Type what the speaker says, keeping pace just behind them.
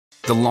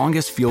The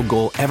longest field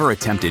goal ever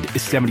attempted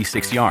is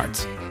 76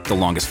 yards. The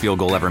longest field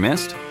goal ever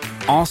missed?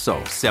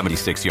 Also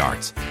 76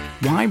 yards.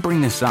 Why bring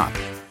this up?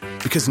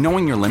 Because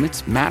knowing your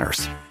limits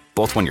matters,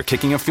 both when you're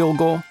kicking a field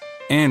goal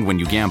and when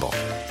you gamble.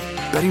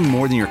 Betting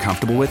more than you're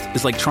comfortable with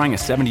is like trying a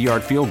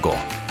 70-yard field goal.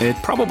 It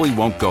probably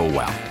won't go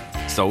well.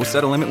 So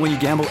set a limit when you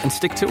gamble and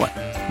stick to it.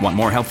 Want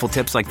more helpful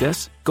tips like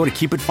this? Go to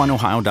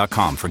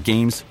keepitfunohio.com for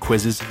games,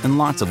 quizzes, and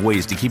lots of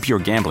ways to keep your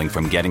gambling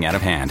from getting out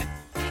of hand.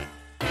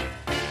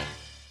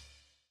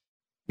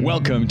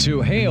 Welcome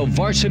to Hail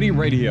Varsity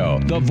Radio,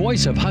 the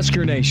voice of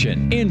Husker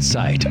Nation.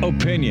 Insight,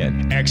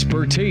 opinion,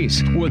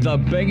 expertise, with the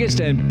biggest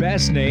and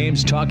best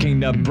names talking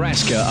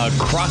Nebraska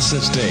across the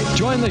state.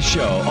 Join the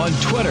show on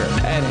Twitter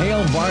at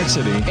Hail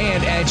Varsity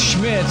and at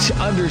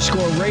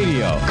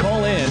Schmitz_radio.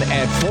 Call in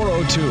at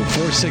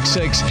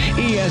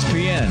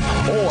 402-466-ESPN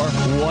or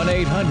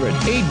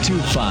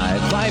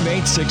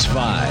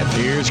 1-800-825-5865.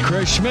 Here's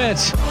Chris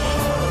Schmitz.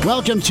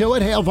 Welcome to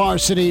it, Hail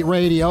Varsity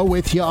Radio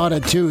with you on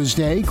a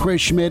Tuesday. Chris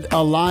Schmidt,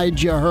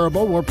 Elijah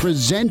Herbal. We're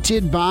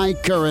presented by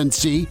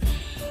Currency.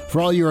 For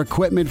all your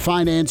equipment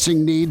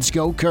financing needs,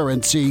 go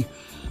Currency.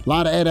 A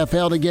lot of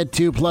NFL to get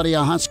to, plenty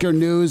of Husker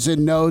news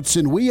and notes,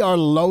 and we are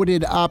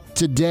loaded up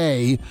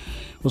today.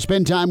 We'll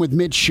spend time with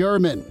Mitch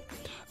Sherman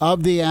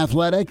of The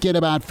Athletic in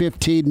about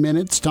 15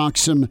 minutes, talk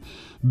some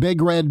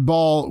Big Red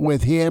Ball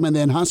with him, and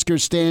then Husker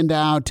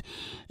standout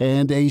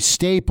and a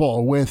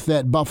staple with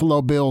that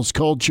Buffalo Bills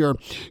culture.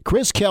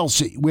 Chris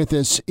Kelsey with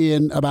us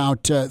in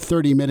about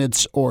 30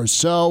 minutes or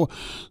so.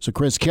 So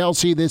Chris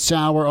Kelsey this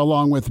hour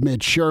along with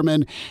Mitch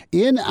Sherman.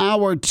 In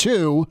hour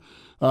two,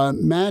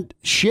 Matt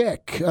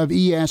Schick of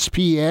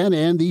ESPN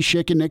and the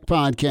Schick and Nick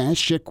podcast.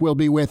 Schick will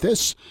be with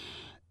us.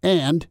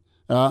 And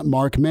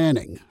Mark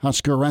Manning,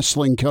 Husker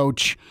wrestling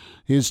coach,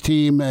 his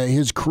team,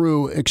 his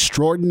crew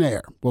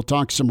extraordinaire. We'll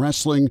talk some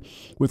wrestling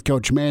with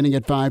Coach Manning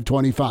at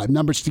 5:25.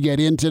 Numbers to get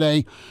in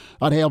today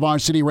on Hail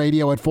Varsity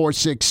Radio at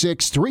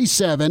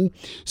 466-3776,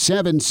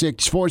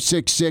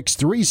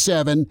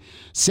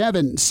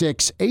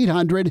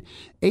 466-3776,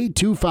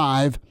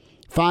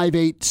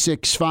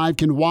 800-825-5865.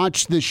 Can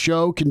watch the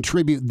show,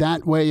 contribute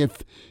that way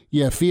if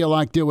you feel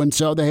like doing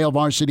so. The Hail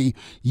Varsity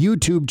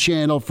YouTube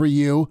channel for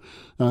you.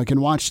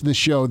 Can watch the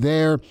show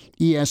there.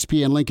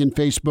 ESPN, Lincoln,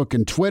 Facebook,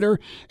 and Twitter.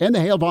 And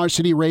the Hail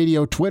Varsity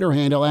Radio Twitter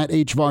handle at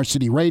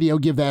HVarsity Radio.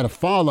 Give that a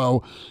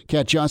follow.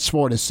 Catch us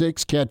 4 to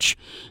 6. Catch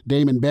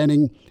Damon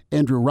Benning,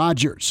 Andrew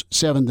Rogers,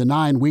 7 to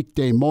 9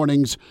 weekday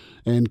mornings.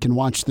 And can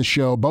watch the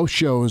show, both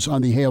shows,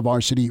 on the Hail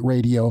Varsity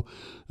Radio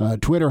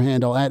Twitter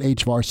handle at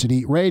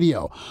HVarsity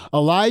Radio.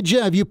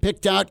 Elijah, have you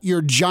picked out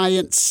your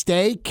giant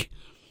steak?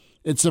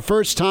 It's the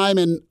first time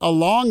in a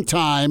long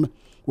time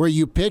where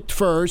you picked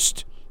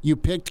first, you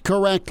picked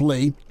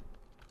correctly,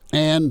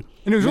 and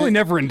it was really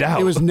never in doubt.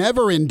 It was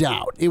never in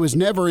doubt. It was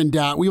never in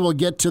doubt. We will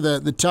get to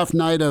the tough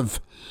night of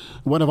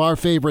one of our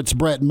favorites,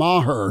 Brett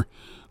Maher,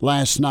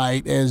 last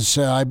night, as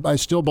I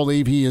still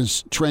believe he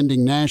is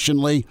trending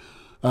nationally.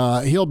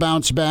 He'll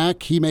bounce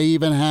back. He may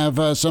even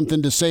have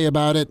something to say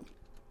about it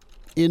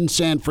in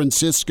San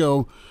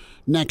Francisco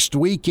next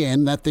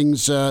weekend. That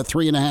thing's a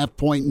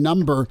 3.5-point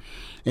number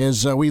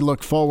as we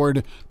look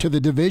forward to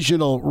the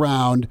divisional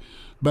round.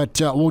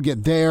 But we'll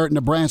get there.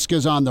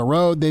 Nebraska's on the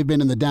road. They've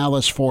been in the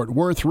Dallas-Fort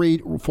Worth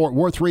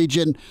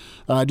region.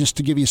 Just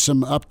to give you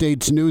some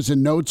updates, news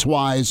and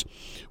notes-wise,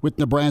 with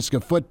Nebraska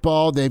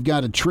football, they've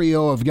got a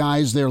trio of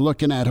guys they're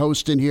looking at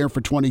hosting here for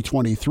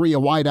 2023. A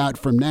wideout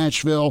from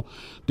Nashville,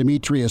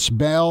 Demetrius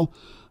Bell.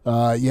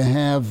 You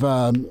have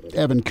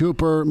Evan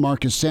Cooper,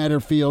 Marcus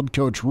Satterfield,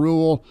 Coach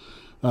Rule.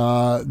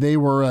 They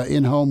were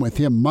in home with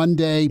him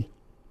Monday.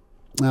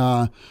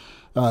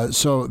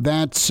 So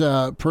that's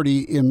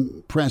pretty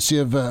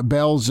impressive.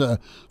 Bell's a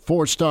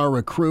 4-star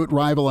recruit,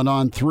 rival and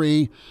on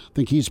 3. I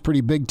think he's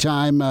pretty big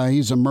time.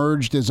 He's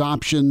emerged as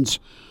options.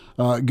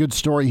 Good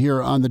story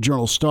here on the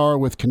Journal-Star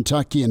with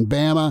Kentucky and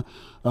Bama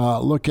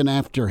looking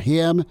after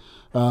him.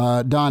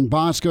 Don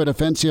Bosco,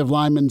 defensive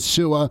lineman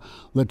Sua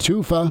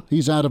Latufa.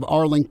 He's out of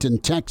Arlington,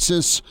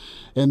 Texas.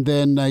 And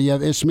then you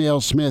have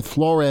Ismail Smith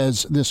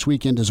Flores this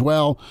weekend as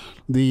well,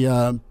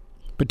 the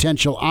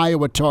potential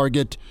Iowa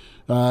target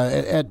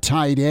at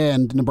tight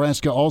end.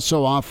 Nebraska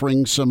also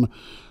offering some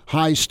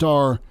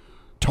high-star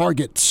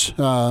targets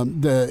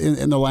in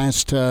the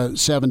last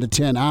 7 to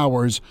 10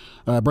 hours.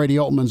 Brady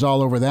Oltman's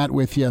all over that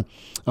with you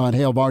on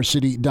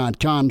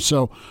HailVarsity.com.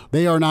 So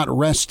they are not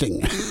resting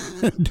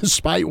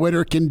despite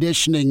winter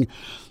conditioning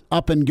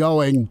up and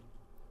going.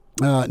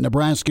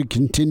 Nebraska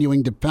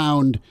continuing to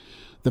pound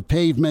the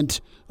pavement.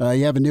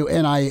 You have a new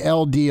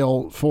NIL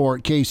deal for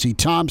Casey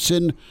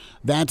Thompson.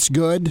 That's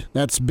good.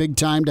 That's big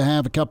time to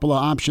have a couple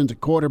of options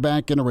at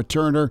quarterback and a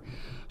returner.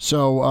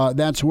 So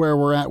that's where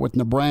we're at with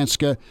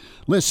Nebraska.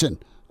 Listen,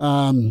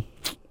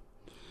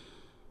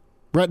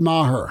 Brett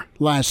Maher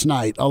last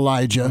night,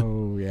 Elijah.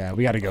 Oh, yeah.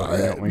 We got to go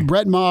there, don't we?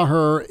 Brett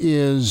Maher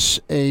is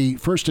a,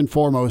 first and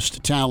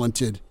foremost,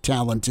 talented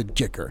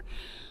kicker.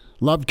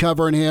 Loved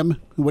covering him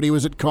when he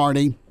was at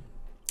Kearney.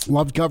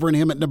 Loved covering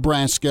him at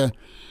Nebraska.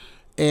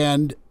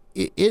 And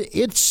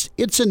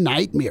it's a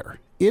nightmare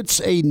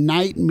it's a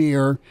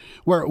nightmare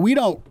where we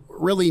don't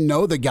really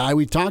know the guy.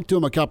 We've talked to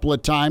him a couple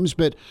of times,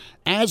 but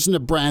as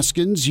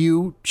Nebraskans,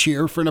 you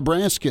cheer for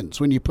Nebraskans.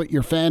 When you put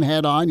your fan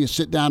hat on, you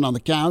sit down on the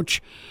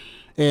couch,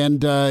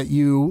 and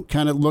you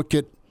kind of look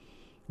at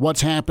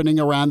what's happening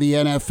around the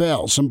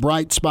NFL, some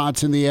bright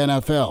spots in the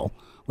NFL.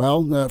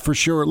 Well, for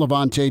sure,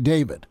 Levante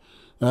David,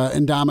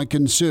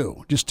 Ndamukong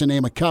Suh, just to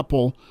name a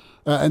couple.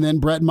 And then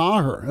Brett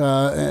Maher,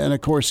 and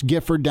of course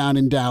Gifford down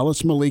in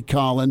Dallas, Malik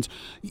Collins.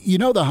 You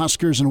know the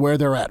Huskers and where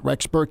they're at.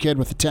 Rex Burkhead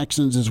with the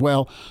Texans as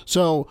well.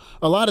 So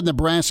a lot of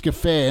Nebraska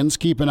fans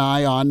keep an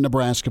eye on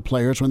Nebraska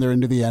players when they're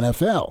into the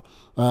NFL.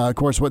 Of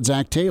course, what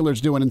Zach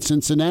Taylor's doing in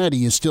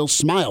Cincinnati is still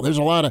smile. There's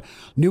a lot of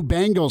new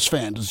Bengals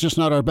fans. It's just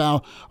not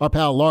our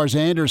pal Lars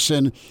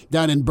Anderson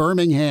down in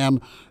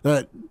Birmingham,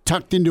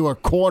 tucked into a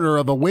corner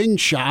of a wing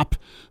shop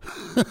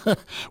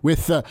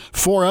with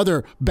 4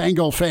 other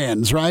Bengal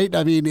fans, right?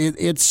 I mean,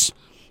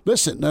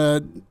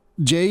 listen,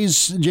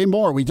 Jay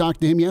Moore, we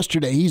talked to him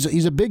yesterday.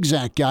 He's a big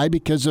Zach guy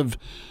because of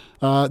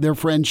their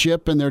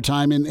friendship and their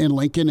time in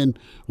Lincoln. And,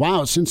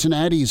 wow,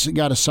 Cincinnati's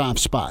got a soft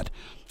spot.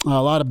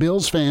 A lot of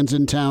Bills fans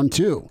in town,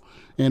 too.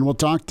 And we'll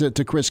talk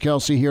to Chris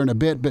Kelsey here in a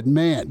bit. But,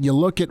 man, you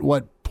look at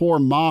what poor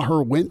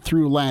Maher went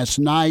through last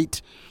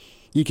night.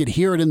 You could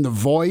hear it in the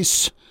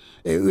voice.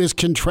 It was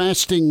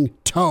contrasting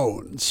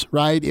tones,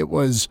 right? It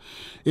was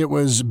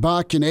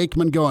Buck and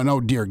Aikman going, oh,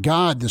 dear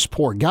God, this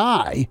poor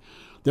guy.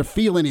 They're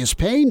feeling his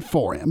pain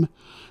for him.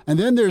 And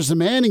then there's the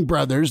Manning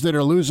brothers that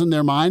are losing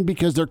their mind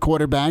because they're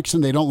quarterbacks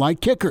and they don't like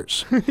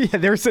kickers. Yeah,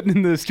 they're sitting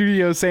in the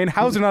studio saying,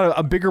 how's there not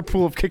a bigger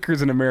pool of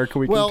kickers in America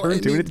we can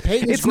turn to?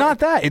 It's not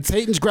that.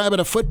 Peyton's grabbing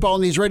a football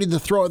and he's ready to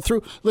throw it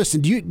through.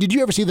 Listen, did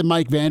you ever see the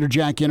Mike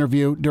Vanderjagt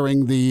interview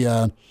during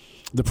the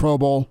Pro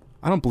Bowl?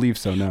 I don't believe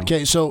so, no.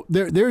 Okay, so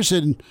there's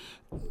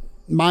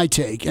my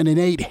take, an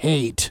innate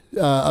hate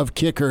of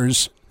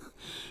kickers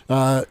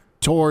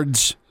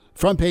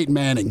from Peyton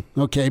Manning,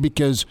 okay,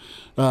 because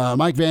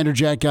Mike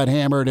Vanderjagt got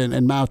hammered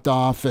and mouthed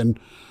off, and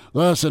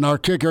listen, our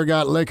kicker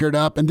got liquored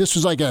up, and this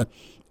was like a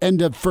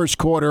end of first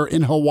quarter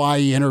in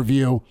Hawaii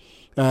interview,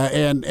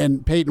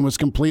 and Peyton was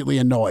completely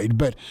annoyed.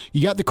 But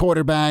you got the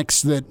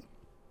quarterbacks that,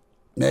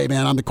 hey,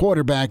 man, I'm the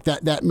quarterback,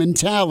 that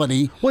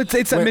mentality. Well,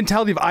 it's that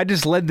mentality of I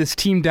just led this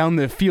team down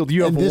the field.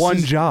 You have one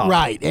job.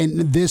 Right,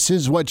 and this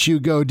is what you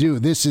go do.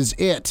 This is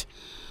it.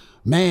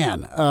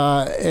 Man,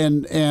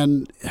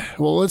 and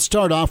well, let's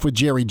start off with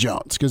Jerry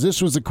Jones, because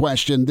this was the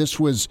question. This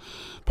was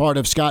part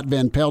of Scott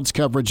Van Pelt's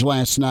coverage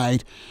last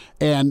night,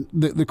 and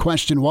the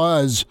question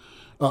was,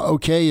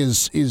 okay,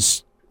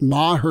 is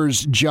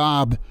Maher's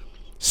job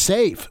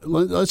safe?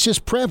 Let's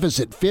just preface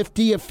it,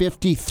 50 of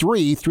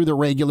 53 through the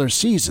regular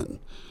season.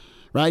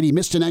 Right, he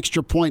missed an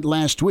extra point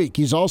last week.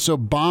 He's also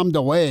bombed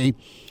away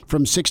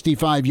from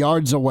 65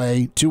 yards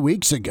away 2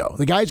 weeks ago.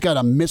 The guy's got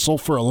a missile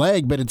for a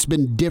leg, but it's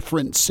been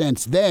different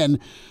since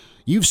then.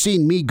 You've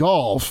seen me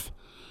golf,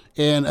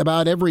 and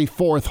about every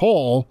fourth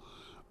hole,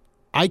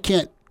 I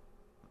can't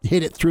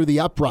hit it through the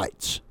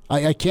uprights.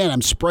 I can't.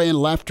 I'm spraying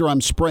left or I'm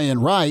spraying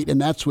right,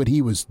 and that's what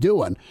he was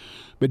doing.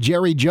 But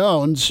Jerry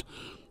Jones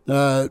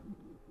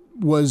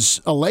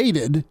was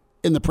elated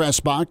in the press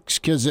box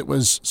because it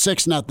was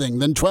 6-0,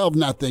 then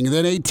 12-0,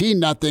 then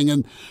 18-0,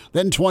 and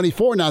then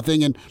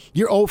 24-0, and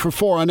you're 0 for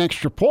 4 on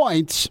extra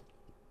points,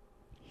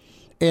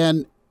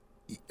 and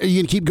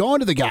you can keep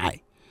going to the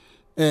guy.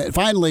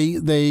 Finally,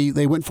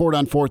 they went for it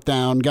on 4th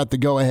down, got the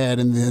go-ahead,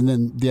 and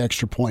then the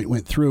extra point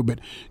went through. But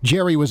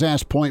Jerry was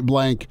asked point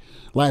blank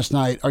last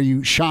night, are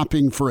you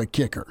shopping for a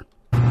kicker?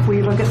 Will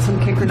you look at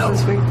some kickers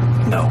this week?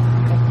 No.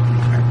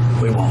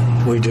 We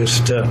won't. We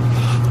just,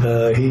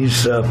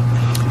 he's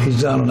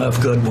done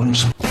enough good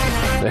ones.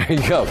 There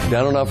you go.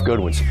 Done enough good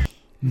ones.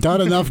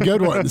 Done enough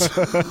good ones.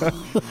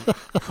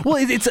 Well,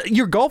 it's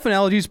your golf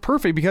analogy is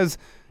perfect because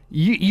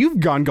you've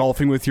gone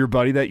golfing with your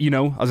buddy that,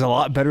 is a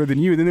lot better than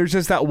you. Then there's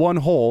just that one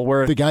hole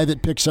where the guy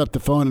that picks up the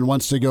phone and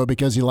wants to go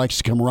because he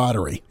likes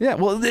camaraderie. Yeah,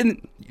 well,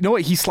 then, you know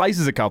what? He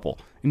slices a couple.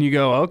 And you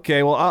go,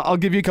 okay, well, I'll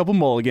give you a couple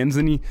mulligans.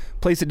 And he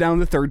plays it down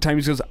the third time.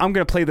 He goes, I'm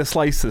going to play the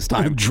slice this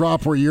time.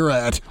 Drop where you're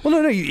at.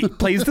 Well, no, he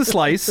plays the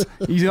slice.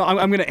 I'm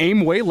going to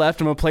aim way left.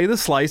 I'm going to play the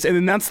slice. And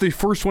then that's the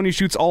first one he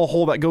shoots all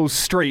hole that goes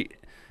straight.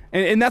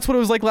 And that's what it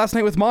was like last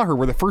night with Maher,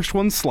 where the first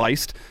one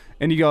sliced.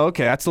 And you go,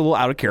 okay, that's a little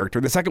out of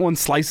character. The second one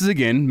slices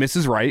again,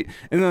 misses right.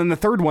 And then the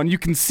third one, you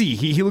can see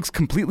he looks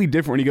completely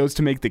different when he goes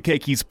to make the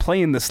kick. He's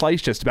playing the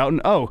slice just about. And,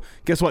 oh,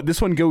 guess what?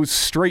 This one goes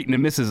straight and it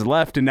misses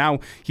left. And now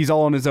he's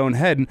all on his own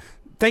head. And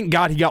thank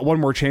God he got one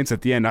more chance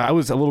at the end. I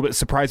was a little bit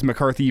surprised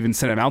McCarthy even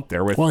sent him out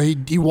there with. Well,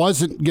 he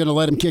wasn't going to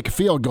let him kick a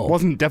field goal.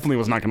 Definitely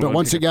was not going to. But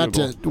once it got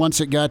to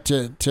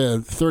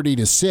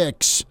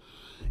 30-6,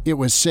 it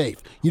was safe.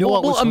 You know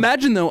what? Well,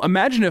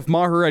 imagine if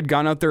Maher had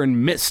gone out there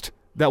and missed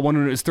that one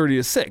when it was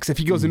 30-6. If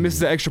he goes and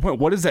misses that extra point,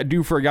 what does that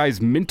do for a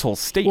guy's mental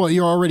state? Well,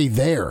 you're already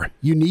there.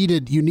 You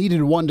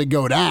needed one to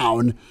go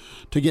down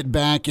to get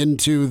back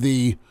into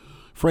the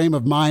frame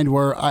of mind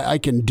where I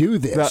can do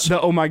this.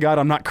 Oh my God,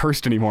 I'm not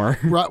cursed anymore.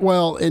 Right.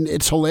 Well, and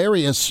it's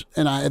hilarious,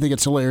 and I think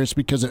it's hilarious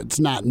because it's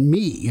not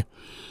me.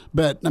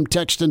 But I'm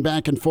texting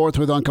back and forth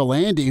with Uncle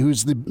Andy,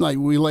 who's like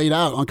we laid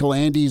out. Uncle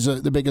Andy's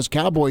the biggest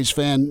Cowboys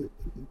fan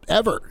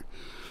ever,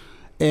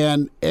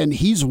 and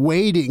he's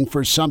waiting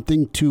for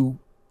something to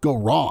go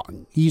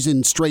wrong. He's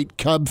in straight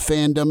Cub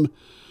fandom,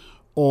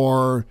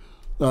 or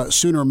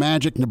Sooner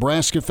Magic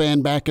Nebraska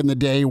fan back in the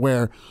day,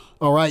 where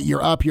all right,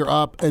 you're up,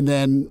 and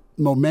then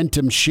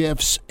momentum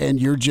shifts,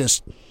 and you're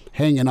just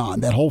hanging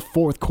on. That whole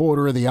fourth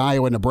quarter of the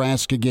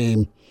Iowa-Nebraska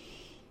game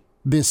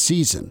this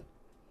season,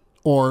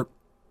 or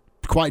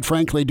quite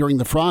frankly, during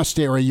the Frost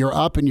era, you're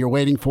up and you're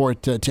waiting for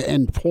it to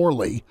end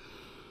poorly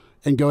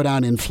and go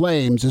down in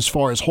flames as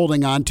far as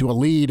holding on to a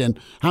lead. And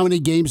how many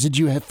games did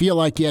you feel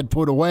like you had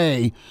put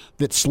away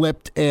that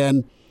slipped?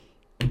 And,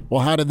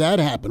 well, how did that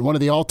happen? One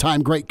of the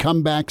all-time great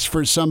comebacks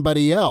for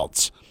somebody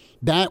else.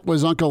 That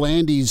was Uncle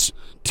Andy's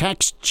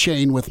text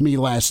chain with me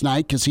last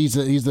night, because he's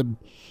the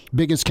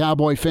biggest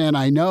Cowboy fan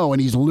I know,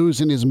 and he's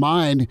losing his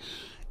mind.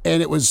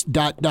 And it was ...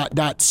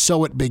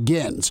 so it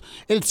begins.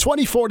 And it's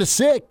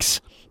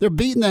 24-6. They're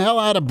beating the hell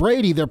out of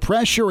Brady. They're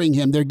pressuring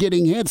him. They're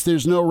getting hits.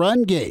 There's no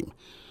run game.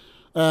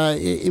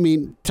 I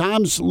mean,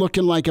 Tom's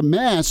looking like a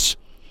mess,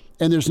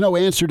 and there's no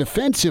answer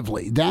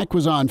defensively. Dak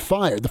was on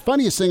fire. The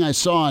funniest thing I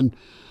saw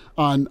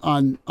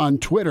on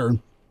Twitter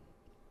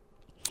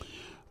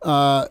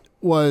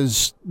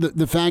was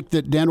the fact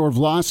that Dan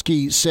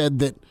Orlovsky said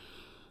that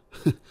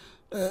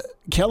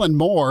Kellen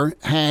Moore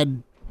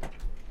had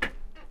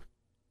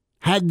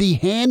the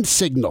hand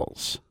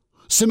signals,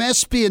 some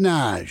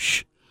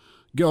espionage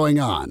going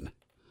on.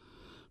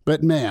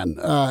 But, man,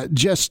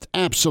 just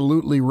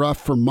absolutely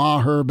rough for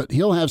Maher, but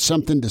he'll have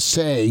something to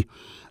say,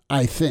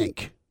 I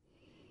think.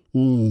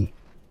 And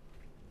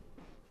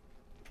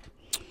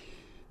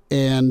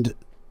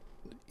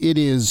it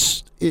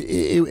is,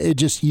 it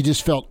just, you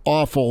just felt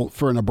awful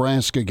for a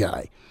Nebraska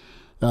guy.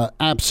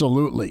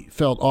 Absolutely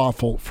felt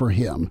awful for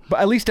him. But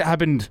at least it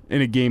happened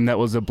in a game that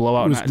was a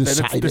blowout. That's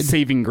the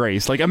saving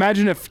grace. Like,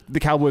 imagine if the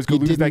Cowboys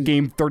could lose that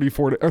game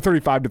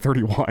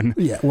 35-31.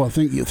 Yeah, well,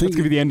 think that's going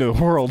to be the end of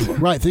the world.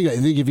 Right. Think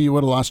if you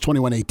would have lost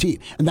 21-18.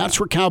 And that's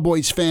where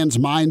Cowboys fans'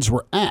 minds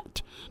were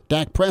at.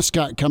 Dak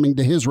Prescott coming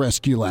to his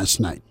rescue last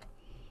night.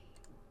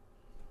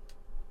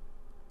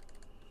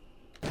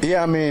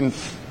 Yeah, I mean,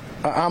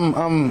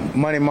 I'm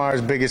Money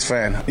Maher's biggest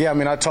fan. Yeah, I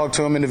mean, I talked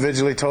to him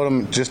individually, told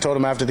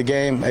him after the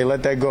game, hey,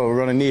 let that go. We're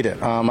going to need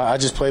it. I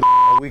just played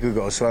a week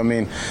ago, so, I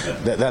mean,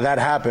 that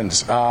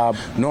happens.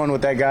 Knowing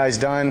what that guy's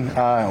done,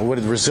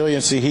 with the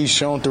resiliency he's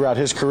shown throughout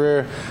his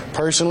career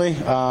personally,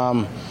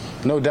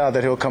 no doubt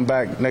that he'll come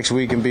back next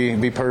week and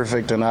be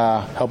perfect and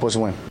help us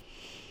win.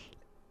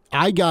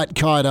 I got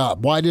caught up.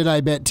 Why did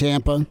I bet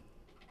Tampa?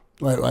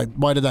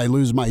 Why did I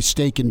lose my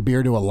steak and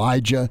beer to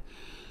Elijah?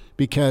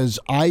 Because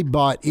I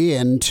bought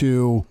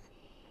into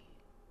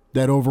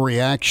that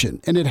overreaction.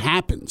 And it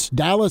happens.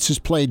 Dallas has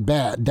played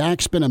bad.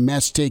 Dak's been a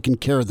mess taking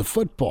care of the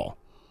football.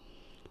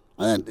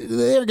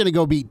 They're going to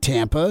go beat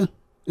Tampa.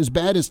 As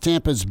bad as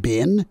Tampa's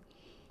been,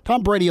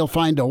 Tom Brady will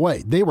find a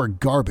way. They were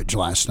garbage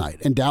last night,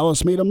 and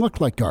Dallas made them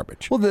look like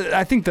garbage. Well,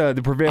 I think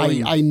the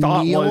prevailing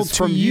thought was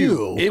from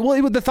you.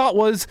 The thought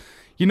was,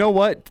 you know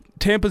what?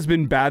 Tampa's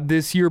been bad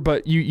this year,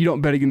 but you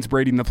don't bet against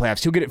Brady in the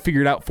playoffs. He'll get it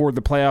figured out for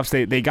the playoffs.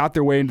 They got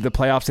their way into the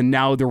playoffs, and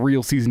now the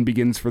real season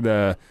begins for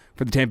the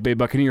Tampa Bay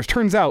Buccaneers.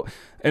 Turns out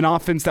an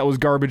offense that was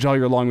garbage all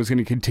year long was going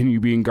to continue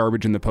being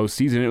garbage in the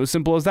postseason. It was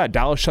simple as that.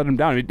 Dallas shut him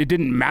down. It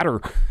didn't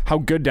matter how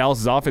good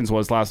Dallas's offense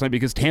was last night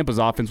because Tampa's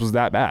offense was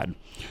that bad.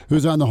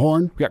 Who's on the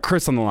horn? We got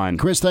Chris on the line.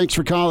 Chris, thanks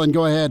for calling.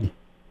 Go ahead.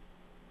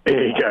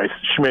 Hey, guys.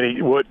 Schmitty,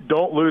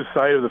 don't lose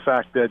sight of the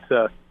fact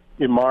that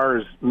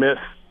Maher's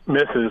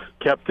misses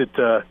kept it,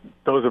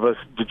 those of us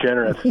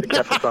degenerates,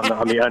 kept us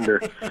on the under.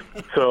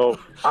 So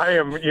I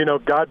am,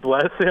 God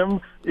bless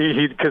him,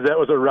 because that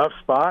was a rough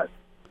spot,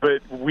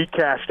 but we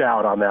cashed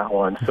out on that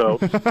one. So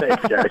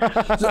thanks,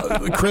 guys.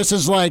 So Chris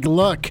is like,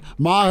 look,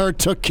 Maher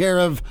took care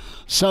of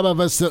some of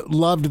us that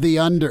loved the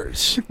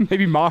unders.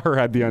 Maybe Maher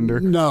had the under.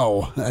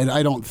 No,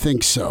 I don't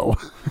think so.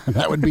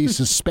 That would be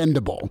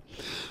suspendable.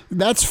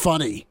 That's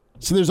funny.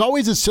 So there's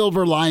always a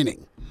silver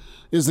lining.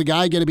 Is the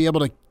guy going to be able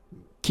to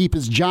keep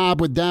his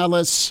job with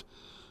Dallas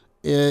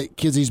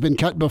because he's been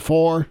cut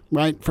before,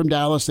 right, from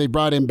Dallas? They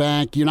brought him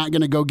back. You're not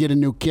going to go get a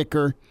new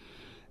kicker.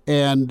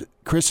 And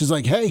Chris is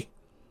like, hey,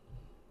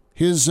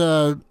 his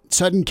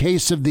sudden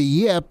case of the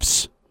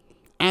yips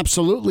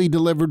absolutely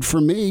delivered for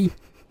me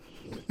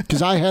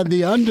because I had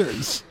the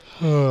unders.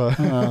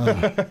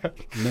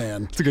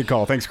 Man. It's a good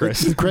call. Thanks,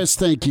 Chris. Chris,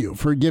 thank you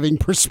for giving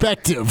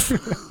perspective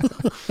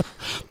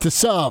to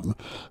some.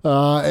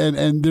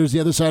 And there's the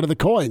other side of the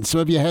coin.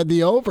 Some of you had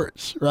the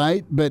overs,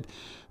 right? But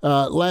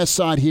last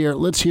thought here,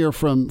 let's hear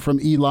from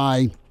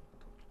Eli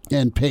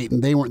and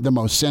Peyton. They weren't the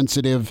most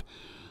sensitive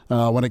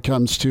when it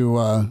comes to,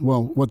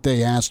 what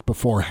they asked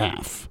before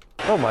half.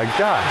 Oh, my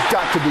God. You've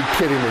got to be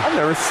kidding me. I've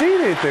never seen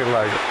anything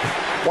like it.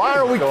 Why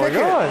are we kicking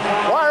it?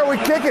 Why are we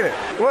kicking it?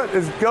 What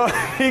is going on?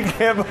 You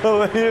can't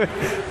believe it.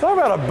 Talk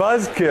about a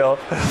buzzkill.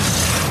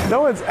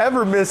 No one's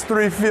ever missed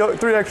three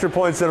extra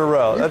points in a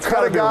row. That's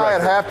got a guy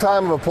at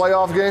halftime of a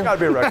playoff game? Got to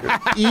be a record.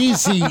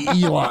 Easy,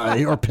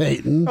 Eli or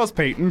Peyton. That was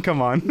Peyton.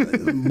 Come on.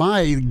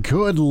 My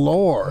good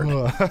Lord.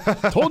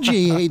 Told you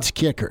he hates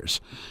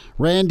kickers.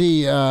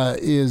 Randy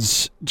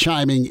is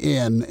chiming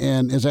in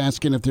and is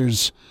asking if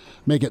there's,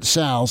 make it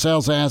Sal.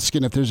 Sal's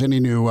asking if there's any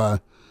new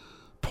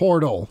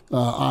portal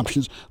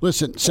options.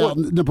 Listen, Sal,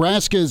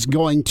 Nebraska is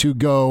going to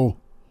go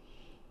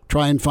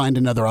try and find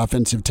another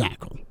offensive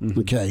tackle.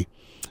 Okay.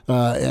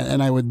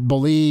 And I would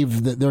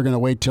believe that they're going to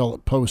wait till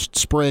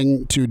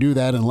post-spring to do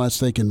that unless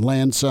they can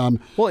land some.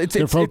 Well,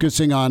 they're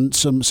focusing on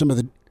some of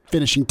the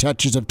finishing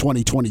touches of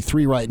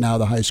 2023 right now,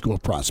 the high school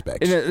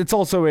prospects. And it's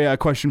also a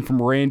question from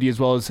Randy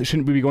as well, as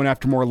shouldn't we be going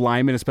after more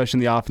linemen, especially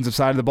on the offensive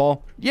side of the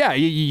ball? Yeah,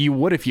 you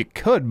would if you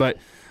could, but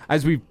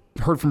as we've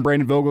heard from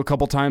Brandon Vogel a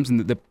couple times,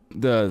 and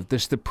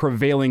the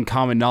prevailing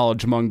common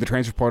knowledge among the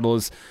transfer portal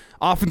is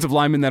offensive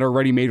linemen that are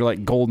ready-made are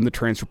like gold in the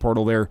transfer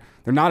portal. They're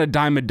not a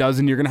dime a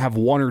dozen. You're going to have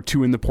one or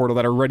two in the portal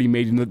that are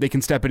ready-made and that they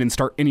can step in and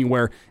start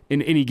anywhere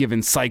in any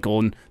given cycle,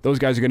 and those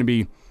guys are going to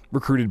be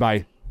recruited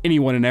by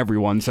anyone and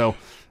everyone. So,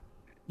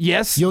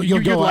 yes,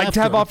 you'd like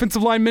to have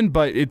offensive linemen,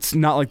 but it's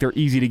not like they're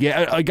easy to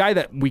get. A guy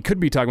that we could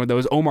be talking about, though,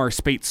 is Omar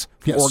Spates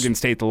from Oregon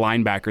State, the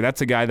linebacker.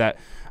 That's a guy that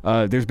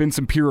there's been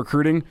some peer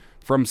recruiting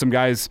from some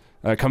guys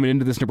coming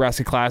into this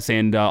Nebraska class,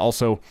 and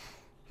also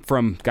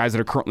from guys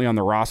that are currently on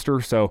the roster.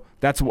 So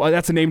that's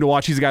a name to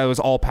watch. He's a guy that was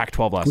all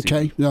Pac-12 last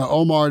season. Okay,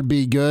 Omar would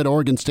be good.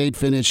 Oregon State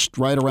finished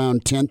right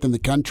around 10th in the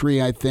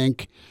country, I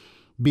think.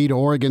 Beat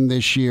Oregon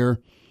this year.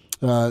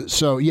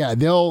 So, yeah,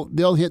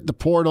 they'll hit the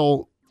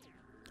portal,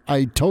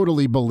 I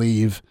totally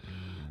believe.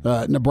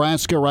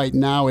 Nebraska right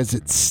now, as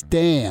it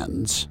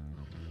stands,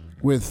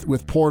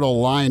 with portal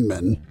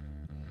linemen,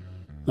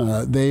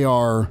 they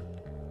are,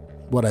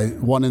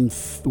 1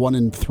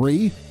 in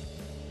 3?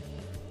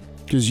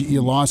 Because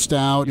you lost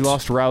out. You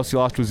lost Rouse, you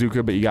lost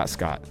Wazuka, but you got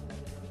Scott.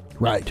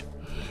 Right.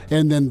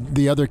 And then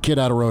the other kid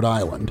out of Rhode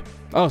Island.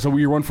 Oh, so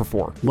you're 1 for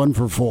 4. 1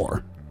 for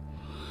 4.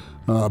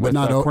 But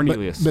not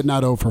Cornelius. But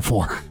not 0 for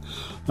 4.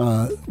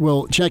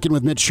 We'll check in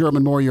with Mitch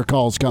Sherman. More of your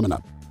calls coming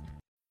up.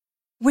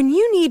 When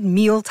you need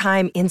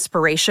mealtime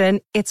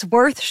inspiration, it's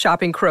worth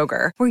shopping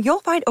Kroger, where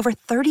you'll find over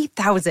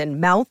 30,000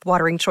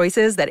 mouth-watering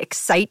choices that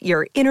excite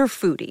your inner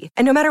foodie.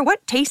 And no matter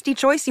what tasty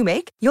choice you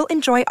make, you'll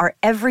enjoy our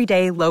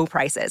everyday low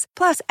prices,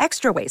 plus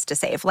extra ways to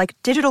save, like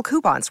digital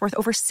coupons worth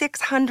over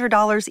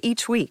 $600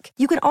 each week.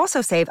 You can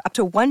also save up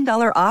to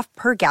 $1 off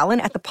per gallon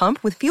at the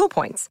pump with fuel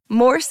points.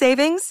 More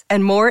savings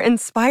and more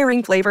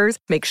inspiring flavors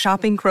make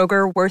shopping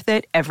Kroger worth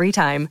it every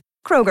time.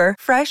 Kroger,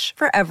 fresh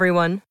for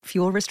everyone.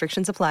 Fuel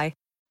restrictions apply.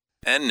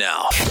 And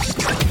now,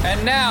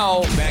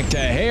 back to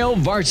Hail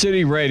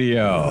Varsity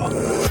Radio.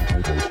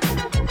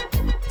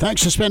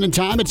 Thanks for spending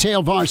time at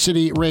Hail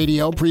Varsity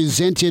Radio,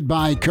 presented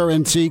by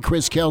Currency.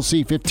 Chris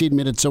Kelsey, 15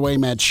 minutes away.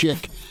 Matt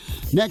Schick.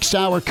 Next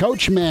hour,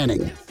 Coach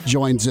Manning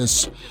joins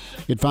us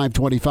at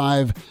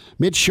 5:25.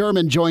 Mitch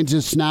Sherman joins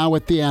us now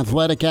at The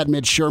Athletic, at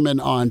Mitch Sherman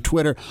on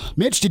Twitter.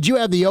 Mitch, did you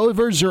have the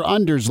overs or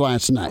unders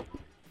last night?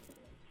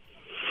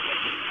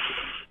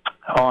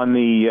 On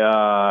the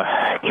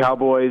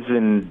Cowboys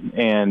and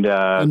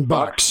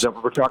Bucks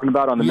that we're talking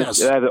about on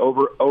the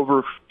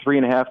over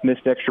 3.5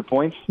 missed extra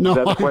points. No, is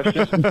that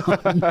the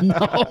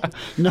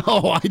question? No,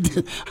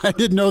 I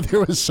didn't know there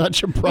was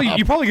such a problem. Well,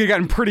 you probably could have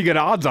gotten pretty good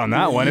odds on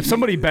that one. If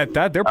somebody bet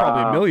that, they're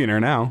probably a millionaire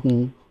now.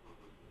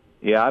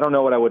 Yeah, I don't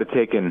know what I would have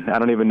taken. I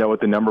don't even know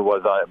what the number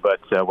was on it,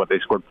 but what they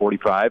scored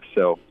 45,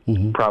 so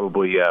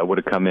probably would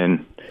have come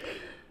in.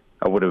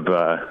 I would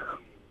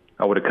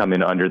have come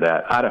in under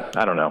that.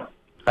 I don't know.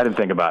 I didn't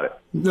think about it.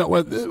 No,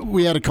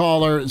 we had a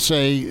caller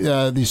say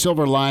the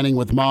silver lining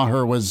with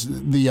Maher was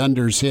the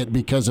unders hit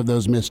because of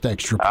those missed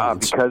extra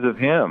points. Because of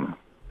him.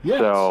 Yes.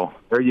 So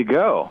there you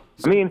go.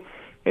 I mean,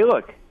 hey,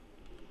 look,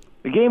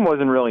 the game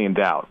wasn't really in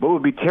doubt. What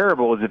would be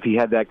terrible is if he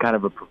had that kind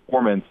of a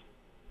performance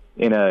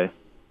in a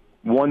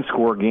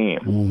one-score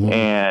game,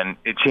 and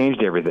it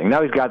changed everything.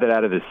 Now he's got that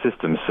out of his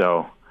system,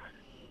 so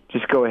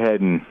just go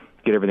ahead and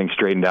get everything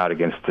straightened out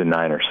against the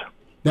Niners.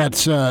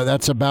 That's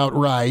about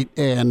right,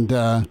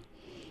 and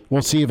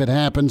we'll see if it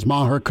happens.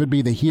 Maher could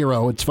be the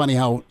hero. It's funny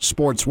how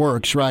sports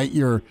works, right?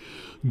 You're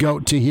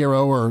goat to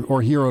hero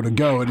or hero to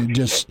goat. It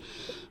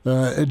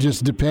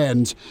just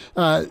depends.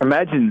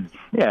 Imagine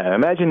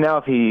now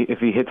if he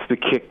hits the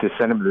kick to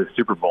send him to the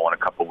Super Bowl in a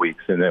couple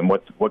weeks, and then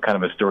what kind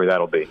of a story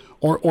that'll be.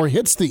 Or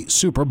hits the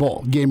Super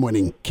Bowl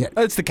game-winning kick.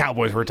 It's the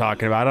Cowboys we're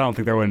talking about. I don't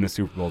think they're winning the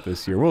Super Bowl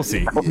this year. We'll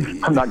see.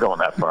 I'm not going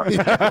that far.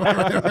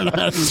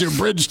 That's your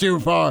bridge too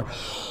far.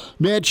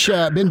 Mitch,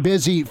 been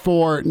busy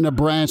for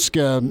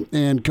Nebraska,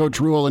 and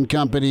Coach Rule and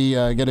company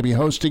going to be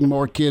hosting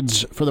more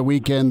kids for the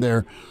weekend.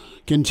 They're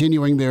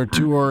continuing their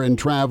tour and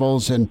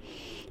travels. And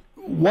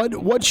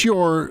what's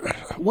your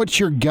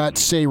gut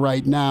say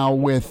right now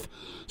with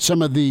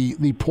some of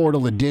the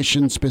portal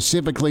additions,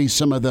 specifically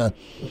some of the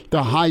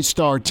high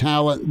star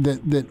talent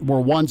that were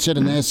once at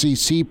an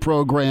SEC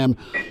program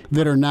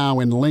that are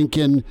now in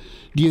Lincoln?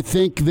 Do you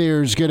think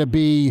there's going to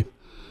be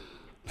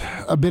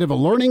a bit of a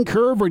learning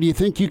curve, or do you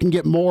think you can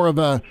get more of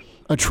a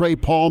Trey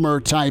Palmer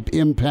type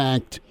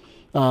impact,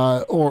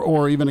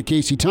 or even a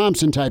Casey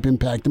Thompson type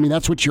impact? I mean,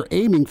 that's what you're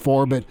aiming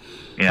for, but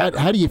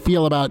how do you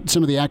feel about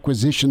some of the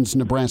acquisitions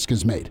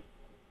Nebraska's made?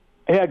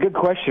 Yeah, good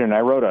question. I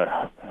wrote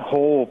a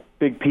whole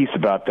big piece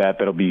about that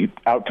that'll be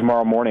out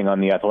tomorrow morning on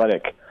The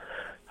Athletic.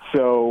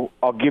 So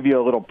I'll give you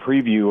a little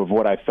preview of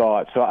what I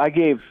thought. So I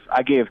gave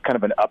kind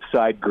of an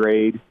upside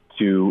grade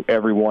to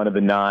every one of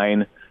the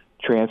 9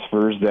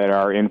 transfers that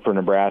are in for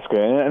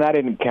Nebraska, and I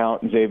didn't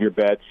count Xavier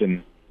Betts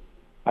and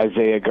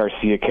Isaiah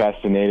Garcia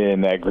Castaneda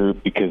in that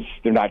group because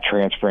they're not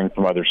transferring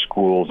from other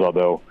schools,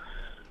 although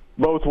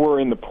both were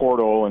in the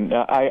portal, and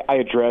I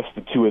addressed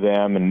the 2 of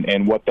them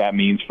and what that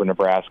means for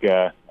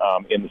Nebraska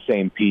in the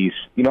same piece.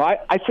 You know,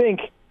 I think,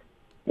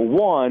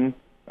 one,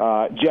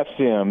 Jeff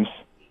Sims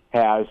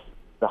has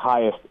the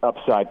highest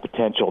upside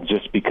potential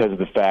just because of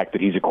the fact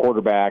that he's a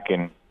quarterback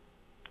and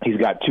he's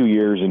got 2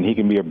 years and he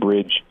can be a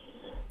bridge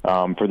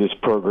for this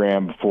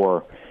program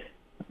before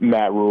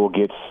Matt Rule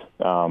gets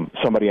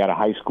somebody out of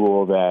high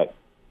school that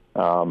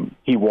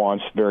he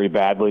wants very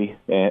badly.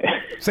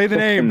 Say the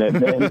name.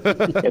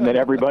 and then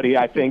everybody,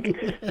 I think,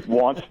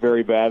 wants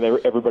very bad.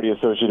 Everybody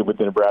associated with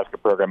the Nebraska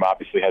program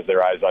obviously has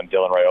their eyes on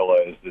Dylan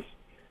Raiola as this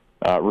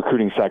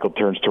recruiting cycle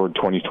turns toward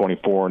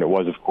 2024, and it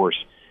was, of course,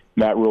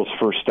 Matt Rule's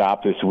first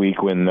stop this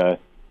week when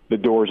the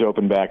doors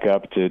opened back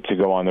up to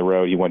go on the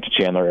road. He went to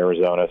Chandler,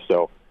 Arizona.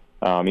 So,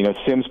 you know,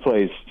 Sims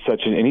plays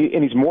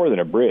and he's more than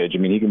a bridge. I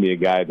mean, he can be a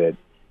guy that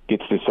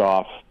gets this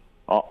off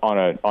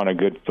on a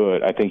good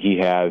foot. I think he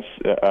has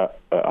a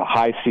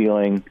high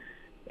ceiling,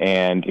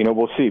 and, you know,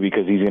 we'll see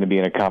because he's going to be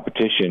in a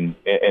competition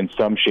in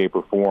some shape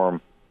or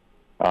form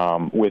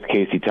with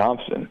Casey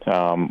Thompson.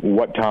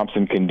 What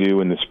Thompson can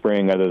do in the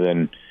spring other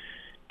than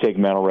take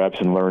mental reps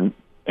and learn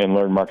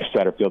Marcus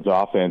Satterfield's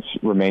offense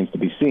remains to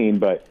be seen.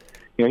 But,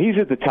 you know,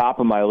 he's at the top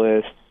of my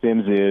list.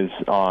 Sims is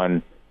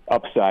on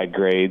upside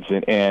grades.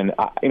 And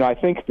you know, I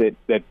think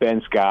that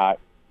Ben Scott,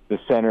 the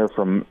center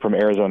from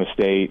Arizona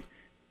State,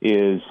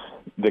 is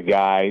the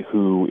guy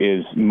who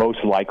is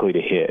most likely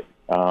to hit.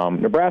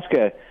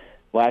 Nebraska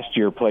last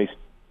year placed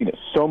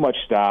so much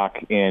stock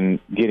in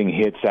getting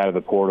hits out of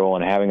the portal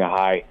and having a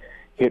high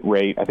hit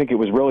rate. I think it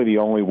was really the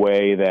only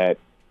way that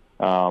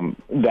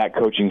that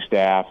coaching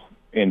staff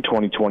in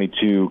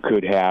 2022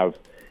 could have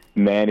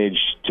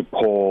managed to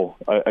pull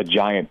a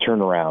giant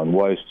turnaround,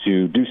 was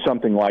to do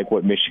something like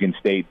what Michigan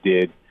State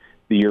did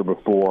the year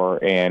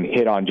before and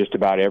hit on just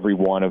about every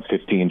one of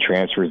 15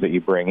 transfers that you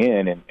bring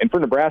in. And for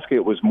Nebraska,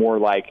 it was more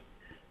like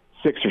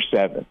 6 or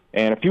 7,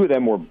 and a few of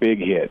them were big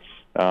hits.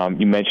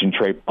 You mentioned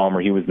Trey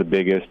Palmer. He was the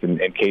biggest, and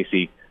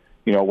Casey,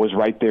 was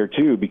right there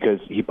too because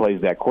he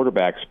plays that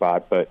quarterback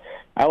spot. But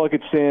I look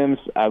at Sims,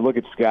 I look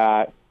at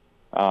Scott,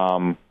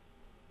 I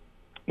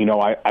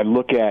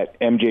look at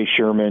MJ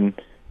Sherman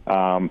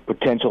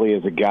potentially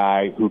as a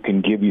guy who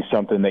can give you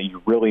something that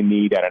you really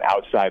need at an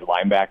outside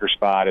linebacker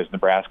spot as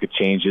Nebraska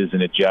changes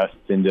and adjusts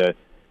into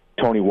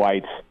Tony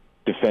White's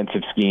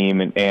defensive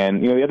scheme.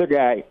 And the other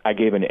guy I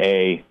gave an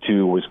A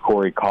to was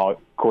Corey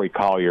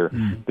Collier,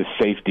 the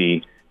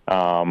safety,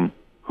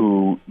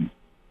 who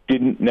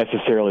didn't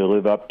necessarily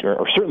live up to,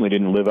 or certainly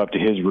didn't live up to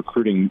his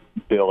recruiting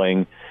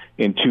billing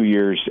in 2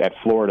 years at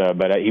Florida,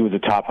 but he was a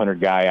top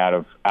 100 guy out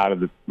of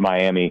the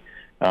Miami,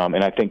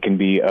 and I think can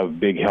be of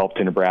big help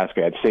to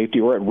Nebraska at safety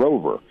or at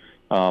Rover,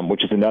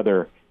 which is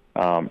another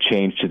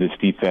change to this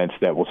defense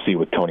that we'll see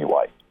with Tony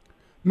White.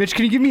 Mitch,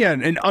 can you give me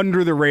an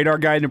under-the-radar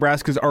guy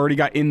Nebraska's already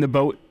got in the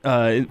boat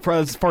as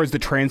far as the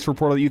transfer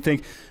portal that you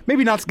think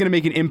maybe not going to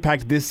make an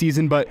impact this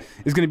season, but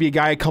is going to be a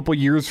guy a couple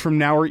years from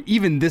now or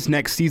even this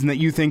next season that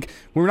you think,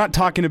 we're not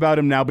talking about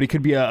him now, but he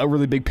could be a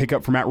really big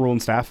pickup for Matt Rule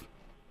and staff?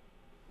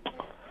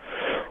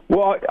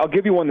 Well, I'll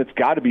give you one that's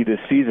got to be this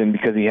season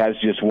because he has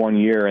just 1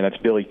 year, and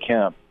that's Billy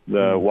Kemp,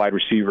 the wide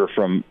receiver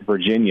from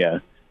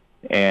Virginia.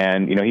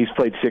 And, he's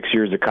played 6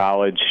 years of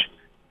college.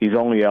 He's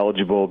only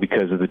eligible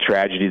because of the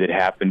tragedy that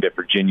happened at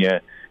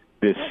Virginia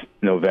this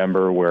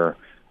November where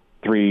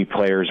 3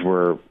 players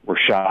were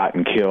shot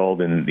and killed,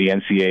 and the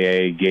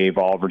NCAA gave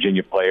all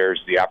Virginia players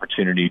the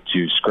opportunity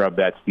to scrub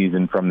that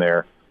season from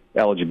their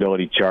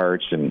eligibility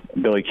charts. And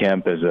Billy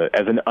Kemp, as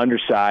an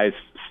undersized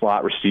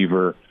slot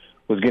receiver,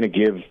 was going to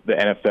give the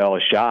NFL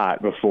a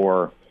shot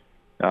before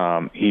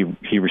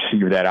he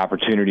received that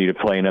opportunity to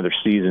play another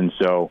season.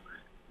 So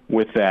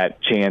with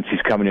that chance,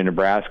 he's coming to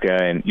Nebraska,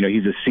 and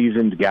he's a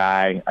seasoned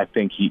guy. I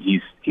think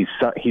he's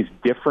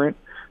different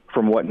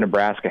from what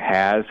Nebraska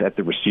has at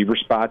the receiver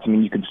spots. I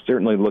mean, you can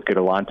certainly look at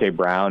Alante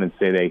Brown and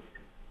say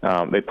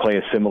they play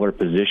a similar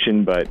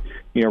position, but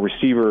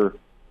receiver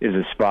is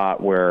a spot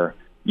where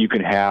you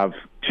can have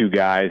 2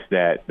 guys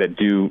that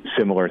do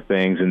similar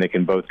things and they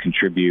can both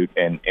contribute.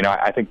 And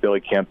I think Billy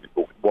Kemp,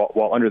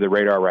 while under the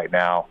radar right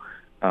now,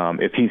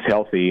 if he's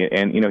healthy,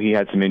 and he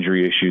had some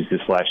injury issues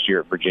this last year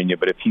at Virginia,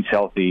 but if he's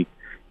healthy,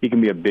 he can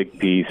be a big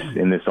piece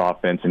in this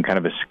offense and kind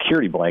of a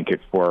security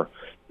blanket for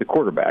the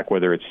quarterback,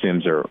 whether it's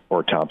Sims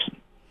or Thompson.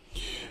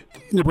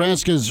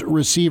 Nebraska's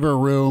receiver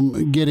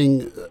room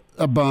getting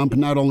a bump,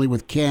 not only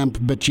with Kemp,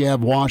 but you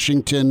have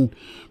Washington,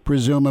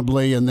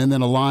 presumably, and then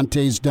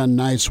Alante's done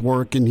nice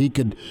work, and he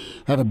could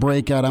have a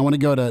breakout. I want to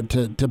go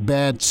to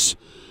Betts,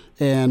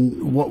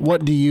 and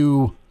what do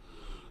you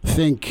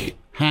think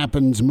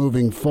happens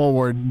moving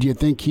forward? Do you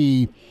think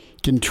he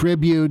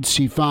contributes,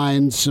 he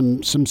finds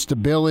some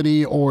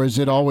stability, or is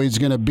it always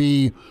going to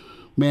be,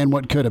 man,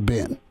 what could have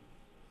been?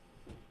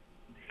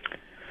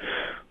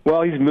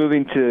 Well, he's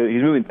moving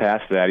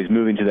past that. He's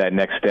moving to that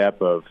next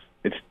step of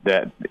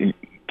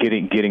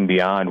getting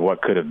beyond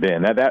what could have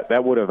been.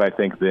 That would have, I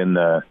think, been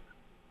the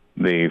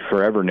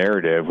forever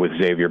narrative with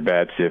Xavier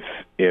Betts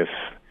if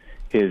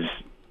his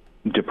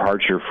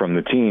departure from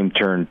the team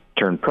turned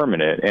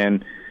permanent.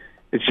 And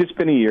it's just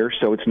been a year,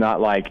 so it's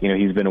not like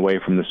he's been away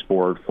from the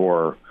sport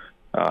for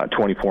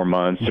 24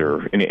 months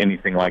or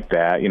anything like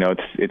that.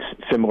 It's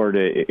similar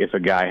to if a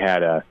guy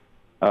had a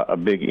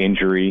big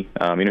injury.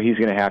 He's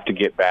going to have to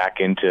get back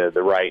into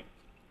the right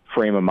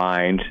frame of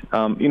mind.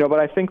 But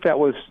I think that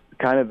was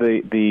kind of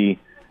the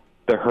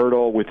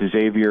hurdle with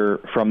Xavier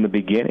from the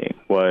beginning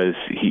was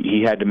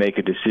he had to make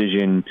a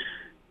decision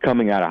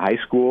coming out of high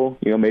school,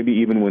 maybe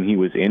even when he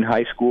was in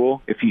high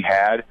school, if he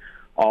had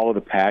all of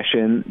the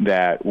passion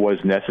that was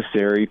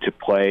necessary to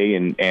play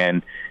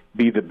and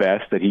be the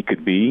best that he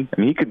could be. I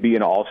mean, he could be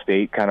an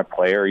all-state kind of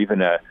player,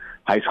 even a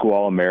high school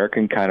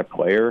All-American kind of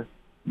player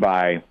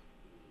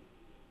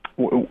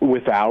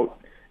without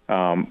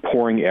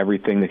pouring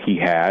everything that he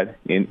had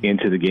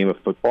into the game of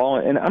football.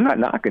 And I'm not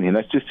knocking him.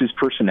 That's just his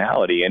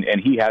personality. And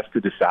he has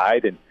to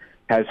decide and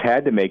has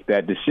had to make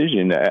that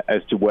decision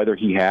as to whether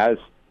he has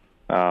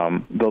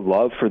the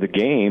love for the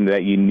game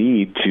that you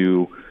need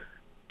to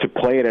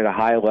play it at a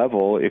high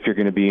level if you're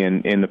going to be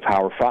in the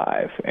Power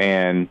Five.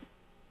 And,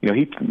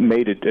 he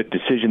made a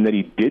decision that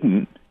he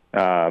didn't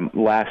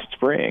last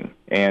spring.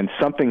 And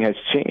something has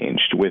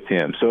changed with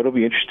him. So it'll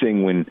be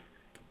interesting when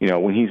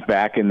he's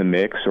back in the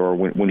mix or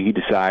when he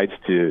decides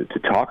to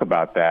talk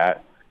about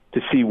that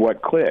to see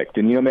what clicked.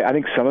 And, I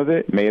think some of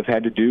it may have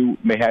had to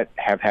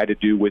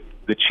do with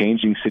the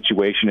changing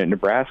situation at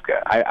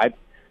Nebraska.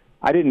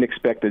 I didn't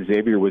expect that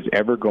Xavier was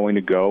ever going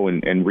to go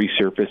and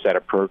resurface at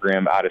a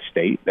program out of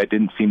state. That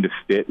didn't seem to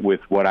fit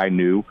with what I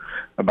knew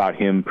about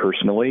him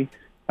personally.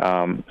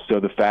 So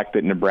the fact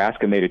that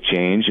Nebraska made a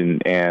change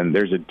and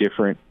there's a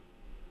different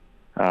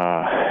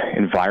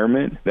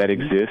environment that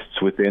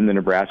exists within the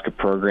Nebraska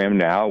program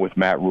now with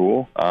Matt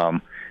Rule.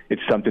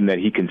 It's something that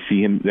he can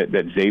see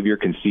that Xavier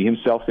can see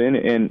himself in,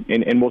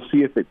 and we'll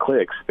see if it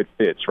clicks, if it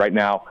fits. Right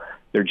now,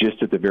 they're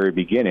just at the very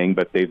beginning,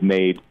 but they've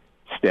made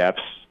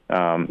steps,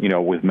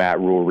 with Matt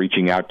Rule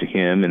reaching out to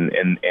him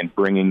and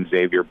bringing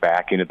Xavier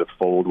back into the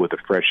fold with a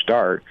fresh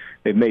start.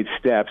 They've made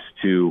steps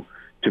to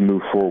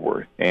move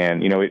forward,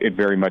 and it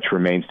very much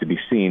remains to be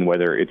seen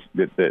whether it's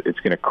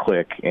going to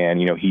click, and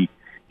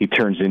he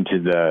turns into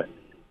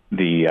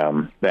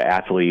the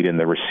athlete and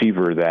the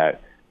receiver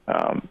that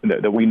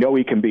we know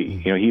he can be.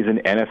 He's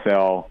an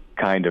NFL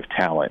kind of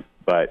talent,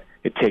 but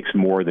it takes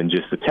more than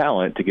just the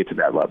talent to get to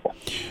that level.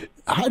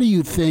 How do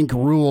you think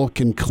Rule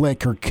can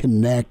click or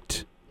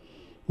connect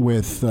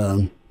with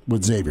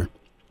Xavier?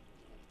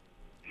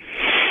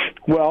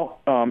 Well,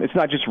 it's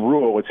not just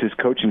Rule; it's his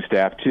coaching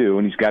staff too,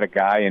 and he's got a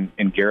guy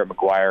in Garrett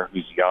McGuire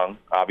who's young.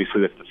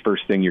 Obviously, that's the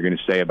first thing you're going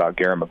to say about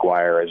Garrett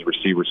McGuire as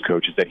receivers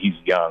coach is that he's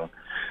young.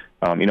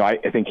 I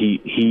think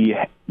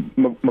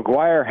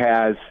McGuire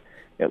has,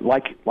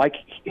 like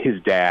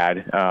his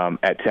dad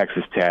at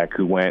Texas Tech,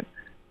 who went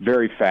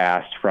very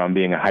fast from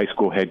being a high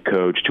school head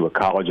coach to a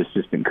college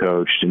assistant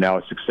coach to now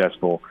a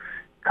successful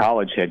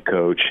college head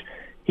coach.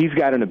 He's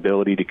got an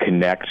ability to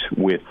connect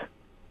with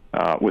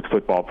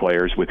football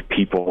players, with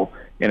people,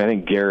 and I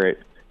think Garrett,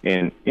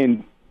 in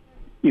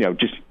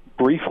just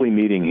briefly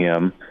meeting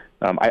him,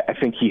 I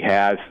think he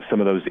has some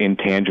of those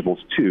intangibles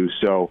too.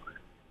 So.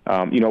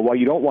 While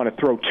you don't want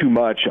to throw too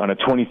much on a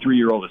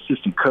 23-year-old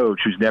assistant coach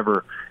who's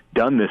never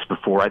done this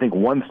before, I think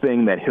one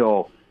thing that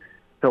he'll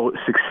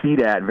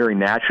succeed at very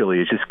naturally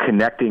is just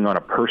connecting on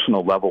a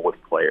personal level with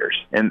players.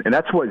 And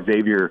that's what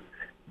Xavier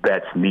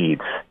Betts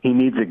needs. He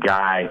needs a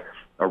guy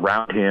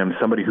around him,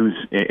 somebody who's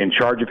in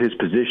charge of his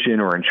position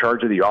or in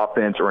charge of the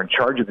offense or in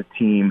charge of the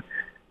team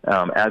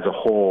as a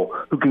whole,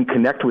 who can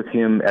connect with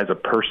him as a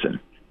person.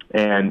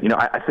 And,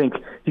 I think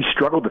he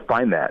struggled to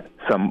find that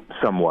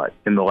somewhat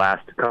in the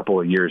last couple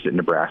of years at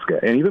Nebraska.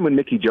 And even when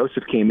Mickey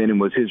Joseph came in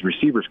and was his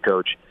receivers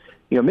coach,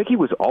 Mickey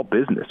was all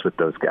business with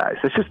those guys.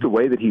 That's just the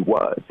way that he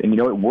was. And,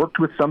 it worked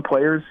with some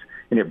players,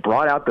 and it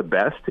brought out the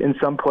best in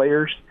some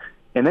players,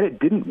 and then it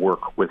didn't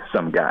work with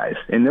some guys.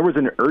 And there was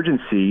an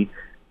urgency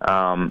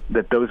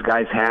that those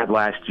guys had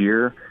last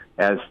year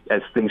as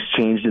things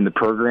changed in the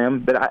program.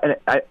 But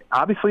I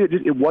obviously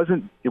it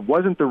wasn't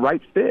the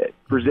right fit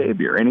for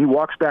Xavier, and he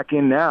walks back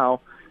in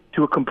now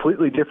to a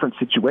completely different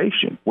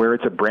situation where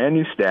it's a brand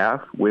new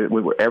staff where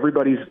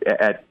everybody's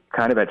at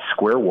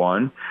square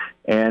one.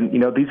 And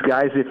these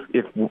guys,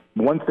 if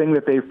one thing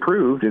that they've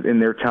proved in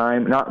their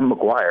time, not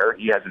McGuire,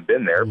 he hasn't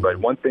been there, but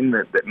one thing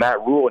that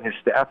Matt Rule and his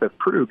staff have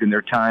proved in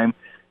their time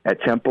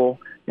at Temple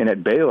and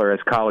at Baylor as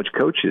college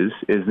coaches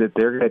is that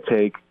they're going to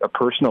take a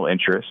personal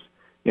interest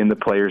in the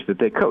players that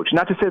they coach.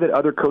 Not to say that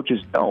other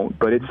coaches don't,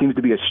 but it seems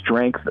to be a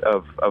strength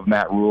of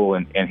Matt Rule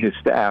and his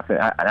staff. And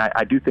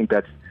I do think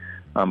that's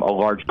a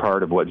large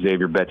part of what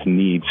Xavier Betts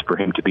needs for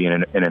him to be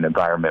in an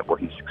environment where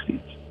he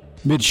succeeds.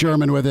 Mitch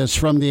Sherman with us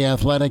from The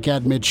Athletic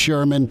at Mitch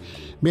Sherman.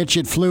 Mitch,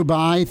 it flew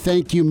by.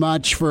 Thank you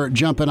much for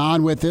jumping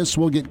on with us.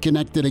 We'll get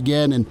connected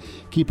again and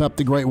keep up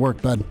the great work,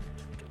 bud.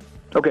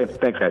 Okay,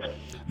 thanks, guys.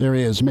 There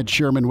he is, Mitch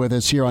Sherman with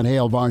us here on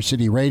Hail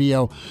Varsity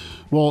Radio.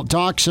 We'll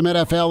talk some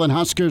NFL and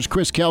Huskers.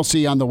 Chris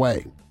Kelsey on the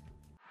way.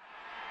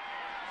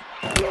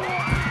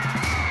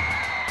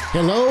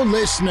 Hello,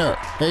 listener.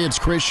 Hey, it's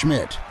Chris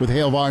Schmidt with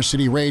Hail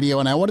Varsity Radio,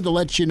 and I wanted to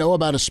let you know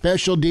about a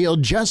special deal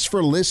just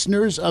for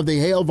listeners of the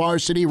Hail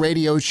Varsity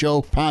Radio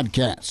Show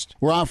podcast.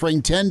 We're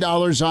offering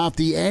 $10 off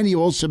the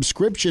annual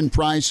subscription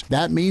price.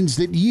 That means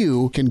that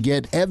you can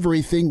get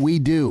everything we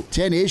do.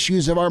 10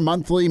 issues of our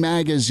monthly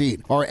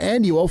magazine, our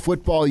annual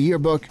football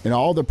yearbook, and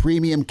all the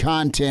premium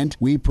content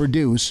we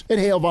produce at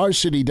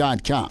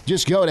HailVarsity.com.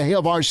 Just go to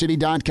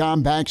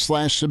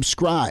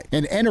HailVarsity.com/subscribe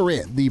and enter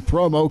in the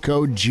promo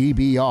code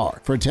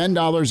GBR for $10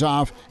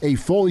 off a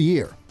full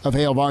year of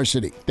Hail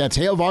Varsity. That's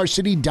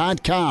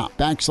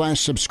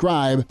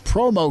HailVarsity.com/subscribe,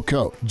 promo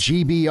code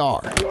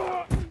GBR.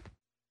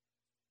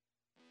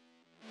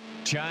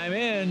 Chime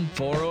in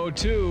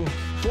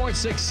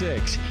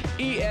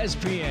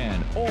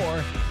 402-466-ESPN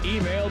or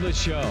email the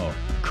show,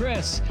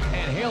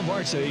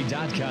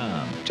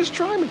 Chris@HailVarsity.com. Just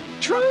try me.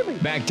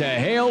 Back to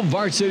Hail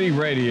Varsity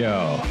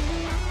Radio.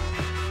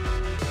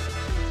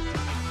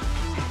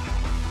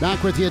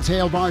 Back with you at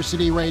Hail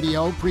Varsity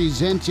Radio,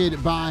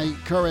 presented by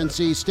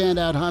Currency.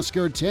 Standout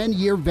Husker,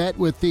 10-year vet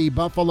with the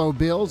Buffalo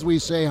Bills. We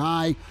say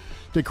hi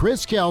to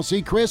Chris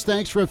Kelsey. Chris,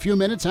 thanks for a few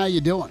minutes. How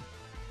you doing?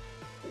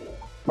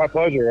 My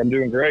pleasure. I'm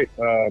doing great.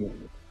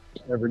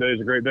 Every day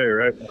is a great day,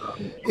 right?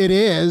 It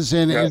is,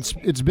 and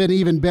it's been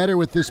even better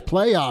with this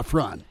playoff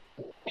run.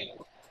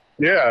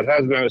 Yeah, it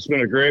has been. It's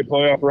been a great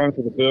playoff run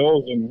for the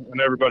Bills and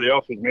everybody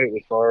else who's made it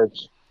as far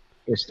as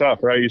it's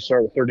tough, right? You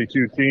start with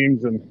 32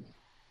 teams, and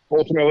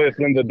ultimately, at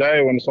the end of the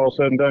day, when it's all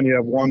said and done, you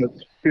have one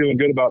that's feeling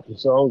good about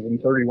themselves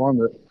and 31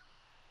 that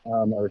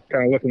are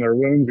kind of licking their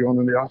wounds going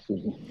into the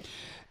offseason.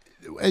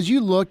 As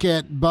you look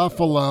at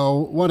Buffalo,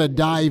 want to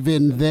dive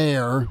in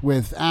there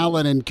with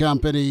Allen and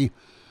company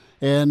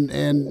and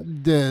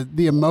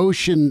the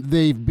emotion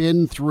they've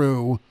been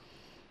through.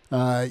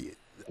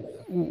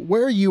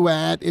 Where are you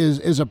at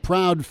as a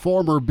proud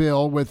former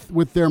Bill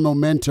with their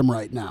momentum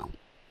right now?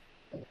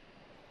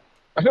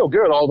 I feel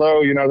good,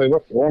 although, they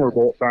looked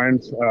vulnerable at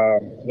times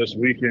this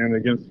weekend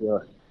against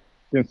the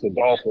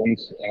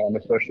Dolphins,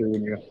 especially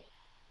when you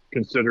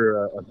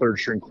consider a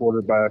third-string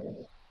quarterback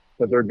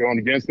that they're going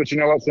against. But you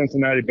know what?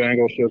 Cincinnati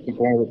Bengals showed some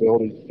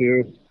vulnerabilities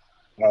too.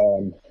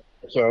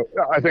 So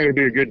I think it'll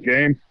be a good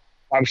game.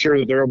 I'm sure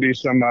that there will be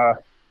some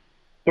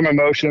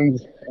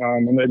emotions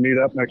when they meet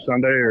up next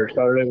Sunday or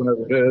Saturday,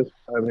 whenever it is.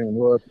 I haven't even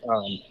looked.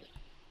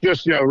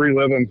 Just,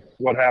 reliving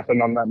what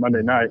happened on that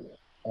Monday night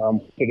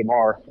to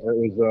DeMar.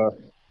 It was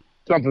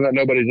something that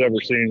nobody's ever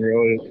seen,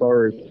 really, as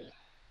far as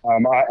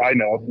I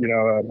know.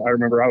 I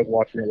remember I was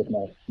watching it with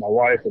my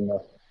wife and a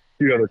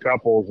few other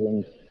couples,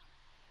 and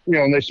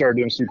when they started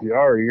doing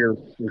CPR, you're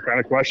kind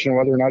of questioning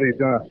whether or not he's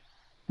going to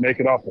make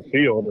it off the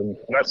field, and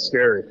that's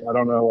scary. I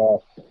don't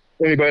know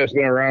anybody that's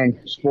been around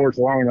sports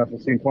long enough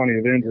has seen plenty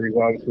of injuries,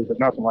 obviously, but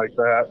nothing like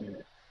that. And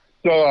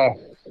so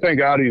thank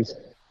God he's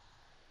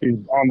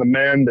on the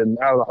mend and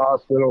out of the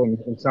hospital, and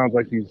it sounds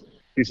like he's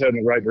heading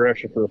in the right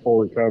direction for a full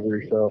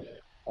recovery. So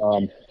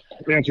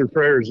answered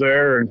prayers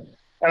there, and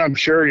I'm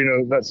sure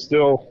that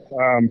still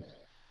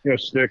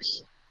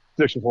sticks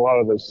with a lot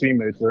of his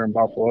teammates there in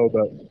Buffalo,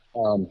 but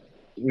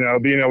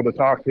being able to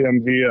talk to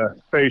him via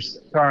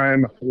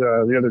FaceTime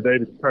the other day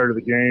prior to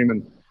the game,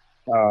 and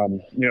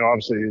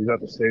obviously he's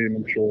at the stadium,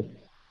 I'm sure,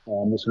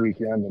 this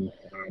weekend, and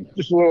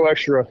just a little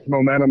extra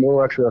momentum, a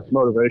little extra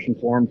motivation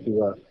for him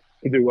to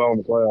do well in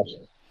the playoffs.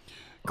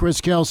 Chris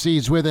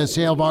Kelsey's with us,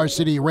 Hail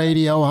Varsity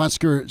Radio,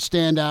 Husker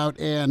standout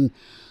and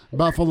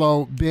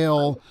Buffalo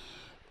Bill.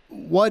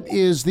 What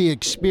is the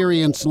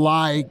experience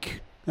like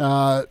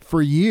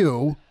for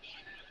you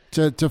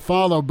to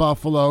follow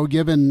Buffalo,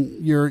 given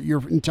your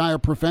entire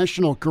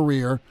professional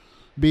career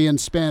being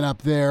spent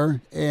up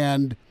there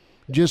and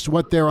just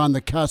what they're on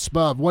the cusp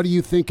of? What do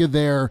you think of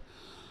their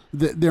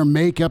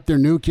makeup, their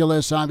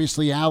nucleus?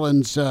 Obviously,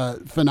 Allen's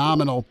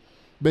phenomenal,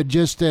 but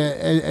just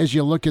as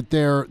you look at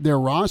their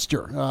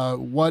roster,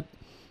 what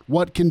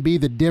can be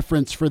the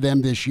difference for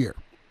them this year?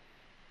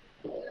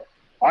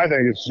 I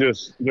think it's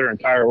just their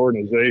entire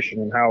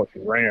organization and how it's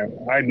ran.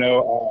 I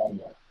know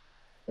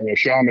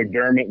Sean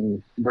McDermott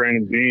and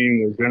Brandon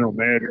Beane, their general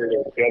manager, they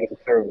were together for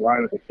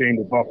Carolina. They came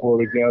to Buffalo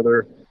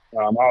together.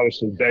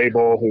 Obviously,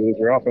 Dable, who was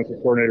their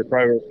offensive coordinator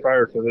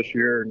prior to this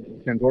year,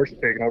 and Ken Dorsey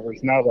taking over,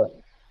 is now the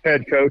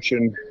head coach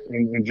in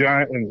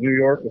New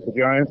York with the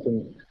Giants,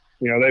 and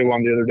they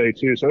won the other day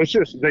too. So it's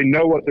just they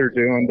know what they're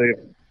doing.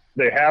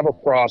 They have a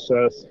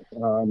process.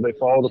 They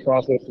follow the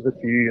process to the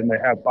T, and they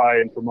have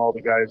buy-in from all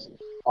the guys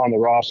on the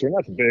roster, and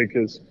that's big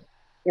because,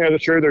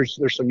 sure, there's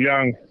some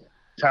young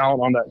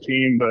talent on that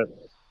team, but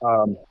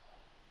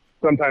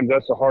sometimes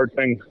that's a hard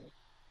thing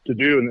to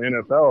do in the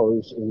NFL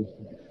is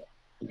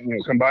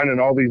combining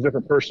all these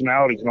different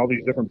personalities and all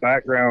these different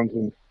backgrounds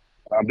and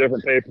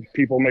different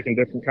people making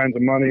different kinds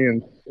of money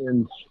and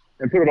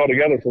put it all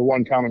together for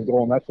one common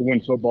goal, and that's to win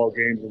football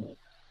games.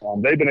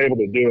 And they've been able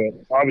to do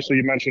it. Obviously,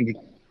 you mentioned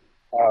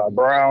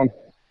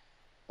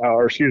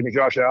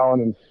Josh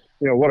Allen, and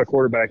what a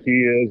quarterback he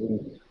is.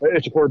 And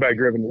it's a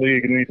quarterback-driven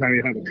league, and anytime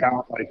you have a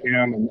talent like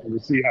him and to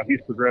see how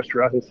he's progressed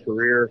throughout his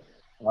career,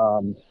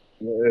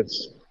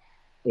 it's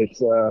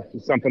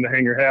something to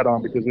hang your hat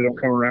on because they don't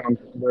come around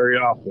very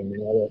often.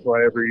 That's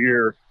why every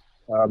year,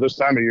 this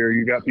time of year,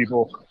 you got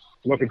people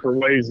looking for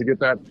ways to get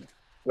that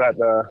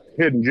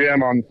hidden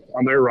gem on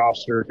their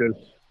roster. Because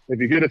if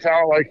you get a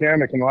talent like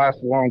him, it can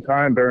last a long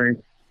time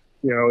bearing,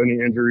 any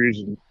injuries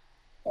and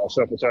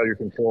stuff that's out of your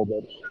control.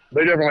 But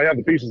they definitely have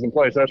the pieces in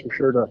place, that's for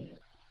sure,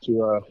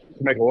 to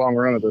make a long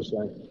run of this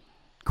thing.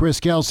 Chris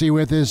Kelsay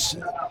with us.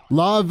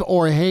 Love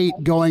or hate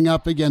going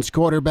up against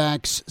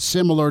quarterbacks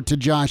similar to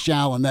Josh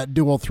Allen, that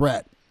dual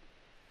threat?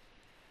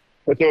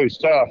 It's always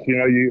tough.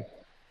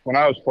 When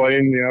I was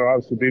playing,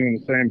 obviously being in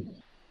the same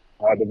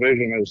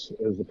division as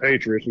the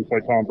Patriots, we play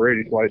Tom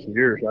Brady twice a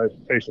year, so I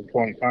faced him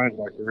 20 times in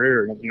my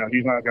career. And,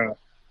 he's not going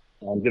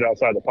to get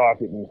outside the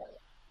pocket and,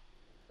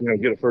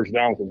 get a first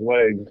down with his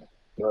legs.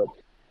 But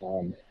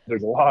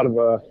there's a lot of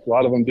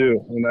them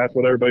do, and that's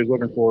what everybody's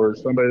looking for,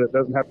 is somebody that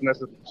doesn't have to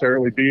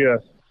necessarily be a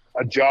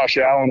Josh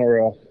Allen or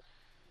a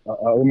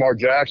Lamar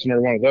Jackson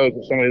or one of those,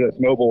 but somebody that's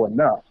mobile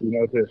enough,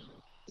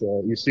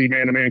 you see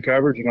man-to-man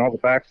coverage and all the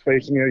backs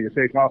facing you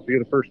take off to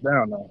get a first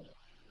down.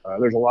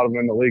 There's a lot of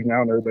them in the league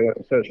now, and everybody, like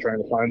I said, is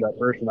trying to find that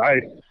person.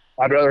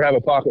 I'd rather have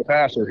a pocket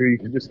passer who you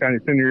can just kind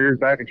of pin your ears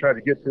back and try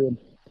to get to him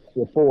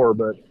before,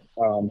 but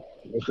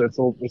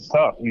it's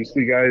tough. You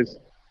see guys,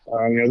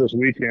 this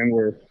weekend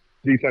where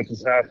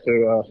defenses have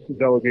to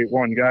delegate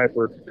one guy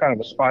for kind of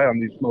a spy on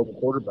these mobile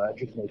quarterbacks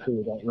just to make sure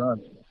they don't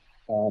run.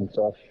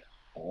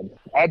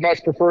 I'd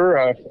much prefer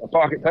a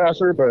pocket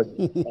passer, but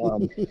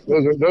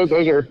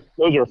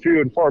those are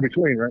few and far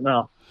between right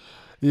now.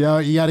 You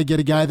got to get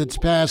a guy that's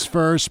pass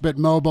first but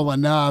mobile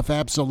enough.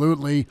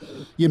 Absolutely.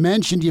 You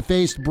mentioned you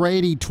faced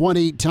Brady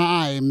 20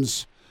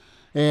 times,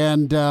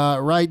 and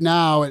right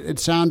now it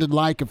sounded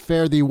like a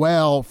fare thee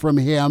well from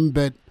him,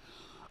 but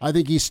I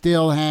think he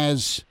still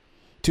has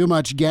too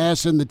much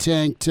gas in the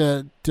tank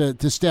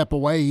to step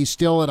away. He's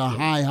still at a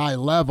high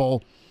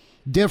level,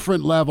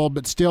 different level,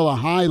 but still a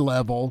high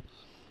level.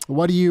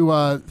 What do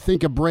you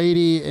think of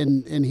Brady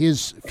and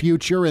his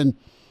future, and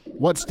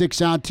what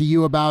sticks out to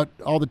you about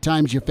all the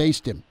times you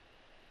faced him?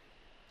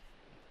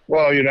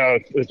 Well,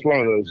 it's one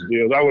of those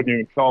deals. I wouldn't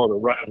even call it a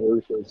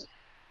rivalry because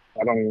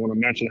I don't even want to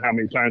mention how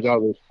many times out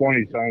of those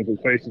 20 times we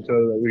faced each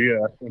other that we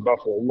in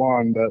Buffalo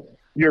won, but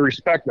you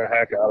respect the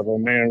heck out of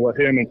him, man, what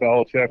him and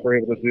Belichick were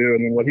able to do,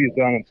 and then what he's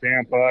done in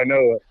Tampa. I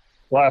know that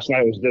last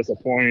night was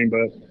disappointing,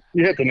 but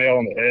you hit the nail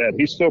on the head.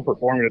 He's still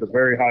performing at a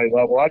very high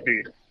level. I'd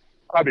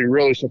be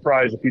really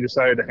surprised if he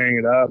decided to hang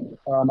it up.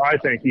 I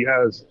think he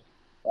has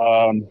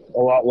a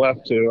lot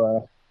left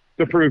to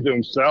prove to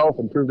himself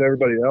and prove to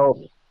everybody else.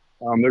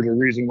 There's a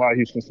reason why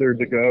he's considered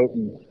the GOAT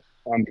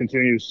and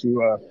continues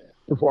to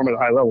perform at a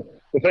high level.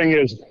 The thing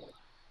is,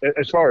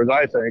 as far as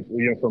I think,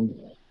 from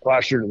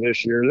last year to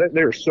this year,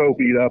 they were so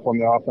beat up on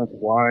the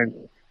offensive line.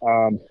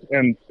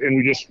 And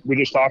we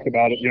just talked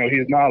about it.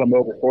 He's not a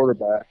mobile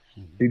quarterback.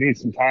 He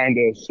needs some time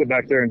to sit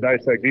back there and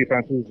dissect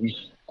defenses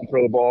and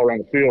throw the ball around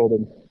the field.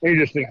 And he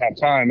just didn't have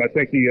time. I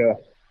think he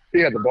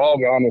had the ball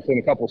gone within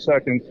a couple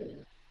seconds,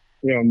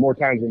 more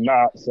times than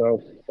not.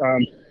 So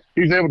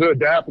he's able to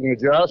adapt and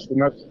adjust,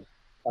 and that's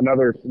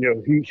another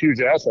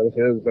huge asset of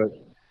his. But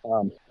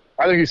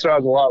I think he still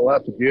has a lot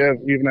left to give,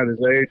 even at his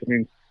age. I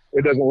mean,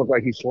 it doesn't look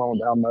like he's slowing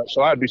down much.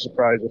 So I'd be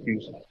surprised if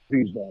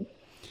he's done.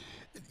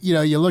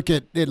 You look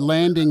at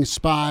landing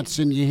spots,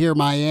 and you hear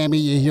Miami,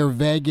 you hear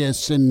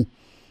Vegas, and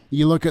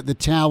you look at the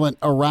talent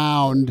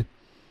around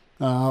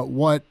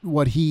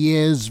what he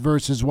is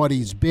versus what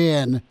he's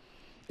been.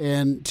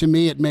 And to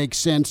me, it makes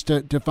sense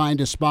to find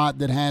a spot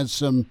that has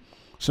some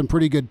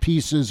pretty good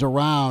pieces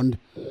around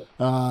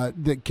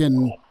that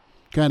can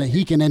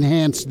he can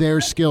enhance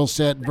their skill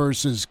set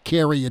versus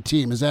carry a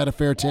team. Is that a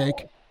fair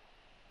take?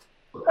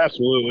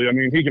 Absolutely. I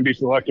mean, he can be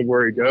selective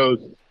where he goes.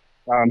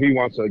 He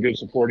wants a good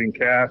supporting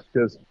cast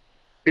because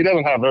he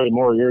doesn't have very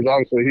more years.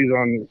 Obviously, he's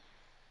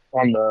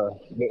on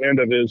the end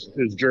of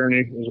his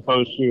journey as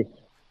opposed to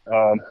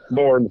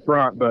more in the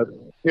front. But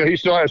he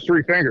still has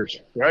 3 fingers,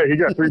 right? He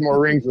got 3 more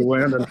rings to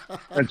win,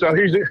 and so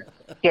he's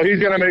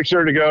going to make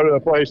sure to go to a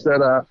place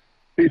that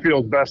he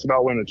feels best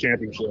about winning a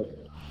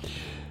championship.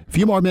 A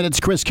few more minutes.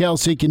 Chris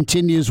Kelsay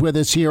continues with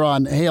us here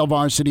on Hail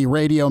Varsity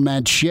Radio.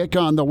 Matt Schick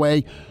on the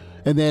way.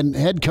 And then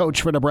head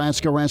coach for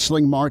Nebraska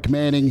Wrestling, Mark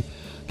Manning,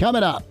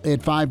 coming up at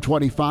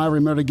 5:25.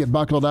 Remember to get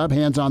buckled up,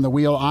 hands on the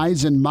wheel,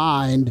 eyes in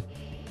mind.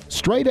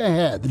 Straight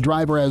ahead, the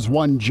driver has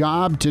one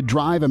job to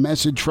drive. A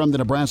message from the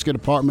Nebraska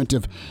Department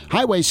of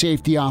Highway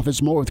Safety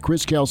Office. More with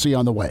Chris Kelsay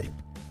on the way.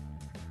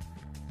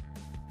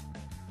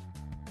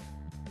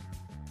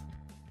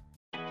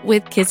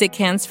 With Kizik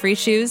hands-free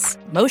shoes,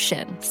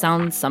 motion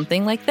sounds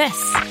something like this.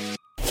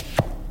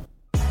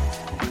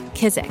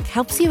 Kizik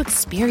helps you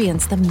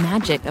experience the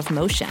magic of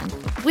motion.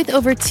 With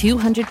over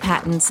 200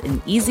 patents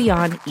and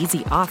easy-on,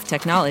 easy-off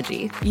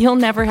technology, you'll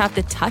never have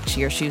to touch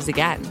your shoes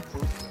again.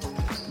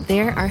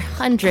 There are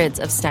hundreds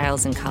of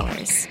styles and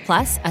colors,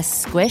 plus a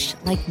squish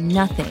like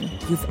nothing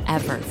you've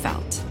ever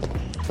felt.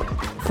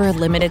 For a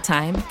limited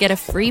time, get a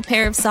free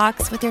pair of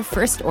socks with your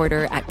first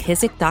order at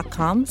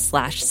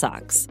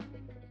kizik.com/socks.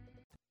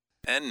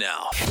 And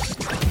now,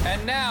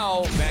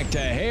 back to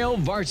Hail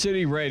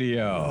Varsity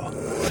Radio.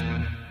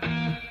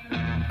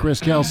 Chris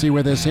Kelsey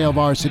with us, Hail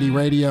Varsity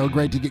Radio.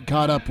 Great to get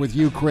caught up with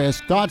you,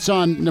 Chris. Thoughts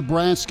on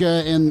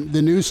Nebraska and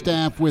the new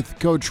staff with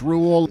Coach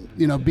Rule,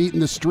 beating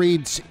the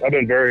streets? I've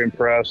been very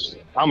impressed.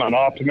 I'm an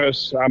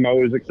optimist. I'm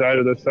always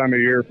excited this time of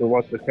year for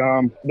what's to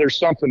come. There's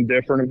something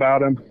different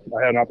about him.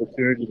 I had an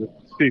opportunity to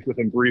speak with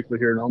him briefly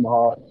here in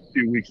Omaha a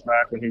few weeks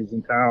back when he was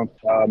in town,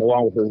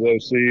 along with his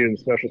OC and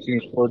special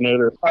teams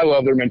coordinator. I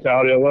love their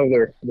mentality. I love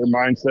their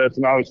mindsets,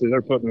 and obviously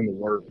they're putting in the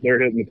work. They're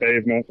hitting the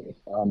pavement,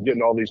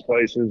 getting to all these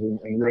places, and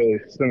really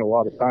spend a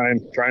lot of time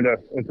trying to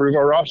improve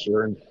our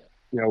roster. And,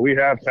 we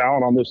have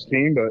talent on this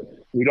team, but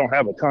we don't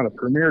have a ton of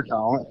premier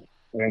talent.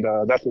 And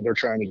that's what they're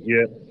trying to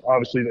get.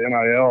 Obviously, the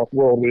NIL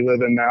world we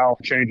live in now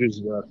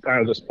changes kind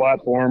of this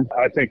platform.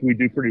 I think we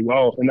do pretty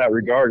well in that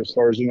regard as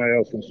far as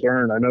NIL is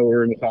concerned. I know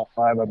we're in the top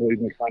 5, I believe,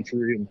 in the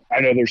country. And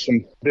I know there's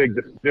some big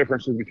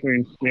differences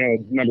between,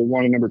 number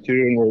 1 and number 2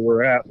 and where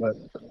we're at. But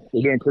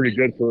we're doing pretty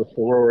good for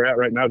where we're at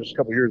right now, just a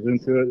couple years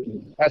into it.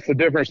 And that's the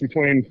difference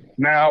between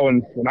now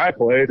and when I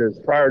played is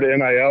prior to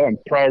NIL and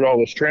prior to all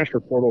this transfer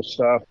portal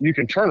stuff, you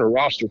can turn a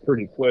roster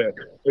pretty quick.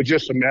 It's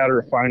just a matter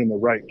of finding the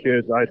right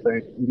kids, I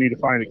think. You need to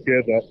find a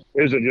kid that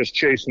isn't just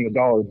chasing the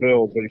dollar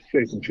bills, but he's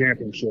chasing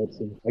championships.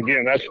 And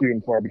again, that's few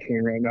and far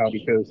between right now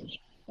because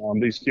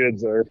these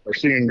kids are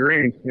seeing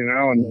green,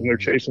 and they're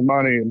chasing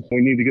money. And we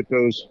need to get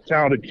those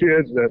talented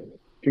kids that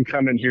can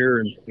come in here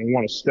and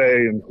want to stay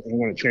and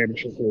win a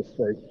championship for the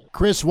state.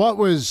 Chris, what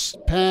was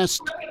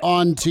passed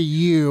on to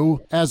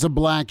you as a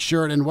black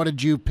shirt, and what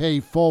did you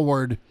pay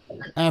forward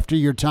after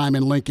your time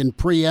in Lincoln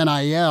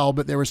pre-NIL,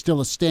 but there was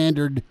still a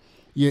standard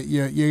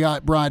you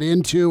got brought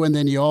into, and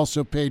then you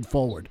also paid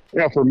forward?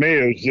 For me,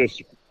 it was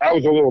just I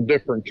was a little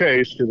different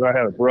case because I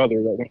had a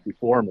brother that went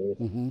before me,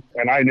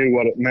 and I knew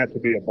what it meant to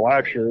be a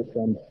black shirt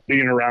from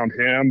being around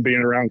him,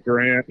 being around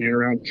Grant, being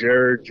around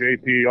Jared,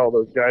 JP, all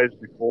those guys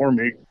before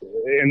me.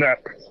 And that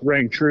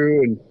rang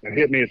true and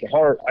hit me at the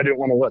heart. I didn't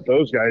want to let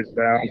those guys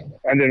down.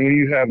 And then when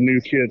you have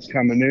new kids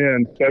coming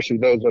in, especially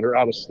those that are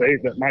out of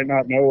state that might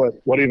not know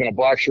what even a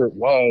black shirt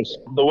was,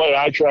 the way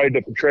I tried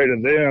to portray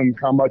to them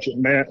how much it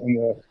meant and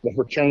the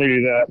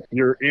fraternity that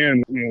you're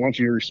in, once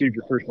you receive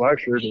your first black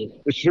shirt,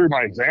 it's through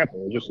my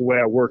example. Just the way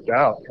I worked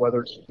out,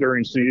 whether it's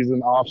during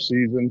season, off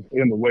season,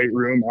 in the weight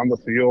room, on the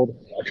field.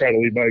 I try to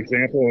lead by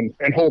example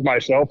and hold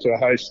myself to a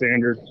high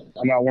standard.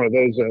 I'm not one of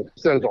those that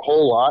says a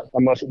whole lot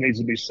unless it needs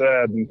to be said.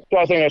 And so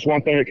I think that's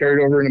one thing that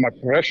carried over into my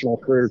professional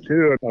career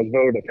too. I was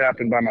voted a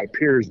captain by my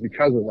peers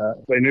because of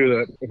that. They knew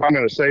that if I'm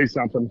going to say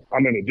something,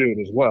 I'm going to do it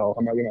as well.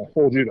 I'm not going to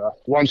hold you to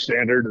one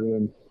standard and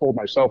then hold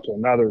myself to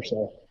another.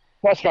 So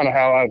that's kind of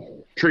how I've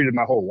treated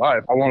my whole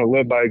life. I want to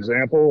live by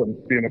example, and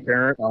being a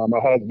parent, a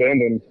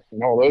husband,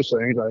 and all those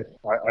things, I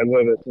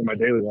live it in my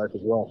daily life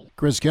as well.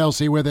 Chris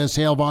Kelsey with us,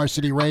 Hail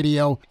Varsity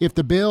Radio. If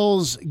the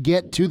Bills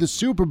get to the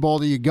Super Bowl,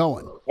 are you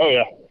going? Oh,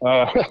 yeah.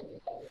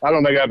 I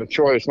don't think I have a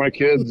choice. My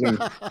kids and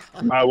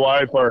my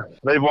wife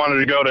they've wanted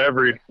to go to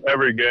every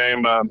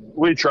game.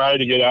 We try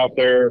to get out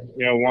there,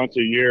 once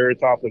a year.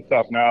 It's awfully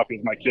tough now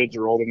because my kids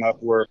are old enough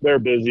where they're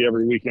busy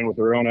every weekend with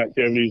their own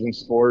activities and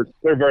sports.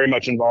 They're very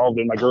much involved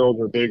my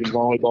girls are big in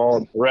volleyball,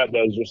 and Rhett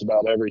does just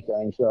about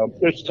everything. So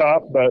it's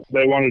tough, but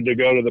they wanted to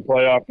go to the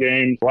playoff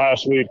games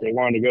last week. They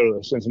wanted to go to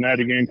the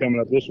Cincinnati game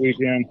coming up this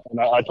weekend. And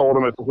I told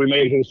them if we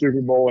made it to the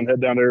Super Bowl and head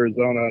down to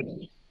Arizona,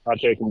 I'd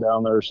take them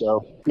down there.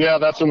 So, yeah,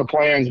 that's in the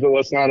plans, but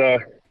let's not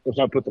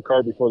put the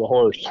cart before the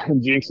horse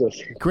and jinx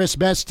us. Chris,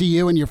 best to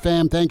you and your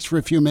fam. Thanks for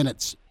a few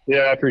minutes. Yeah,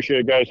 I appreciate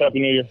it, guys. Happy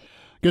New Year.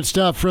 Good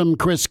stuff from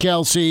Chris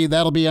Kelsey.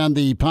 That'll be on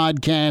the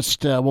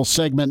podcast. We'll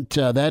segment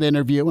that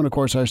interview. And, of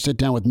course, our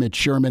sit-down with Mitch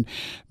Sherman.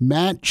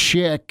 Matt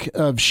Schick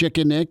of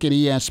Schick and Nick at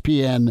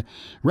ESPN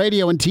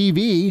Radio and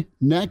TV.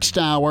 Next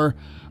hour,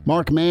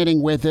 Mark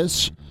Manning with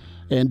us.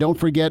 And don't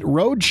forget,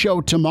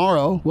 Roadshow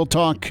tomorrow. We'll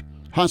talk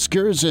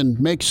Huskers and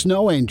make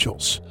snow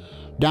angels.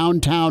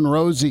 Downtown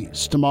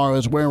Rosie's tomorrow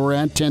is where we're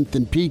at. 10th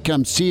and P.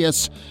 Come see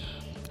us.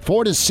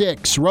 4 to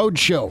 6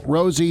 Roadshow.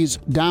 Rosie's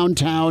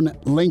downtown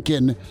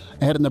Lincoln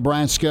ahead of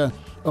Nebraska,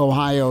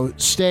 Ohio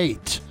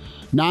State.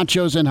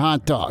 Nachos and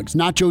hot dogs.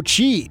 Nacho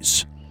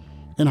cheese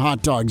and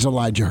hot dogs.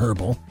 Elijah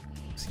Herbal.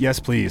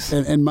 Yes, please.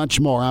 And much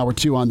more. Hour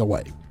 2 on the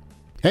way.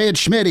 Hey,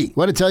 it's Schmitty.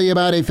 Want to tell you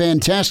about a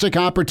fantastic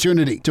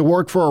opportunity to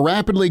work for a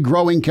rapidly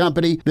growing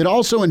company that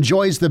also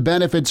enjoys the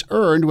benefits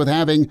earned with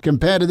having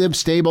competitive,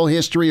 stable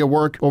history of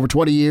work over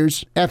 20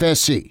 years.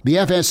 FSC. The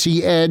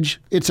FSC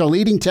Edge. It's a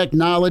leading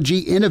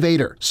technology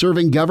innovator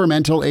serving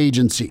governmental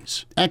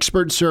agencies.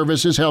 Expert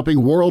services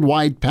helping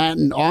worldwide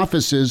patent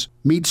offices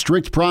meet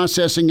strict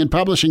processing and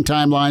publishing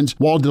timelines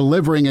while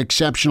delivering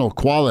exceptional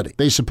quality.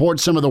 They support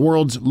some of the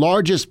world's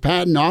largest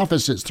patent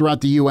offices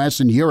throughout the U.S.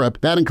 and Europe.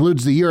 That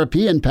includes the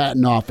European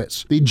Patent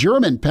Office, the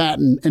German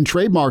Patent and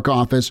Trademark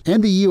Office,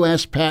 and the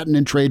U.S. Patent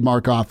and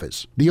Trademark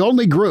Office. The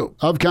only group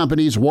of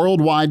companies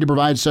worldwide to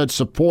provide such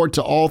support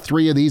to all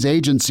three of these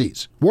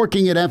agencies.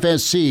 Working at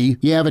FSC,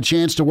 you have a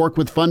chance to work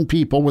with fun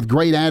people with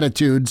great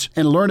attitudes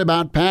and learn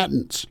about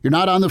patents. You're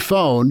not on the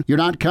phone, you're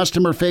not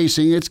customer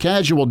facing, it's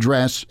casual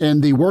dress,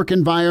 and the work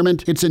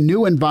environment, it's a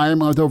new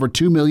environment with over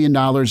 $2 million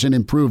in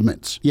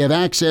improvements. You have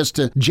access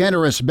to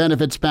generous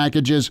benefits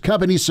packages,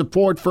 company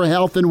support for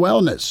health and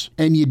wellness,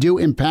 and you do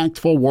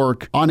impactful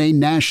work on a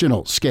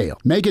national scale.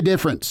 Make a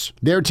difference.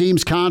 Their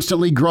team's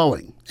constantly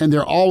growing, and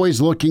they're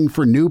always looking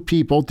for new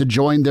people to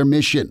join their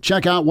mission.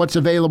 Check out what's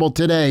available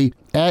today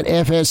at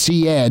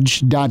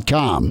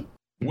fscedge.com.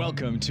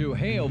 Welcome to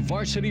Hail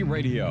Varsity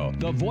Radio,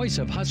 the voice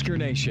of Husker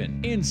Nation.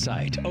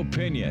 Insight,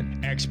 opinion,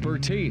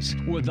 expertise,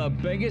 with the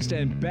biggest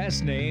and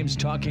best names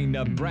talking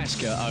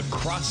Nebraska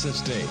across the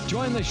state.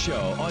 Join the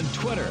show on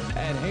Twitter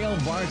at Hail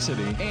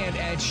Varsity and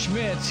at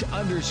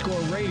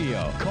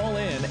Schmidt_radio. Call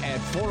in at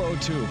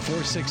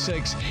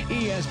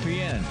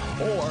 402-466-ESPN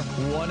or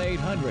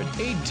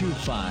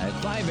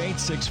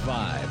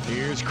 1-800-825-5865.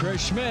 Here's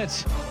Chris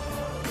Schmidt.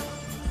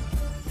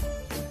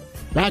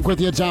 Back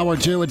with you, it's Hour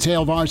 2 at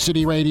Hail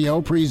Varsity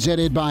Radio,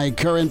 presented by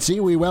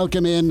Currency. We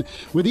welcome in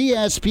with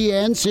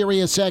ESPN,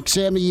 Sirius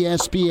XM,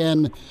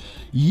 ESPN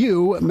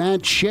U,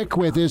 Matt Schick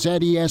with us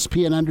at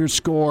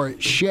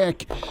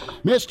ESPN_Schick.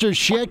 Mr.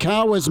 Schick,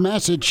 how was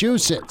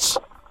Massachusetts?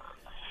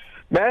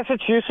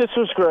 Massachusetts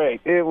was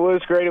great. It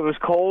was great. It was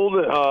cold.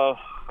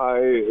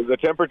 The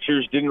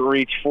temperatures didn't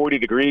reach 40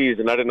 degrees,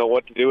 and I didn't know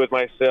what to do with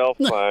myself.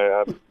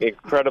 I'm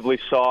incredibly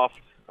soft.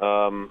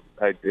 I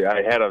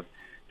had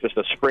just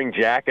a spring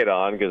jacket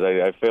on because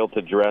I failed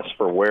to dress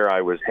for where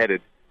I was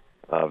headed.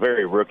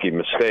 Very rookie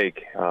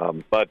mistake.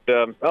 But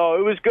it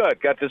was good.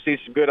 Got to see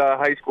some good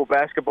high school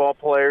basketball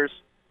players,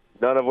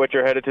 none of which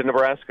are headed to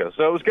Nebraska.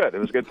 So it was good. It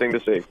was a good thing to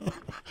see.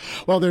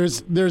 Well,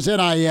 there's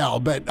NIL,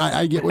 but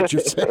I get what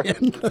you're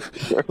saying.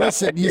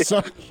 Listen, you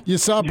saw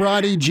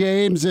Bronny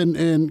James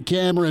and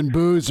Cameron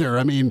Boozer.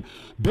 I mean,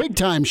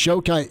 big-time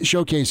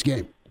showcase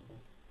game.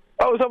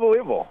 Oh, it was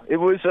unbelievable. It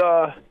was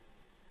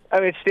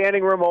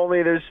standing room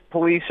only. There's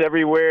police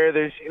everywhere.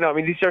 These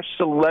are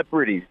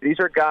celebrities. These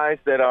are guys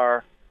that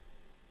are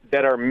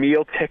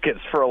meal tickets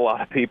for a lot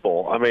of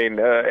people. I mean,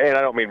 and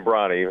I don't mean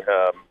Bronny,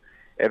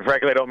 and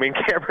frankly, I don't mean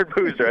Cameron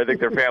Boozer. I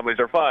think their families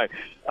are fine,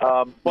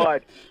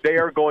 but they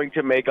are going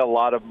to make a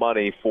lot of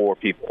money for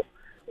people.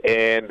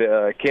 And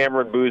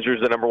Cameron Boozer's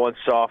the number one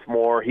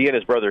sophomore. He and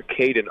his brother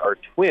Caden are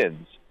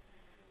twins.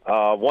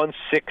 One's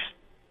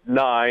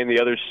 6'9", the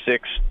other's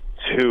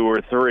 6'2"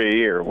 or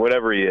 3 or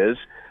whatever he is.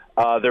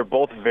 They're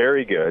both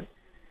very good.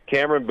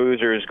 Cameron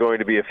Boozer is going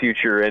to be a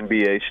future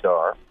NBA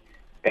star,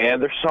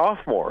 and they're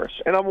sophomores.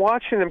 And I'm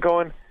watching them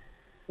going,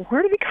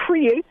 where do they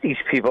create these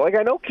people? Like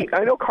I know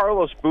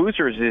Carlos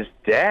Boozer is his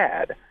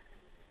dad,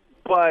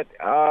 but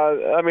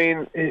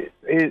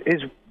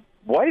his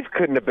wife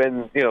couldn't have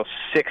been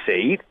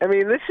 6'8". I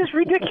mean, this is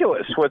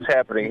ridiculous. What's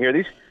happening here?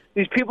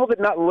 These people did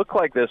not look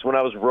like this when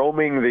I was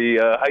roaming the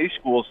high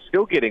schools,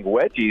 still getting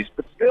wedgies,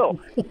 but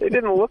still, they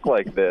didn't look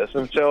like this.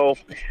 And so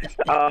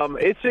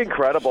it's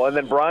incredible. And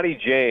then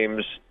Bronny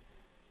James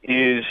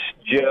is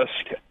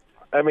just,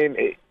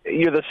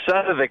 you're the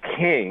son of the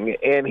king,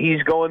 and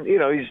he's going,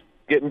 he's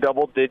getting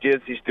double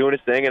digits, he's doing his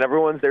thing, and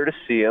everyone's there to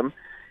see him.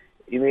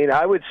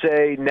 I would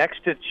say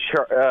next to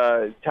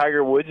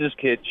Tiger Woods'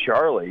 kid,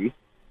 Charlie,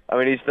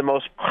 he's the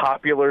most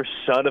popular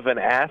son of an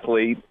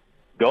athlete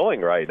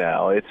going right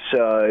now.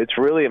 It's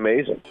really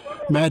amazing.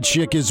 Matt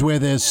Schick is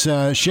with us.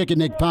 Schick and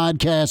Nick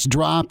podcast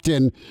dropped,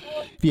 and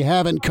if you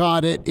haven't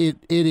caught it, it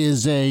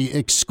is a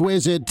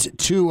exquisite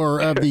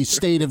tour of the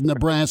state of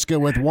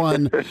Nebraska with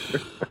one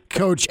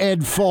Coach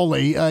Ed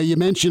Foley. You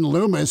mentioned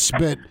Loomis,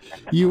 but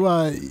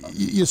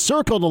you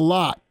circled a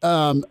lot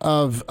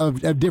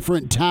of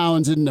different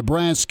towns in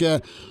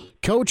Nebraska.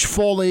 Coach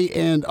Foley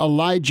and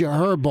Elijah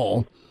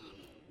Herbal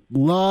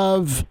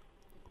love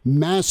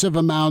massive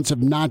amounts of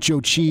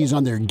nacho cheese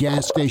on their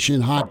gas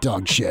station hot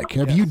dog. Schick,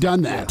 have you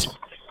done that?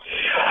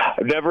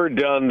 I've never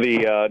done the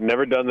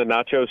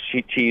nacho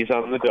cheese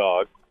on the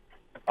dog,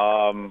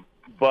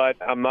 but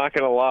I'm not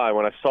going to lie.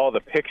 When I saw the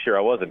picture, I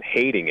wasn't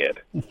hating it.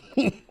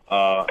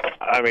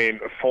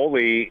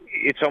 Foley,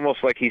 it's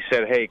almost like he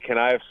said, "Hey, can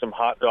I have some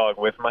hot dog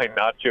with my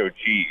nacho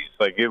cheese?"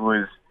 Like it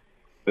was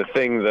the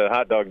thing. The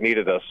hot dog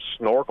needed a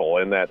snorkel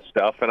in that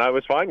stuff, and I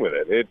was fine with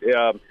it.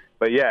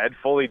 But yeah, Ed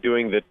Foley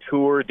doing the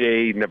Tour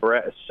de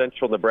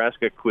Central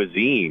Nebraska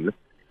cuisine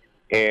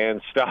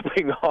and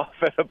stopping off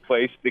at a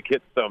place to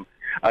get some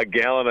a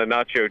gallon of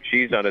nacho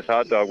cheese on his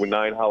hot dog with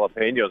 9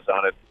 jalapenos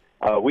on it.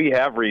 We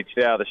have reached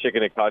out. The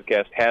Chicken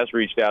Podcast has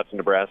reached out to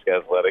Nebraska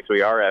Athletics.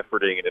 We are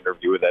efforting an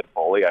interview with Ed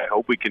Foley. I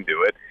hope we can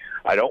do it.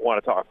 I don't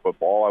want to talk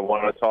football. I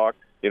want to talk,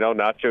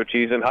 nacho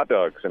cheese and hot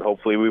dogs, and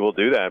hopefully we will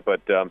do that.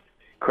 But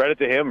credit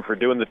to him for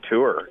doing the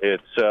tour.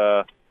 It's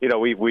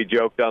we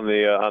joked on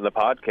the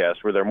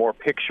podcast, were there more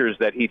pictures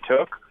that he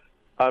took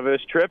of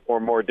his trip or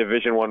more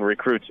Division I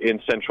recruits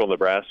in central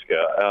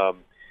Nebraska?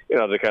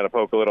 To kind of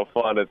poke a little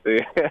fun at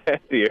the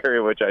at the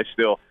area, which I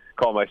still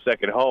call my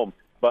second home.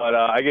 But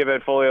I give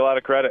Ed Foley a lot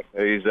of credit.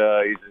 He's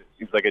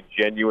like a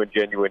genuine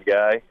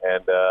guy,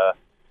 and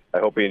I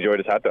hope he enjoyed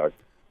his hot dog.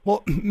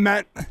 Well,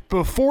 Matt,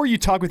 before you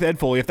talk with Ed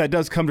Foley, if that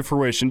does come to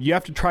fruition, you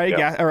have to try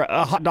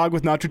a hot dog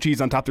with nacho cheese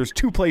on top. There's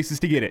 2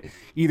 places to get it,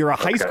 either a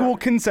high school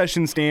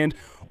concession stand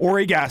or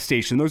a gas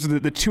station. Those are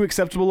the 2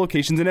 acceptable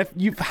locations. And if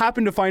you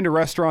happen to find a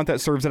restaurant that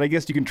serves it, I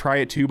guess you can try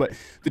it too. But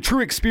the true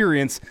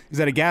experience is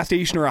at a gas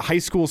station or a high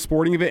school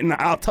sporting event. And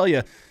I'll tell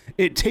you,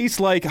 it tastes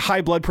like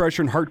high blood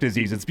pressure and heart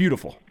disease. It's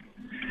beautiful.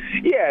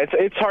 Yeah,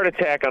 it's heart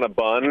attack on a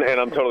bun, and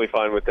I'm totally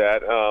fine with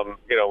that.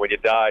 When you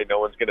die, no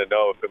one's going to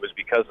know if it was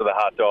because of the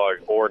hot dog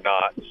or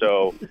not.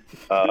 So,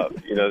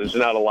 there's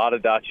not a lot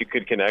of dots you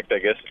could connect. I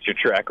guess it's your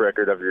track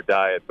record of your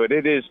diet. But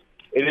it is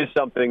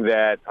something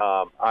that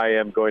I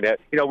am going to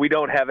have. We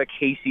don't have a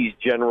Casey's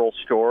General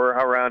Store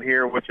around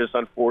here, which is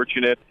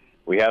unfortunate.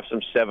 We have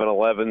some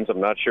 7-Elevens.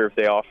 I'm not sure if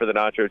they offer the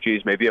nacho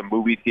cheese. Maybe a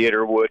movie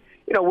theater would.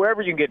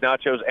 Wherever you can get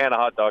nachos and a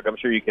hot dog, I'm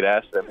sure you could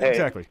ask them. Hey,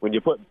 exactly. When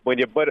you put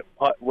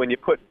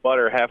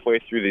butter halfway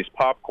through this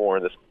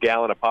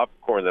gallon of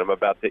popcorn that I'm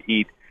about to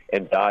eat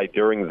and die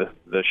during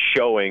the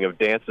showing of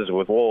Dances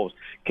with Wolves,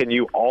 can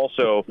you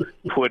also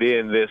put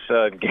in this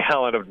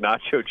gallon of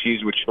nacho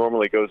cheese, which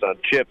normally goes on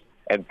chips,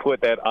 and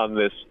put that on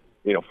this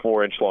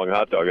 4-inch long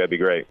hot dog? That'd be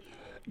great.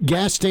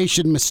 Gas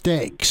station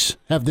mistakes.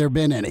 Have there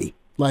been any?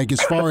 Like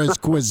as far as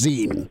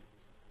cuisine?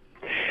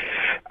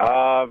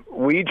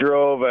 We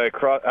drove a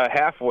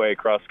halfway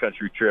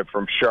cross-country trip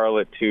from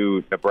Charlotte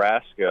to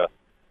Nebraska,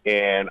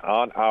 and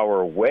on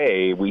our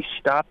way, we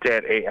stopped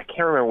at I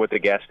can't remember what the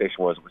gas station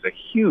was. It was a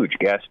huge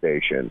gas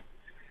station.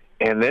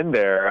 And then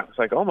I was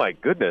like, oh, my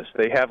goodness,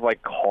 they have,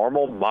 like,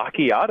 caramel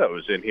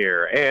macchiatos in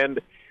here. And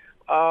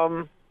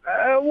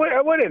I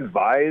would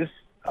advise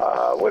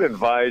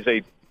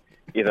a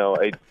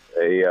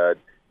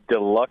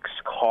deluxe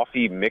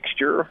coffee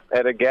mixture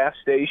at a gas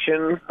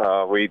station.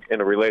 We, in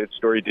a related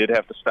story, did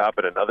have to stop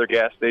at another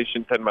gas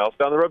station 10 miles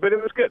down the road, but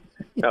it was good.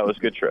 No, it was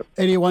a good trip.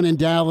 Anyone in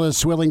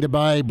Dallas willing to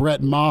buy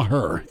Brett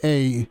Maher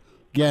a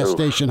gas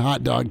station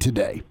hot dog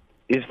today?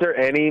 Is there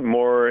any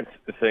more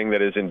thing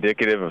that is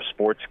indicative of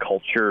sports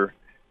culture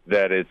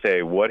that it's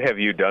a what have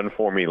you done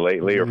for me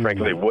lately, or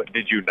frankly, what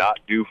did you not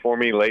do for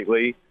me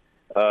lately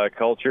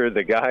culture?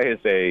 The guy is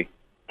a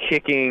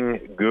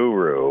kicking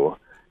guru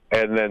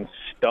and then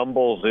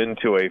stumbles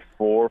into a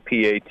 4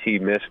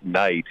 PAT missed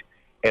night,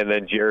 and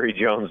then Jerry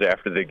Jones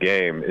after the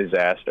game is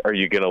asked, are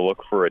you going to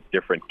look for a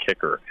different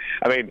kicker?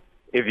 I mean,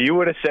 if you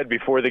would have said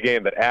before the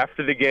game that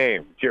after the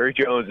game Jerry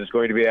Jones is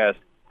going to be asked,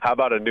 how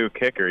about a new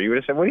kicker? You would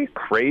have said, what, are you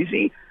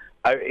crazy?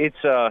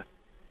 And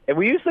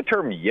we use the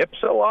term yips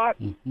a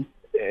lot. Mm-hmm.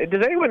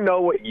 Does anyone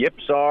know what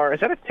yips are? Is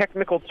that a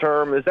technical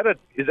term? Is that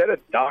a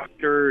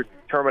doctor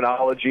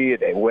terminology at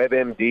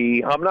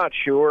WebMD? I'm not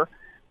sure.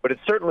 But it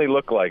certainly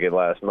looked like it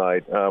last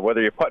night.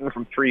 Whether you're putting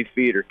from 3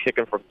 feet or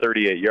kicking from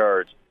 38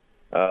 yards,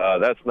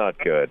 that's not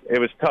good. It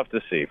was tough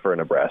to see for a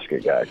Nebraska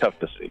guy. Tough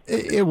to see.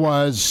 It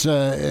was,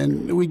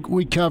 and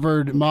we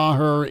covered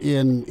Maher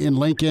in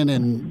Lincoln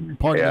and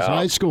part of his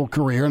high school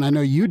career, and I know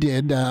you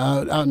did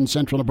out in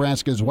Central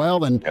Nebraska as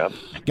well. And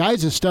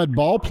guy's a stud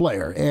ball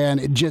player,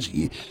 and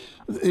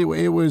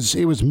it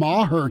was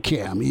Maher,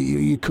 Cam.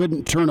 You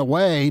couldn't turn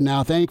away.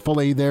 Now,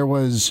 thankfully, there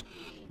was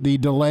the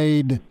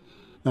delayed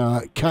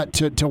cut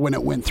to when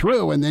it went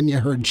through, and then you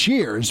heard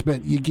cheers,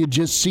 but you could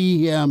just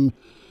see him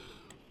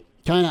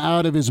kind of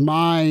out of his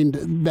mind,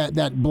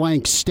 that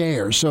blank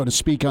stare, so to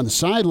speak, on the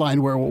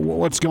sideline where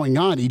what's going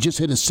on? He just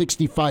hit a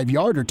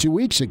 65-yarder 2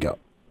 weeks ago.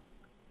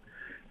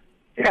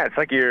 Yeah, it's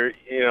like you're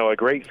a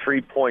great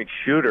three-point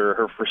shooter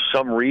who for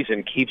some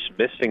reason keeps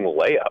missing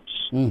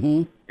layups.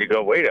 Mm-hmm. You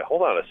go,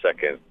 hold on a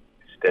second,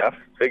 Steph,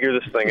 figure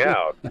this thing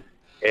out.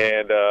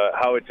 And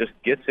how it just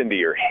gets into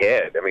your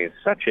head. I mean,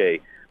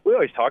 it's we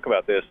always talk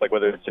about this, like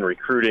whether it's in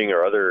recruiting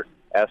or other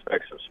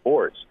aspects of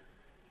sports,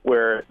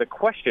 where the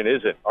question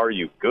isn't, are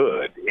you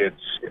good?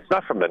 It's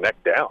not from the neck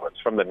down.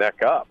 It's from the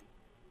neck up.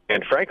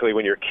 And frankly,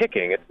 when you're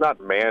kicking, it's not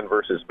man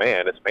versus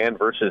man. It's man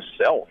versus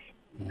self.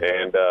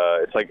 And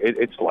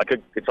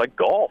it's like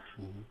golf.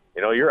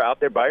 You're out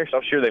there by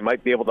yourself. Sure, they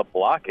might be able to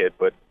block it,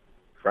 but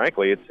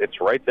frankly, it's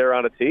right there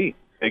on a tee.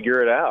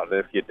 Figure it out. And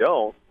if you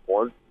don't,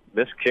 one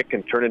missed kick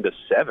can turn into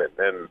 7.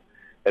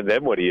 And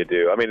then what do you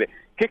do? I mean,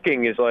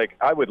 kicking is like,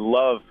 I would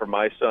love for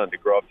my son to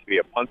grow up to be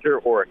a punter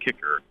or a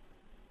kicker,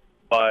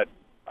 but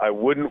I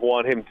wouldn't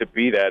want him to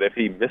be that if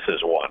he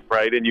misses one,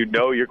 right? And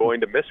you're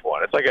going to miss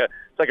one. It's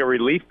like a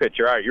relief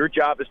pitcher. All right, your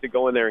job is to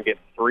go in there and get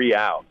 3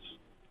 outs.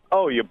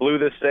 Oh, you blew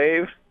the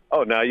save?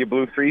 oh, now you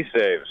blew 3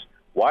 saves.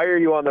 Why are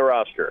you on the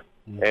roster?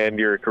 And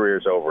your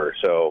career's over.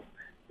 So,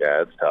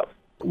 yeah, it's tough.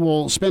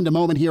 We'll spend a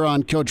moment here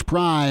on Coach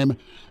Prime.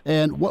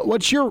 And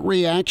what's your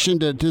reaction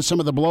to some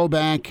of the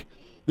blowback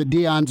that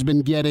Deion's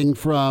been getting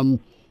from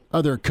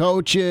other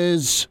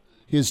coaches,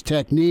 his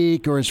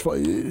technique, or his?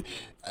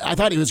 I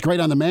thought he was great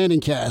on the Manning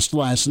cast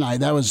last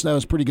night. That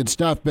was pretty good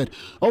stuff. But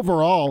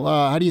overall,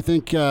 how do you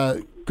think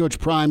Coach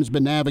Prime's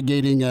been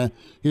navigating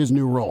his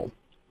new role?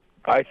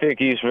 I think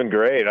he's been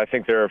great. I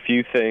think there are a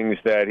few things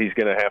that he's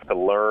going to have to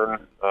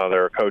learn.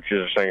 There are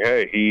coaches saying,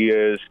 hey, he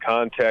is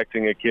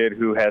contacting a kid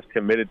who has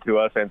committed to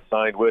us and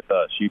signed with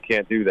us. You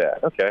can't do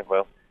that. Okay,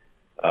 well,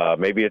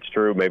 maybe it's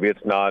true. Maybe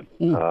it's not.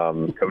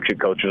 Coaches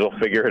will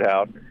figure it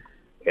out,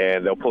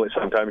 and they'll pull it.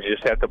 Sometimes you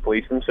just have to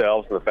police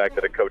themselves, and the fact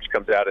that a coach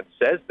comes out and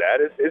says that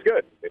is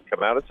good. They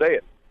come out and say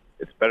it.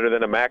 It's better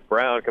than a Mac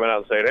Brown coming out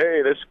and saying,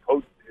 hey, this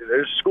coach,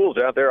 there's schools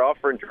out there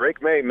offering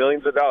Drake May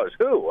millions of dollars.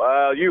 Who?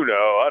 I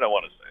don't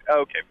want to say.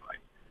 Okay,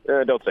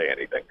 fine. Don't say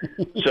anything.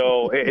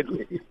 So,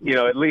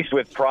 at least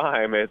with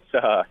Prime, it's,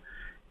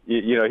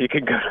 you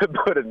can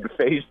put a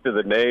face to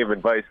the name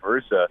and vice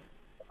versa.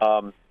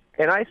 And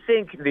I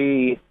think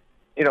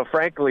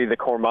frankly, the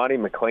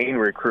Cormani McClain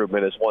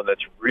recruitment is one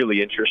that's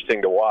really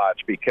interesting to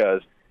watch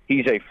because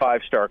he's a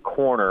 5-star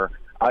corner.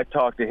 I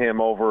talked to him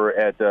over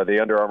at the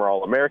Under Armour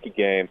All-America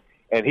game,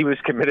 and he was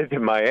committed to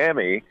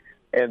Miami.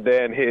 And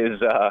then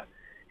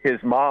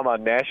his mom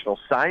on National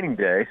Signing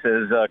Day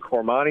says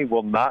Cormani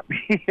will not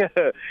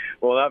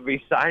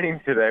be signing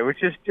today,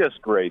 which is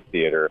just great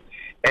theater.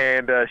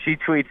 And she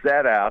tweets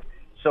that out.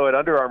 So at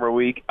Under Armour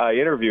Week, I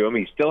interview him.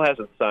 He still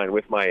hasn't signed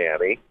with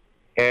Miami.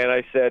 And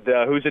I said,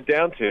 who's it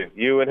down to?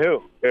 You and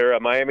who? Or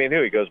Miami and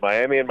who? He goes,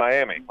 Miami and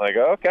Miami. I'm like,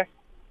 oh, okay.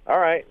 All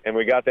right. And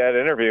we got that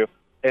interview.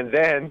 And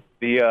then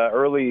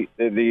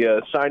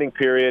the signing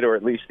period, or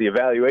at least the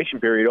evaluation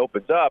period,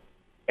 opens up.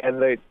 And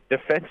the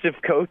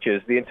defensive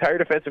coaches, the entire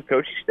defensive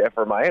coaching staff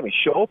for Miami,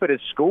 show up at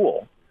his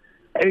school,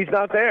 and he's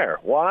not there.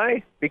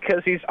 Why?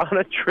 Because he's on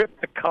a trip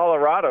to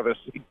Colorado to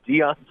see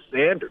Deion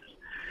Sanders.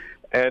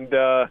 And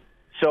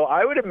so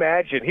I would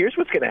imagine, here's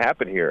what's going to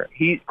happen here.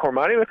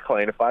 Cormani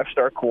McClain, a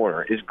 5-star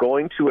corner, is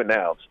going to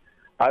announce,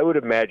 I would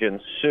imagine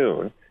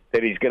soon,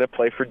 that he's going to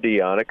play for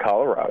Deion at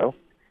Colorado.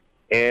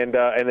 And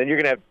then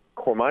you're going to have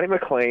Cormani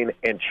McClain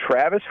and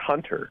Travis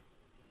Hunter,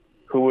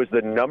 who was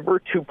the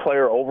number 2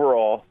 player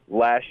overall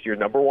last year,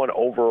 number one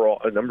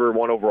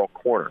overall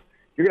corner.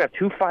 You're going to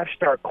have 2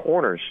 5-star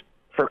corners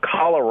for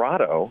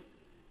Colorado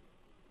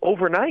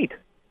overnight.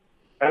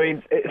 I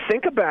mean,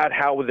 think about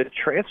how the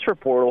transfer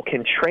portal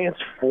can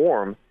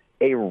transform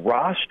a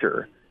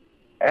roster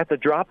at the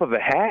drop of a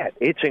hat.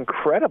 It's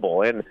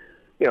incredible. And,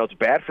 it's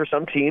bad for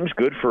some teams,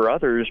 good for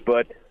others,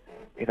 but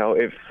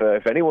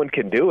if anyone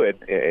can do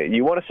it,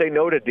 you want to say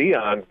no to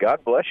Deion,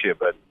 God bless you,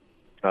 but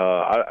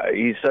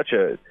he's such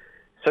a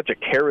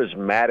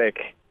charismatic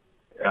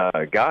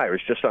guy. He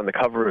was just on the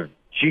cover of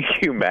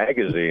GQ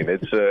magazine.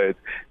 It's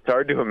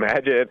hard to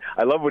imagine.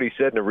 I love what he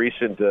said in a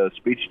recent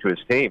speech to his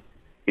team.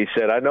 He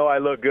said, I know I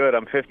look good.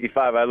 I'm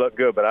 55. I look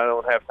good, but I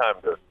don't have time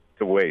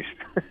to waste.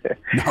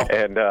 No.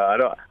 And I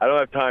don't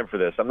have time for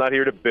this. I'm not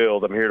here to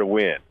build. I'm here to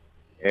win.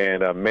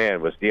 And,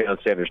 man, was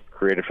Deion Sanders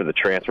created for the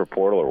transfer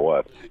portal or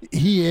what?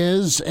 He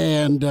is,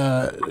 and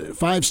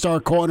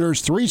 5-star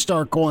corners,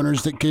 3-star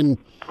corners that can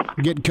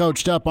get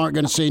coached up aren't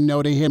going to say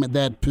no to him at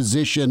that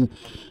position.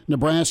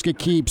 Nebraska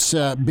keeps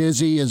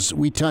busy, as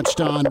we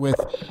touched on, with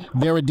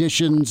their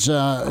additions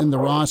in the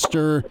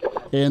roster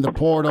and the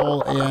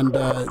portal,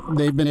 and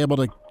they've been able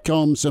to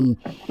comb some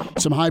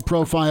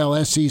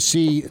high-profile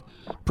SEC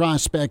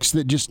prospects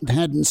that just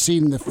hadn't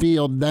seen the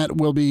field. That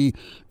will be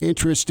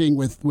interesting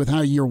with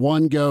how year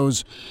one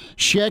goes.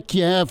 Sheck,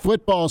 you have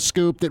Football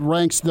Scoop that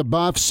ranks the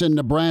Buffs in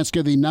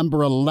Nebraska the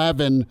number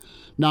 11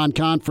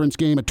 non-conference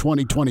game of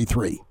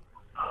 2023.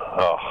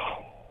 Oh,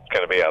 it's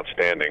going to be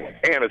outstanding.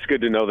 And it's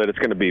good to know that it's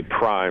going to be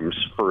Prime's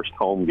first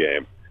home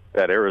game.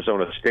 That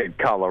Arizona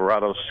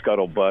State-Colorado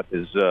scuttlebutt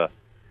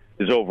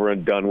is over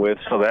and done with,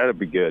 so that'll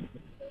be good.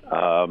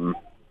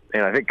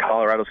 And I think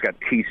Colorado's got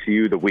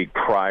TCU the week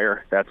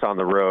prior. That's on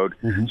the road.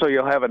 Mm-hmm. So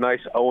you'll have a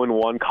nice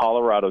 0-1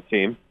 Colorado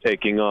team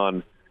taking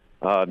on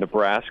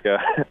Nebraska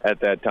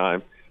at that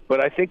time. But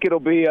I think it'll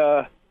be,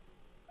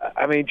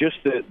 just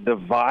the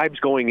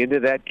vibes going into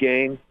that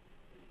game,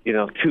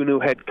 2 new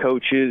head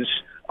coaches,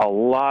 a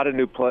lot of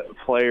new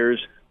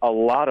players, a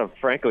lot of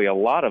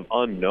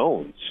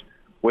unknowns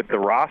with the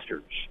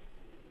rosters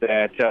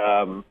that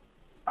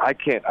I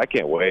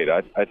can't wait.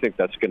 I think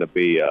that's going to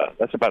be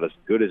that's about as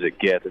good as it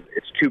gets.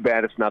 It's too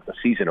bad it's not the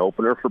season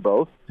opener for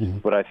both,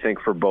 but I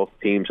think for both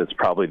teams it's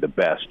probably the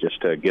best.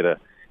 Just to get it's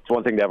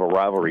one thing to have a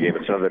rivalry game;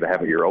 it's another to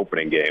have your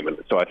opening game, and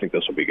so I think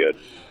this will be good.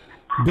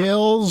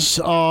 Bills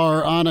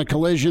are on a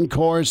collision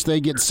course. They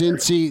get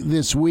Cincy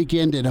this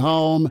weekend at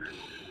home.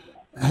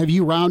 Have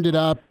you rounded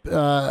up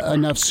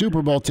enough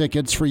Super Bowl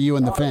tickets for you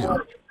and the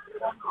fam?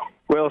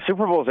 Well,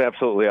 Super Bowl is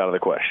absolutely out of the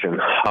question.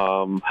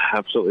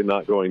 Absolutely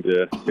not going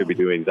to be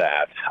doing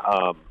that.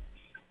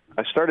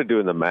 I started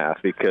doing the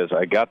math because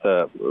I got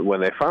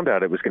when they found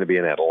out it was going to be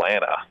in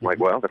Atlanta, I'm like,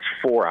 well, that's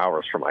 4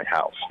 hours from my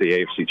house, the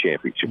AFC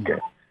Championship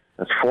game.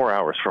 That's 4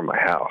 hours from my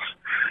house.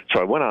 So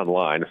I went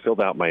online,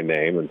 filled out my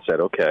name, and said,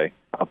 okay,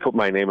 I'll put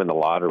my name in the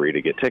lottery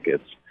to get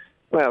tickets.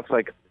 Well, it's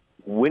like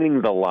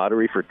winning the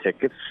lottery for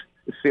tickets.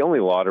 It's the only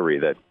lottery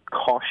that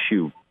costs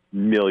you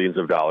millions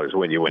of dollars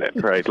when you win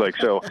it, right? Like,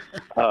 so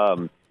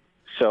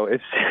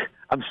it's,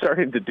 I'm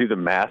starting to do the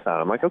math on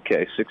it. I'm like,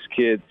 okay, six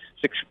kids.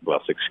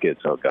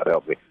 Oh, God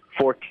help me.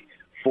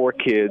 Four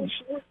kids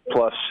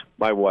plus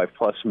my wife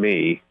plus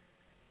me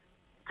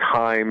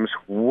times,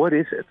 what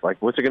is it?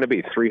 Like, what's it going to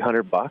be?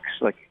 $300?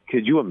 Like,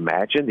 could you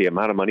imagine the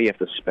amount of money you have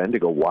to spend to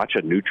go watch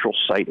a neutral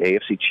site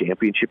AFC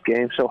Championship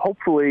game? So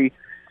hopefully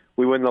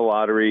we win the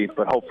lottery,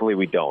 but hopefully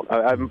we don't.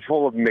 I'm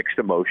full of mixed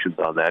emotions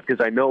on that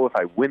because I know if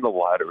I win the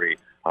lottery,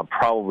 I'm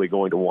probably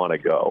going to want to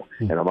go.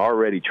 And I'm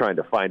already trying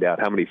to find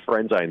out how many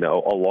friends I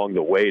know along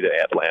the way to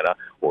Atlanta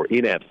or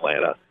in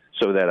Atlanta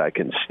so that I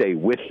can stay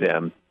with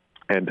them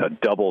and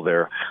double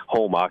their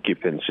home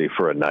occupancy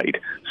for a night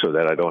so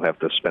that I don't have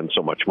to spend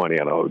so much money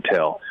on a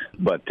hotel.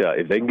 But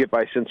if they can get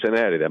by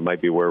Cincinnati, that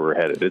might be where we're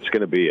headed. It's going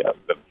to be a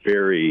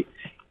very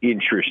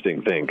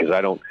interesting thing because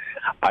I don't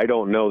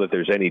know that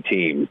there's any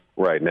team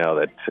right now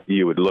that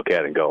you would look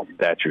at and go,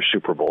 that's your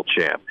Super Bowl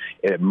champ.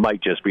 And it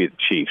might just be the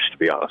Chiefs, to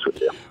be honest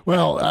with you.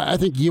 Well, I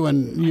think you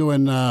and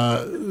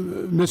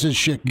Mrs.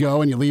 Schick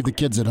go and you leave the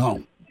kids at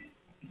home.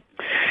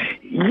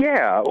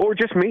 Yeah, or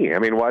just me. I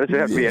mean, why does it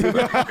have to be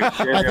anybody?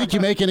 I think you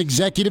make an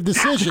executive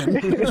decision.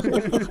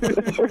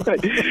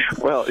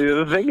 Well,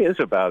 the thing is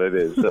about it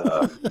is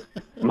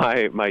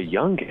my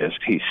youngest,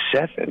 he's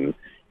 7,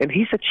 and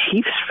he's a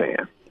Chiefs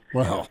fan.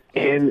 Wow.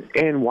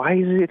 And why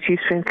is he a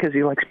Chiefs fan? Because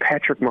he likes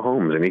Patrick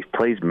Mahomes, and he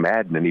plays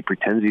Madden, and he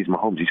pretends he's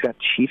Mahomes. He's got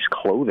Chiefs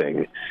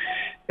clothing.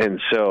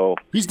 And so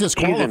he's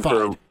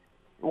disqualified.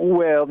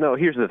 Well, no,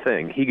 here's the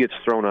thing. He gets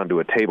thrown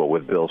onto a table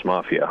with Bill's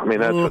Mafia. I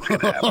mean, that's what's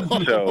going to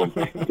happen. So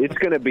it's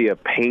going to be a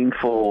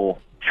painful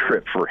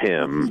trip for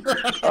him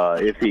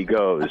if he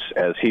goes,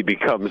 as he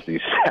becomes the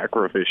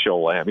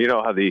sacrificial lamb. You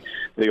know how the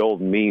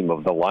old meme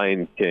of the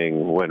Lion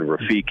King when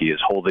Rafiki is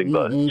holding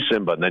the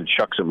Simba and then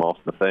chucks him off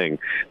the thing?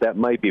 That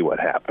might be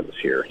what happens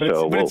here.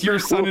 But it's your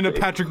son in a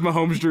Patrick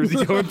Mahomes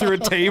jersey going through a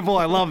table.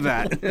 I love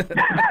that.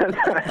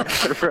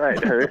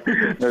 Right.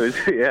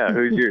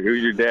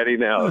 Who's your daddy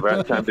now?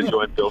 Right, time to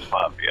join Bill's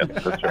Mafia.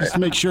 That's right. Just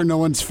make sure no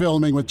one's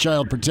filming with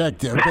Child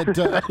Protective. But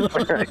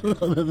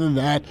other than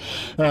that,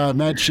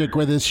 Matt Schick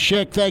with us.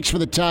 Schick, thanks for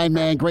the time,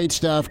 man. Great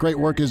stuff. Great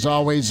work as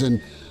always,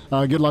 and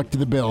good luck to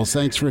the Bills.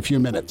 Thanks for a few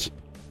minutes.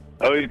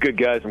 Oh, he's good,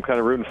 guys. I'm kind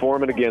of rooting for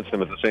him and against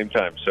him at the same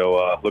time,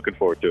 so looking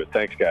forward to it.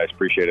 Thanks, guys.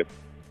 Appreciate it.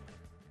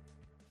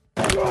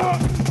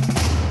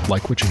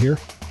 Like what you hear?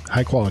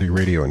 High-quality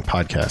radio and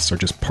podcasts are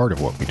just part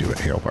of what we do at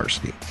Hail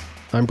Varsity.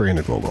 I'm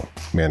Brandon Vogel,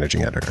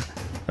 managing editor.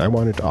 I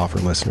wanted to offer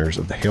listeners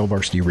of the Hail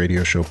Varsity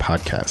Radio Show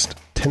podcast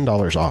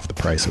 $10 off the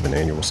price of an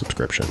annual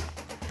subscription.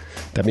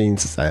 That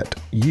means that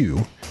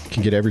you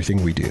can get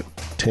everything we do,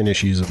 10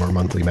 issues of our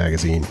monthly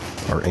magazine,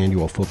 our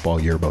annual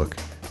football yearbook,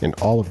 and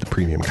all of the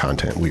premium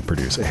content we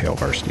produce at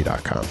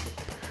hailvarsity.com.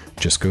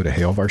 Just go to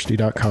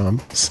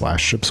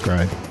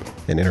hailvarsity.com/subscribe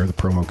and enter the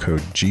promo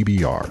code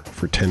GBR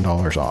for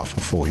 $10 off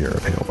a full year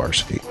of Hail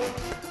Varsity.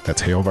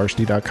 That's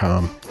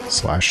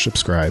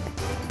hailvarsity.com/subscribe,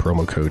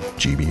 promo code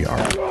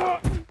GBR.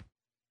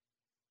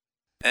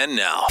 And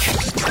now,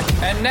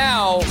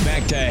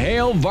 back to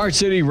Hail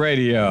Varsity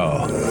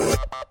Radio.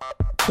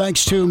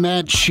 Thanks to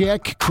Matt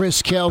Schick,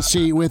 Chris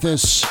Kelsey with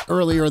us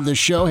earlier in the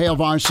show. Hail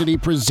Varsity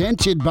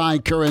presented by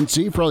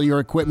Currency for all your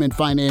equipment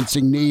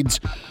financing needs.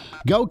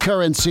 Go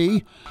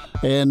Currency.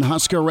 And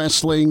Husker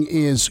Wrestling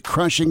is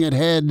crushing it.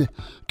 Head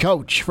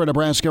coach for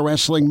Nebraska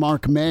Wrestling,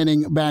 Mark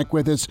Manning, back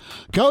with us.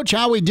 Coach,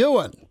 how we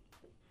doing?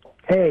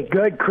 Hey,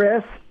 good,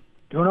 Chris.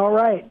 Doing all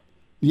right.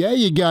 Yeah,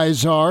 you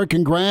guys are.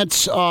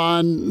 Congrats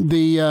on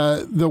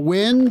the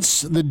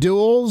wins, the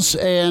duels,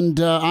 and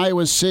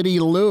Iowa City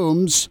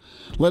looms.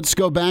 Let's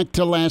go back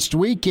to last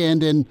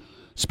weekend and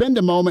spend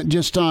a moment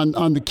just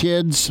on the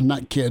kids.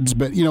 Not kids,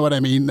 but you know what I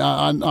mean.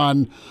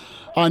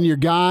 On your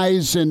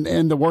guys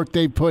and the work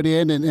they put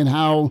in and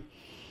how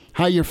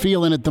you're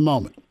feeling at the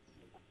moment.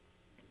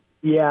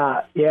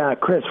 Yeah,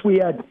 Chris. We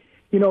had,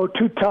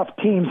 two tough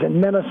teams in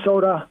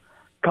Minnesota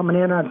coming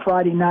in on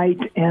Friday night,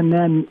 and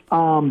then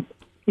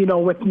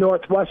with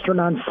Northwestern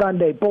on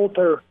Sunday. Both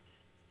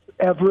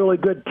have really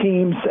good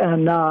teams,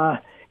 and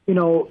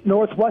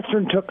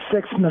Northwestern took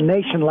 6th in the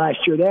nation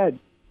last year. They had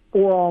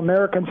 4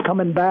 All-Americans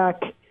coming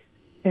back,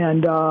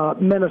 and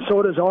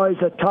Minnesota's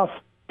always a tough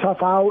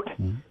out.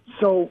 Mm-hmm.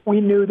 So we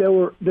knew there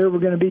were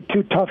going to be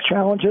 2 tough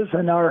challenges,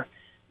 and our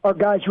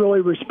guys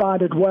really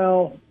responded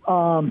well.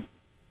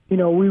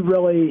 We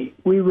really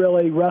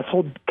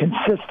wrestled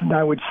consistent,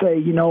 I would say.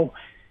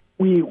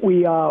 We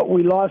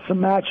lost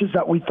some matches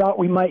that we thought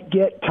we might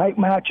get, tight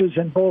matches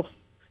in both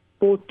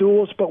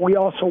duels, but we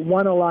also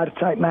won a lot of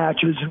tight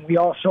matches, and we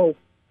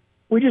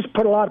just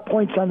put a lot of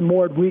points on the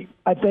board.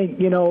 I think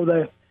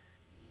the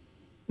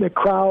the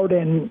crowd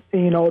and,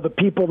 the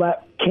people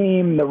that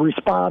came, the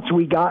response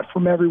we got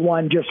from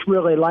everyone just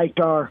really liked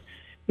our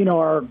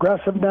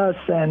aggressiveness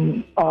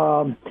and,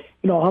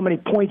 how many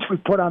points we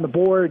put on the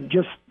board,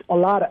 just a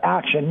lot of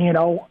action, and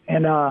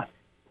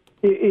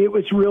it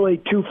was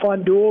really 2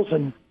 fun duels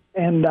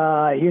and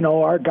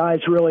our guys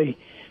really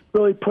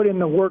put in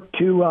the work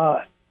to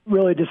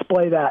really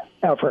display that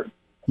effort.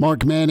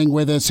 Mark Manning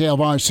with us, Hail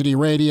Varsity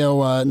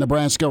Radio,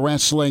 Nebraska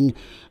Wrestling,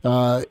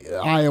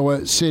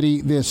 Iowa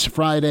City this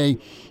Friday.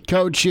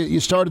 Coach, you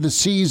started the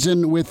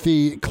season with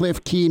the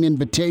Cliff Keen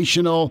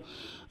Invitational.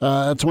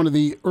 It's one of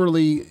the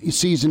early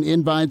season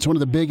invites, one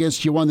of the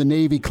biggest. You won the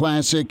Navy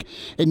Classic,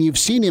 and you've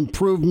seen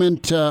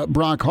improvement.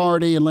 Brock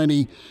Hardy and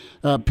Lenny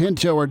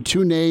Pinto are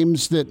 2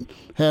 names that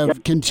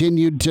have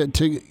continued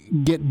to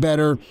get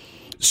better.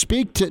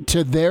 Speak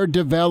to their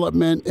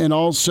development and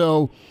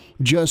also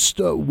just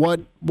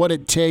what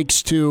it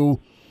takes to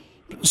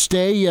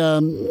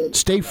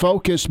stay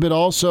focused, but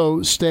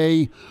also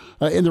stay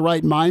in the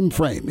right mind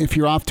frame if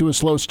you're off to a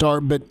slow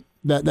start, but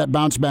that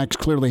bounce back's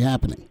clearly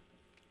happening.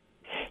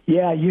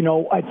 Yeah,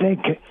 I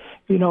think,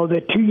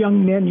 the 2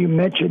 young men you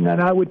mentioned,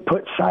 and I would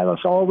put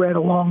Silas Allred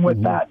along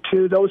with that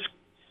too.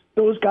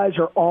 Those guys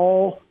are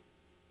all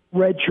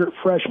redshirt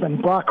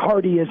freshmen. Brock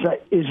Hardy is a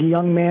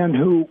young man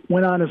who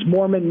went on his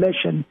Mormon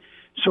mission.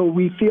 So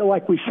we feel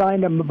like we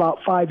signed him about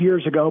 5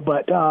 years ago,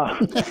 but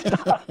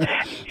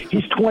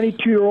he's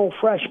 22-year-old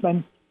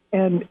freshman,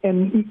 and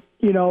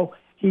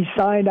he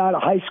signed out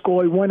of high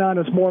school. He went on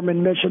his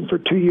Mormon mission for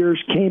 2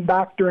 years, came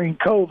back during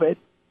COVID.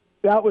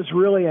 That was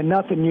really a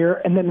nothing year,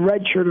 and then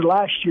redshirted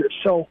last year.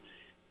 So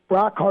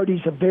Brock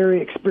Hardy's a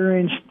very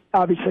experienced,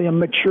 obviously a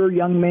mature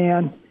young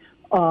man,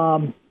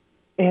 and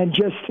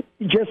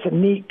just a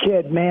neat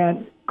kid,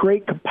 man.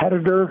 Great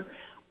competitor.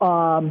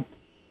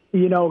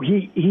 He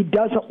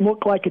doesn't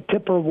look like a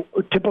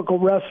typical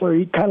wrestler.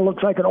 He kind of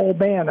looks like an old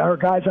man. Our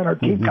guys on our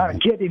team kind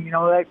of kid him,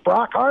 like,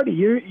 Brock Hardy,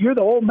 you're the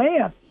old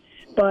man.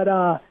 But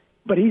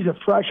he's a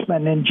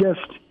freshman and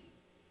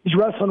he's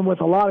wrestling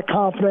with a lot of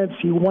confidence.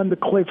 He won the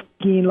Cliff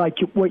Keen, like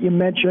what you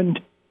mentioned,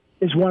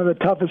 is one of the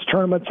toughest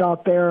tournaments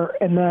out there.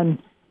 And then,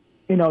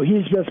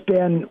 he's just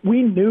been.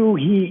 We knew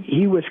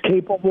he was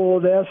capable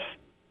of this,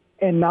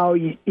 and now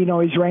he's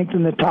ranked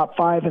in the top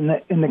 5 in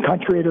the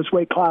country at his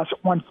weight class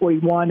at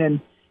 141,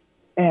 and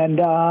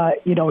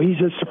he's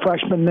just a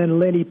freshman. Then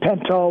Lenny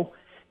Pinto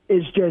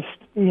is just,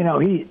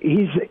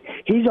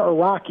 he's our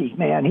Rocky,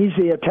 man. He's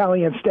the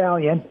Italian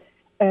stallion,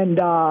 and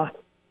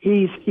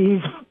he's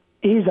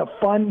a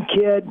fun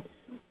kid,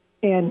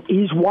 and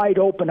he's wide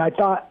open. I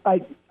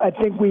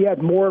think we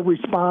had more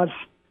response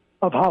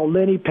of how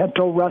Lenny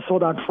Pinto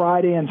wrestled on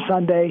Friday and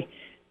Sunday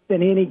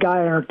than any guy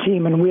on our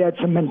team, and we had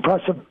some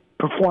impressive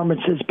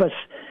performances.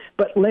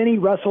 But Lenny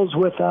wrestles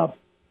with a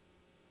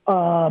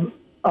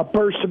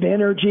burst of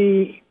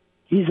energy.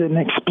 He's an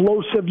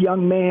explosive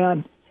young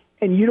man,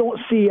 and you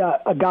don't see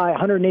a guy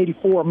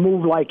 184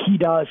 move like he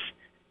does,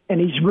 and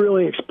he's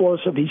really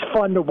explosive. He's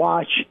fun to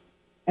watch,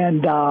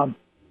 and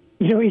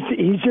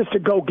he's just a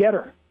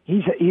go-getter.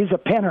 He's a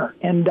pinner,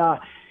 and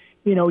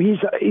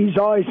he's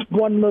always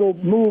one little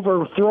move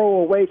or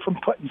throw away from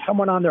putting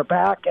someone on their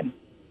back, and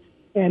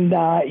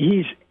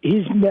he's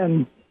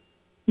been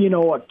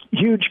a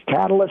huge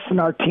catalyst in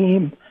our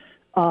team.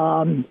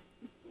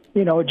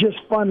 Just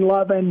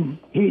fun-loving.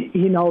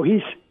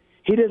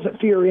 He doesn't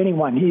fear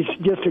anyone. He's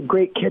just a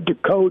great kid to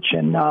coach,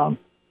 and comes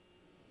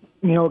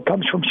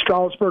from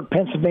Stroudsburg,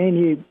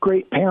 Pennsylvania.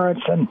 Great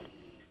parents, and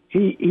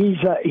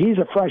he's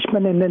a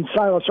freshman. And then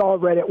Silas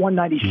Allred at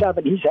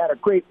 197. He's had a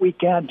great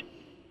weekend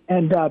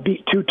and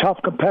beat 2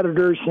 tough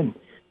competitors. And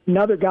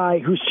another guy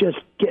who's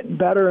just getting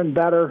better and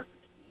better.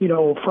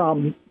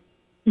 From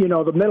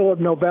the middle of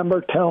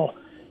November till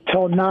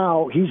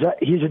now, he's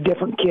a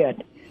different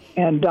kid.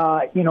 And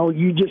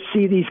you just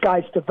see these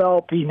guys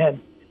developing,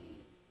 and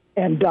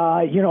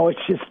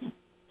it's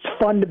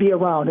fun to be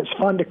around. It's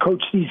fun to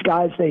coach these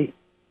guys. They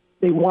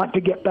want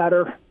to get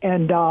better,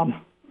 and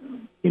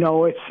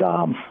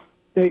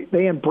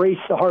they embrace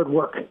the hard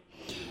work.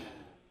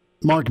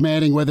 Mark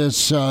Manning with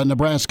us,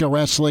 Nebraska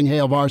Wrestling,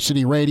 Hail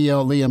Varsity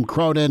Radio. Liam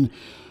Cronin,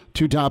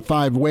 2 top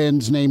 5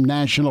 wins, named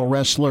National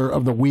Wrestler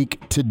of the Week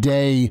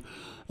today.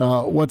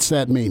 What's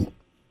that mean?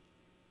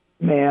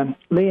 Man,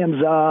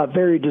 Liam's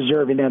very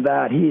deserving of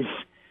that. He's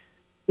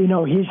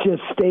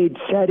just stayed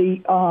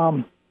steady.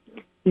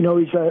 He's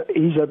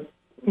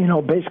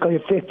basically a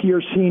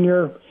 5th-year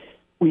senior.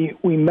 We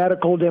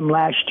medicaled him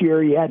last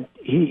year.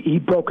 He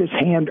broke his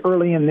hand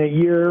early in the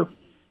year,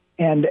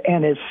 and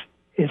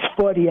his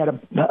foot. He had a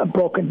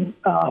broken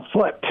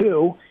foot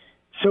too,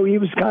 so he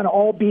was kind of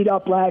all beat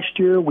up last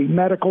year. We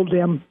medicaled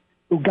him.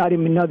 We got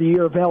him another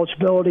year of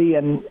eligibility,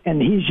 and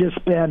he's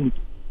just been.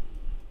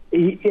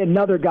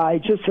 Another guy,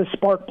 just a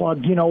spark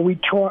plug. We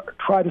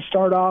try to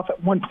start off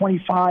at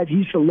 125.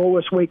 He's the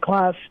lowest weight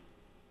class,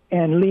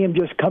 and Liam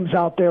just comes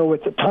out there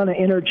with a ton of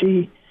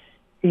energy.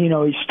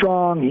 He's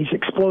strong. He's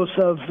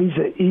explosive.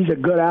 He's a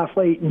good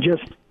athlete, and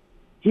just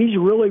he's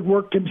really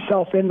worked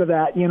himself into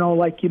that. You know,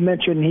 like you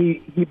mentioned,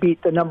 he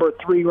beat the number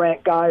 3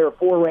 ranked guy or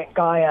 4 ranked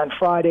guy on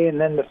Friday,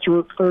 and then the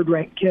 3rd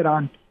ranked kid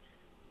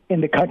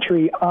in the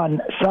country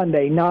on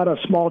Sunday. Not a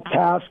small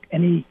task,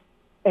 and he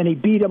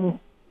beat him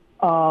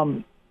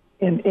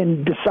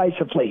in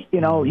decisively.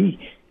 You know,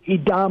 he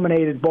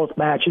dominated both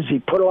matches. He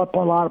put up a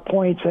lot of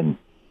points, and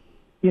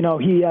you know,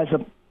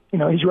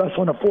 he's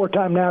wrestling a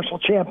 4-time national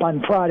champ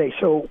on Friday,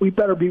 so we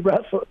better be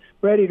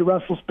ready to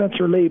wrestle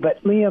Spencer Lee.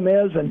 But Liam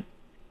is,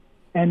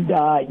 and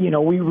you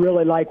know, we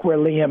really like where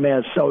Liam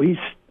is. So he's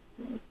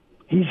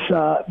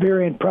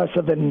very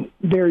impressive and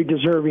very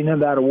deserving of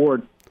that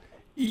award.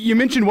 You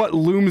mentioned what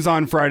looms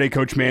on Friday,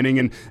 Coach Manning,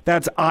 and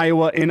that's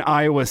Iowa in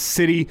Iowa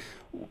City.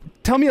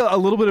 Tell me a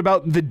little bit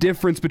about the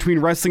difference between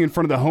wrestling in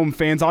front of the home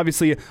fans.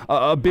 Obviously,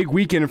 a big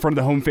weekend in front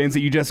of the home fans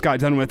that you just got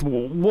done with.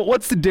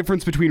 What's the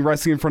difference between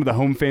wrestling in front of the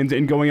home fans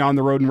and going on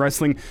the road and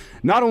wrestling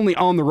not only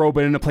on the road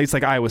but in a place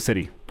like Iowa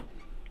City?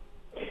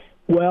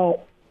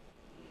 Well,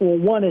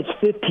 one, it's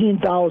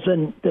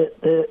 15,000.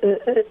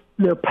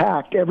 They're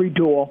packed every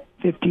duel.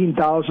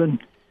 15,000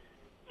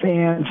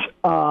 fans.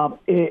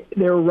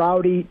 They're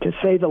rowdy, to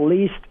say the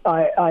least.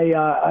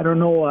 I don't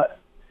know a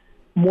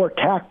more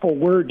tactful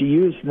word to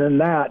use than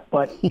that,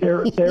 but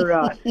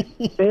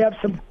they have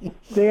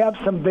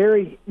some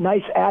very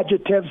nice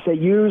adjectives they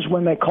use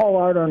when they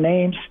call out our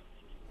names,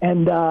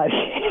 and but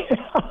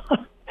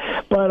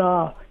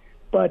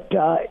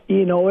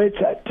you know, it's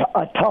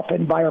a tough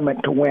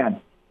environment to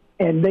win,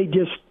 and they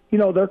just, you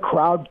know, their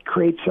crowd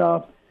creates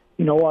a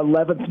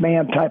 11th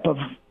man type of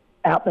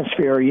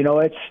atmosphere. You know,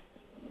 it's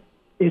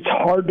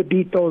hard to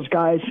beat those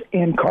guys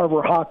in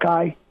Carver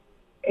Hawkeye.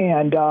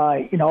 And,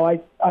 you know, I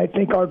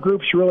think our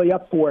group's really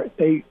up for it.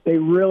 They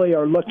really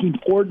are looking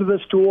forward to this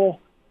duel.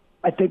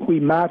 I think we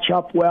match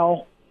up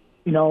well,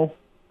 you know,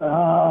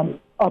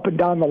 up and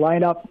down the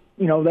lineup.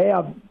 You know, they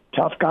have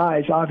tough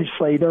guys,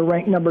 obviously. They're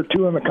ranked number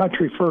 2 in the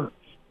country for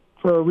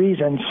a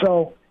reason.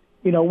 So,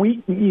 you know,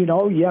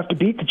 you have to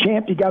beat the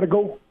champ. You got to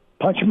go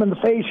punch him in the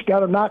face. You got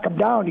to knock him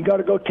down. You got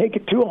to go take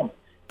it to him.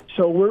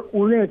 So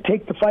we're going to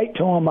take the fight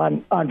to him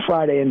on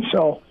Friday. And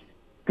so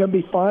it's going to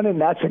be fun,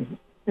 and that's a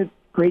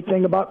great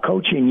thing about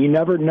coaching. You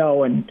never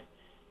know, and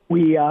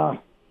we,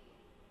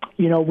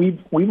 you know,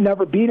 we've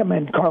never beat them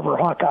in Carver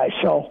Hawkeye.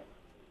 So,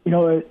 you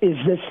know, is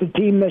this the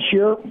team this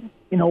year?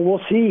 You know,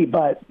 we'll see.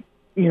 But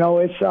you know,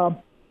 it's a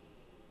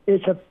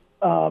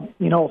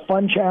you know,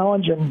 fun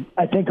challenge, and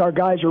I think our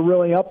guys are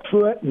really up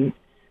for it. And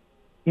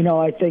you know,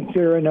 I think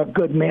they're in a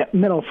good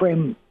mental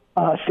frame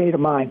state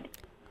of mind.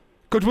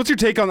 Coach, what's your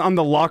take on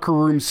the locker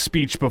room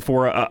speech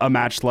before a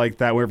match like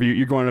that, wherever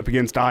you're going up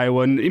against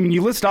Iowa? And I mean,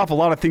 you list off a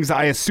lot of things that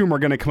I assume are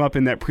going to come up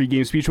in that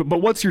pregame speech,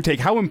 but what's your take?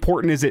 How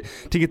important is it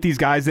to get these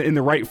guys in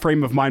the right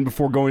frame of mind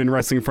before going and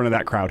wrestling in front of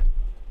that crowd?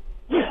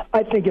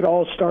 I think it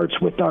all starts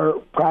with our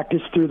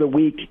practice through the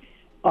week,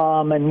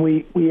 and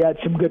we had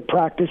some good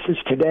practices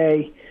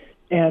today,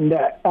 and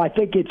I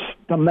think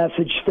the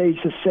message stays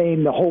the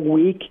same the whole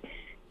week,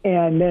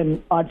 and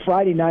then on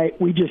Friday night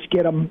we just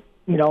get them,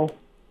 you know,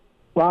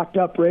 locked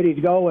up, ready to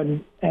go,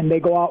 and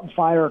they go out and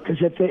fire. Because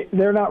if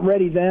they're not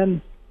ready,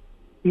 then,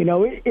 you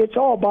know, it's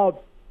all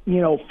about, you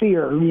know,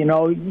 fear, you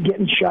know,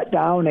 getting shut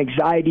down,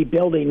 anxiety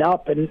building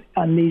up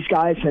on these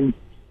guys, and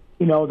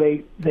you know,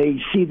 they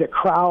see the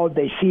crowd,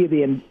 they see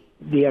the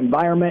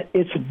environment.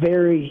 It's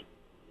very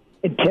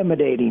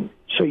intimidating.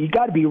 So you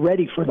got to be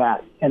ready for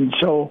that. And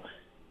so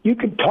you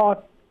can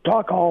talk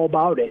all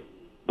about it,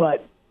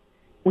 but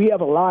we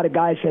have a lot of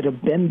guys that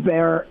have been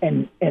there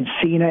and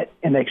seen it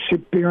and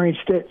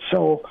experienced it.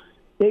 So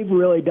they've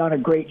really done a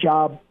great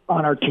job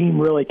on our team,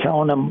 really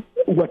telling them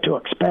what to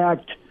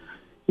expect,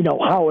 you know,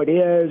 how it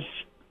is.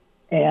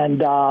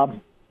 And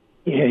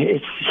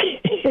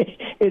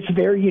it's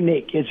very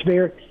unique.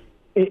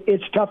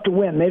 It's tough to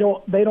win. They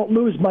don't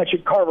lose much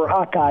at Carver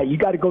Hawkeye. You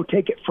got to go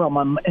take it from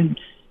them. And,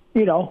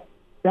 you know,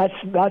 that's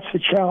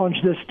the challenge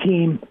this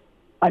team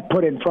I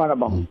put in front of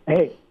them.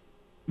 Hey,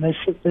 this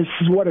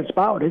is what it's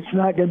about. It's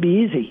not going to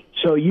be easy.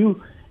 So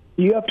you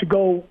have to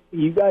go.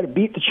 You got to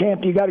beat the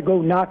champ. You got to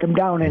go knock him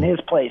down in his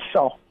place.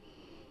 So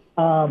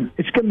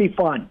it's going to be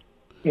fun.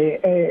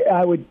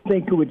 I would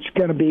think it's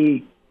going to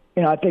be.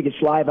 You know, I think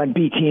it's live on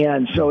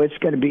BTN, so it's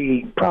going to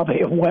be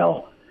probably a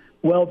well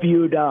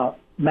viewed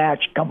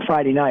match come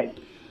Friday night.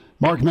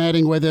 Mark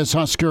Manning with us,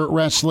 Husker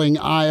Wrestling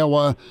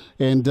Iowa,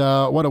 and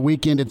what a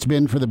weekend it's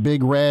been for the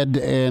Big Red,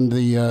 and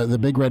the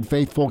Big Red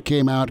faithful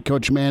came out.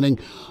 Coach Manning,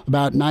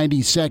 about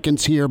 90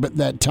 seconds here, but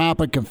that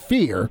topic of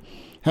fear,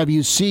 have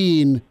you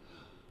seen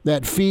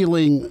that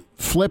feeling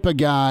flip a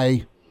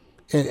guy,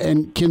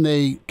 and can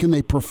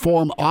they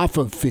perform off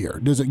of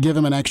fear? Does it give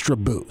them an extra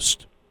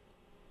boost?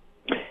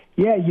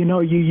 Yeah, you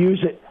know, you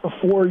use it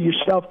for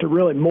yourself to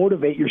really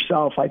motivate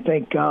yourself. I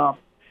think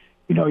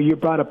you know, you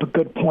brought up a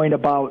good point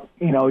about,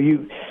 you know,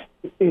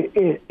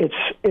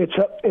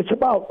 it's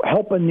about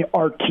helping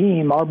our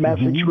team. Our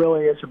message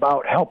really is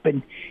about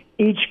helping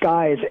each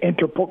guy as an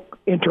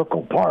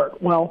integral part.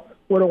 Well,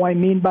 what do I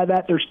mean by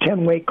that? There's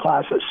 10 weight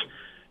classes.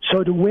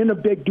 So to win a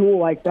big duel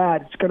like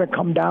that, it's going to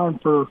come down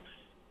for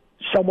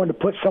someone to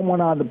put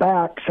someone on the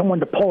back, someone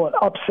to pull an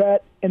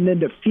upset, and then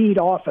to feed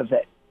off of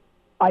it.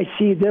 I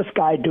see this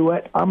guy do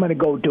it, I'm going to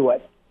go do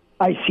it.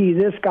 I see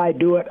this guy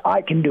do it,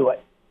 I can do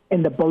it.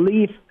 And the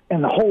belief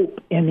and the hope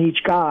in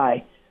each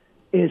guy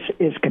is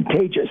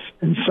contagious.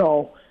 And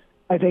so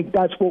I think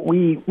that's what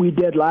we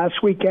did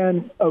last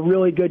weekend. A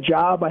really good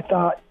job, I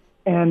thought.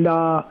 And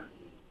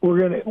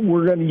we're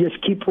gonna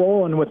just keep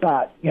rolling with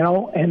that,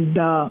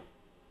 And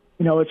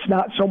it's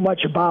not so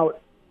much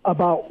about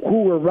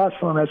who we're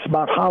wrestling; it's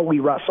about how we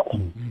wrestle.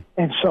 Mm-hmm.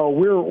 And so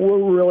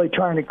we're really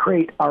trying to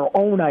create our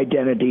own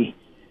identity,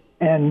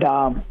 and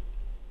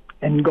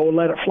go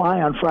let it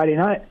fly on Friday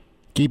night.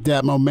 Keep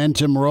that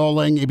momentum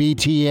rolling.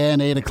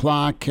 BTN 8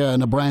 o'clock.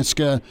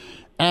 Nebraska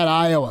at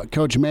Iowa.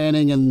 Coach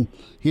Manning and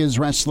his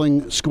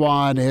wrestling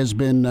squad has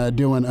been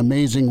doing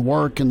amazing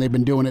work, and they've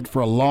been doing it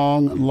for a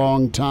long,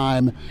 long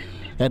time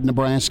at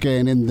Nebraska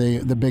and in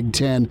the Big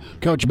Ten.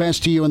 Coach,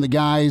 best to you and the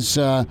guys.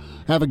 Have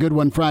a good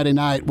one Friday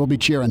night. We'll be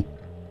cheering.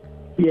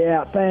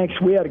 Yeah, thanks.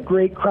 We had a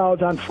great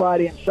crowds on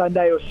Friday and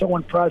Sunday. I was so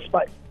impressed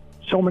by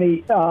so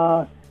many,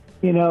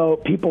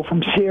 people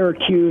from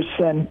Syracuse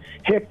and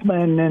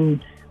Hickman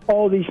and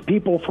all these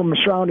people from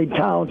surrounding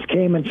towns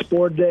came and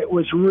supported it. It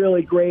was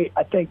really great.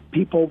 I think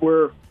people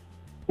were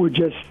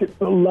just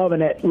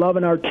loving it,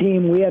 loving our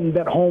team. We hadn't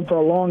been home for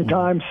a long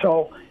time,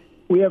 so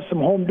we have some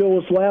home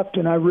duels left,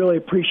 and I really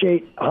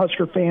appreciate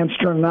Husker fans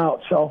turning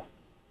out. So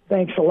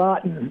thanks a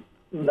lot, and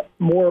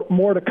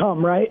more to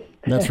come, right?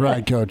 That's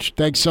right, Coach.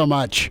 Thanks so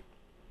much.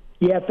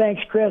 Yeah,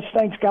 thanks, Chris.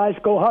 Thanks, guys.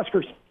 Go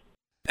Huskers.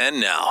 And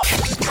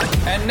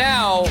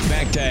now,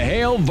 back to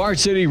Hail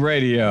Varsity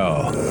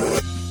Radio.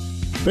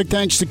 Big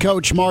thanks to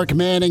Coach Mark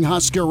Manning,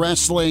 Husker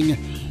Wrestling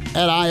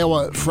at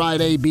Iowa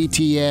Friday,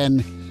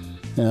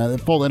 BTN. The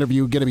full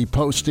interview going to be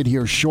posted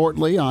here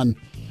shortly on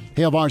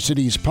Hail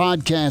Varsity's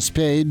podcast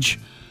page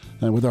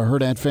with our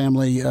Hurdat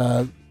family.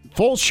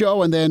 Full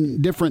show and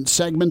then different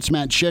segments.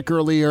 Matt Schick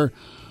earlier,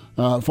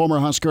 former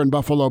Husker and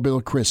Buffalo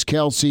Bill Chris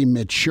Kelsey,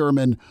 Mitch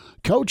Sherman,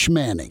 Coach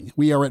Manning.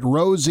 We are at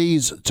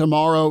Rosie's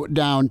tomorrow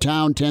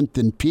downtown, 10th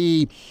and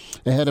P,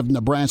 ahead of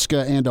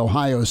Nebraska and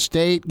Ohio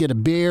State. Get a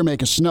beer,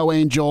 make a snow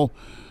angel,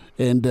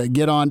 and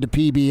get on to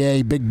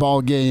PBA, big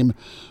ball game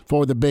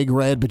for the Big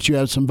Red. But you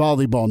have some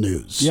volleyball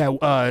news.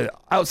 Yeah,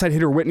 outside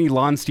hitter Whitney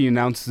Lonstein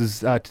announces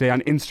today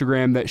on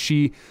Instagram that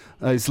she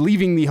is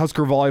leaving the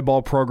Husker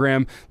volleyball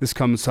program. This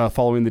comes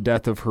following the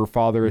death of her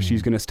father. As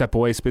she's going to step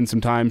away, spend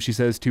some time, she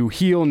says, to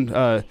heal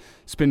and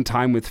spend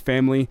time with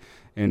family.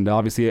 And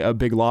obviously a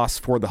big loss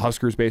for the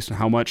Huskers based on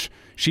how much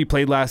she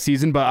played last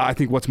season. But I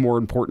think what's more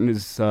important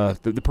is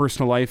the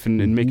personal life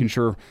and making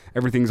sure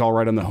everything's all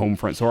right on the home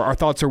front. So our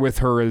thoughts are with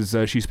her as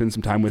she spends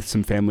some time with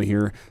some family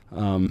here.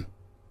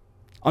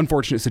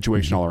 Unfortunate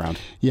situation all around.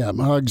 Yeah,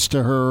 hugs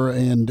to her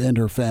and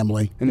her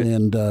family,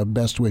 and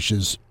best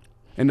wishes.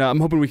 And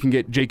I'm hoping we can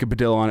get Jacob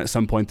Badil on at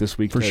some point this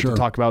week to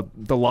talk about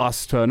the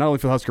loss to not only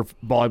for the Husker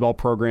volleyball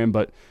program,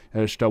 but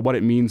just what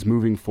it means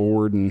moving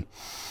forward, and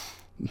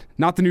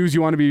not the news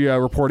you want to be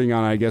reporting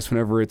on, I guess,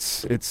 whenever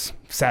it's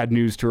sad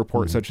news to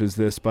report such as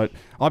this. But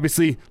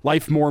obviously,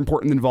 life more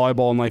important than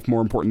volleyball and life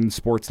more important than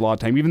sports a lot of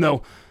time, even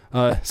though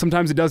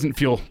sometimes it doesn't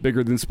feel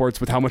bigger than sports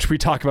with how much we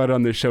talk about it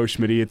on this show,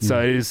 Schmitty. It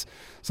is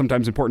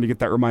sometimes important to get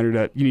that reminder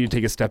that you need to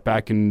take a step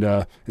back, and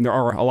there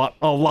are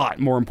a lot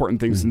more important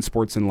things than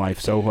sports in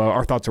life. So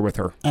our thoughts are with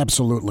her.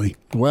 Absolutely.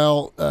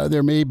 Well,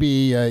 there may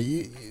be,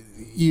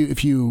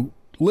 if you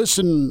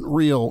listen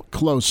real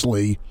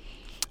closely,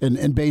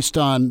 and based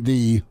on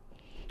the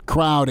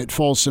crowd at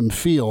Folsom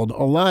Field,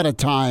 a lot of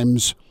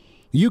times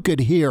you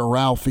could hear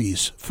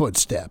Ralphie's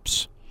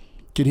footsteps.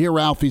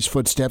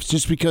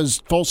 Just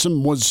because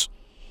Folsom was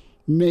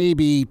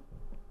maybe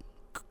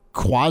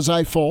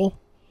quasi-full.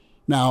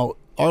 Now,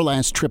 our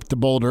last trip to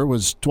Boulder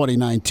was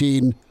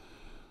 2019.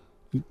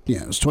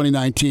 Yeah, it was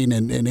 2019,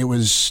 and it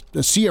was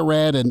a sea of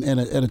red and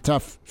a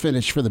tough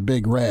finish for the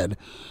Big Red.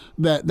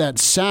 That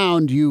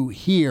sound you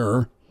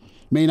hear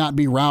may not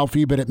be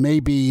Ralphie, but it may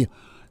be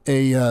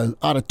a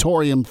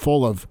auditorium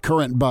full of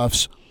current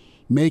buffs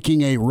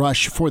making a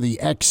rush for the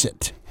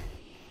exit.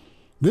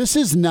 This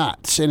is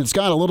nuts, and it's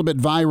got a little bit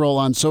viral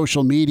on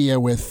social media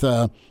with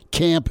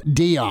Camp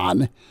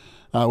Dion.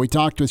 We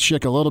talked with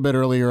Schick a little bit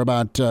earlier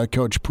about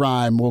Coach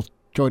Prime. We'll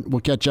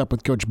catch up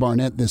with Coach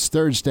Barnett this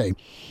Thursday.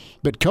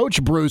 But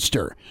Coach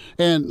Brewster,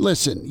 and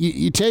listen,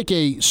 you take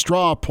a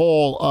straw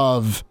poll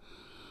of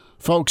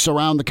folks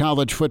around the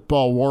college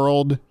football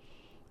world,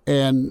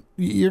 and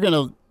you're going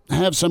to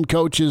have some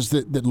coaches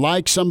that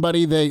like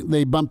somebody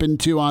they bump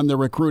into on the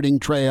recruiting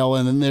trail,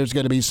 and then there's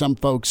going to be some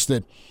folks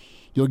that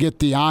you'll get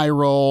the eye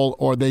roll,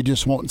 or they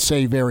just won't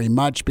say very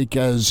much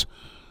because,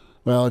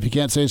 well, if you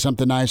can't say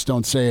something nice,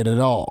 don't say it at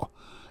all.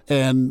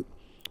 And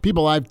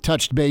people I've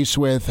touched base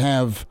with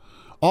have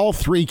all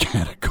three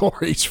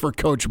categories for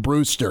Coach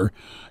Brewster.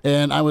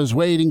 And I was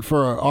waiting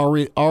for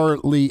Arlie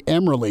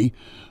Emerly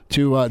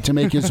to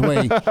make his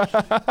way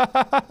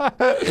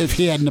if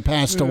he hadn't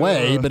passed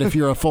away. But if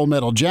you're a Full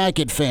Metal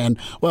Jacket fan,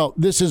 well,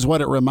 this is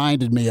what it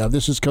reminded me of.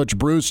 This is Coach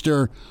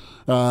Brewster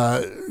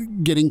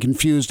getting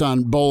confused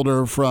on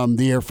Boulder from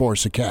the Air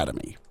Force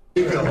Academy.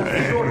 When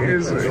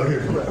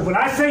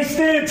I say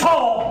stand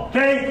tall,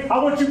 okay,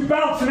 I want you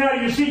bouncing out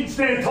of your seat and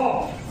stand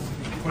tall.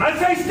 When I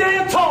say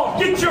stand tall,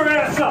 get your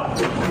ass up.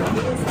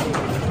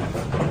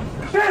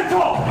 Stand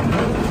tall.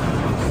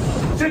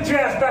 Sit your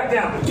ass back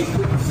down.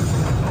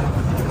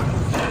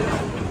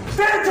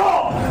 Stand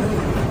tall.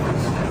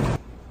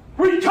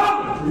 We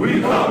coming.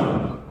 We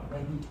coming.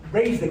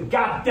 Raise the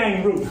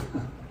goddamn roof.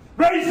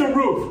 Raise the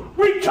roof.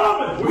 We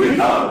coming. We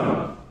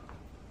coming.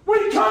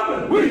 We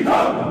coming. We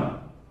coming.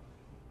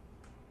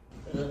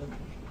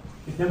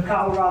 If them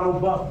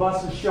Colorado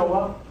buses show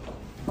up,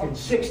 and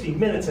 60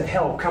 minutes of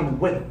hell coming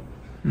with it.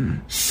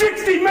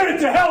 60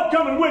 minutes of hell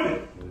coming with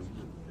it.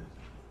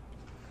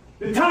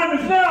 The time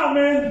is now,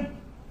 man.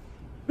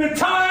 The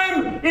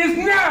time is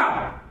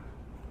now.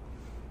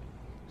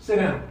 Sit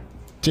down.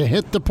 To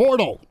hit the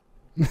portal.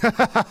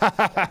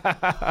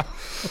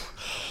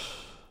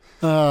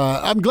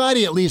 I'm glad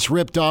he at least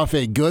ripped off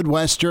a good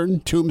Western,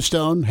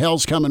 Tombstone,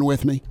 Hell's Coming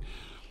With Me.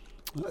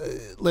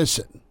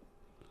 Listen,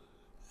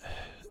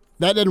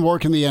 that didn't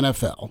work in the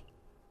NFL.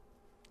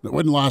 It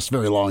wouldn't last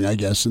very long, I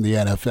guess, in the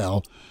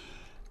NFL.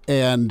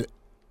 And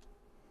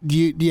do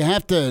you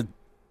have to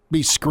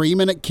be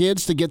screaming at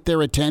kids to get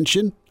their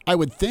attention? I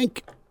would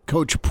think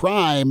Coach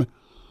Prime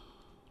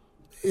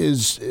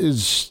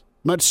is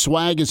much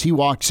swag as he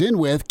walks in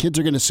with. Kids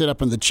are going to sit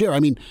up in the chair. I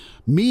mean,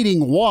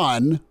 meeting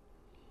one,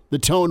 the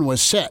tone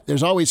was set.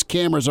 There's always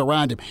cameras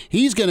around him.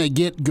 He's going to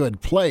get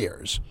good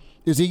players.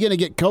 Is he going to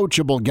get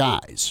coachable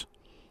guys?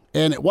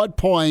 And at what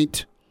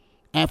point,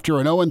 after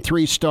an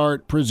 0-3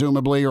 start,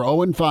 presumably, or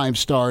 0-5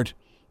 start,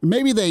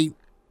 maybe they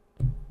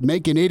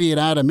make an idiot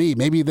out of me.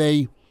 Maybe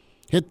they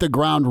hit the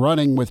ground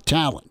running with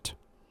talent.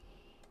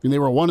 And they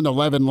were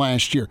 1-11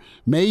 last year.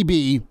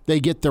 Maybe they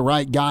get the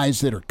right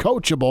guys that are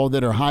coachable,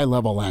 that are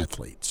high-level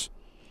athletes.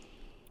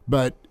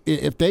 But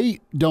if they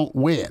don't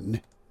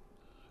win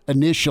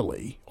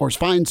initially or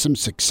find some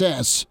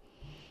success,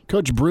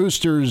 Coach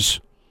Brewster's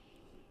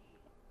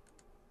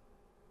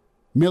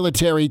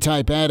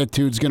military-type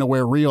attitude is going to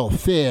wear real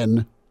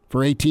thin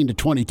for 18 to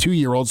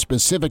 22-year-olds,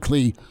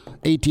 specifically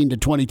 18 to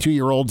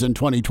 22-year-olds in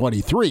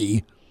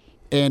 2023,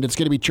 and it's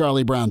going to be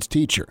Charlie Brown's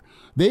teacher.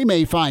 They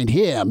may find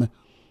him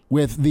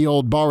with the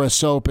old bar of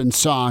soap and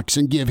socks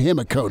and give him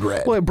a code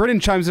red. Well, Brennan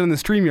chimes in on the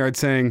StreamYard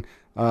saying,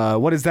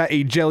 what is that,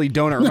 a jelly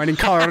donut? Reminding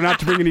Colorado not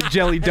to bring any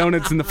jelly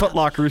donuts in the Foot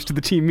Lockers to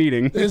the team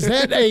meeting. Is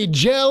that a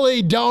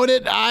jelly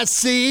donut I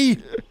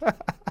see?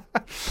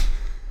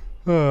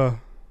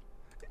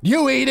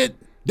 You eat it,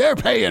 they're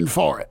paying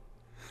for it.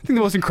 I think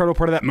the most incredible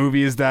part of that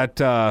movie is that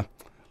there's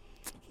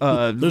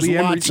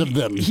lots of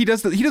them. He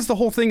does the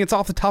whole thing. It's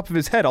off the top of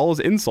his head, all his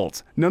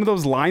insults. None of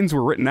those lines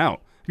were written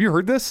out. Have you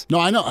heard this? No,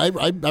 I know. I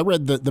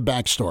read the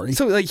backstory.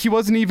 So like he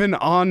wasn't even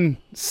on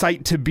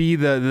site to be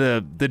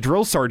the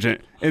drill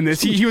sergeant in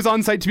this. He was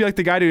on site to be like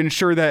the guy to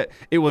ensure that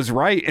it was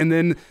right, and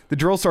then the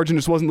drill sergeant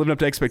just wasn't living up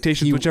to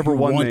expectations. He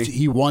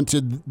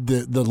wanted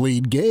the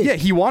lead gig. Yeah,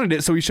 he wanted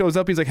it, so he shows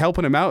up. He's like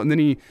helping him out, and then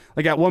he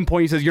like at one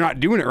point he says, "You're not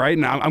doing it right,"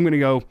 and I'm going to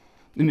go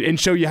and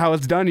show you how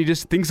it's done. He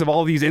just thinks of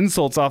all these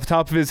insults off the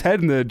top of his head,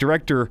 and the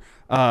director,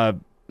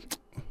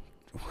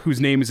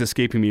 whose name is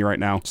escaping me right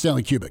now.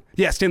 Stanley Kubrick.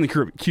 Yeah, Stanley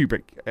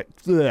Kubrick.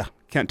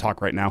 Can't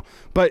talk right now.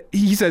 But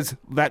he says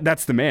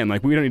that's the man.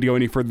 Like, we don't need to go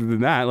any further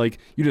than that. Like,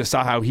 you just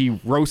saw how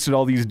he roasted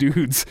all these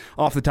dudes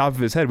off the top of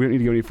his head. We don't need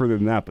to go any further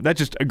than that. But that's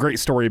just a great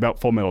story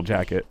about Full Metal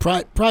Jacket.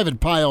 Private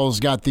Pyle's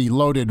got the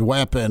loaded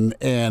weapon,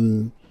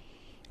 and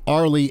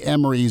Arlie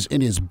Emery's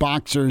in his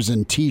boxers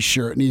and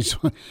T-shirt, and he's,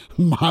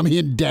 Mommy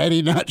and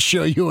Daddy not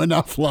show you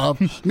enough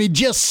love. I mean,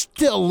 just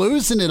still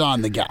losing it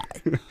on the guy.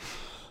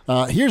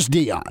 Here's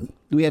Dion.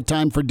 Do we have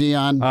time for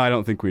Dion? I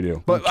don't think we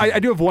do. But I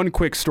do have one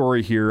quick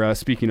story here,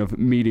 speaking of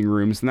meeting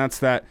rooms, and that's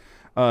that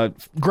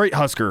great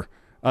Husker,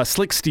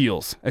 Slick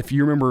Steels. If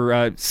you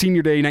remember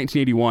Senior Day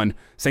 1981,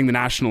 sang the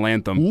national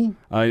anthem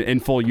in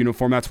full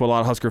uniform. That's what a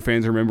lot of Husker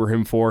fans remember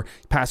him for.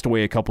 He passed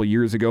away a couple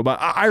years ago. But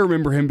I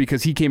remember him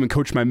because he came and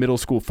coached my middle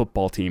school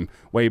football team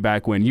way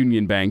back when,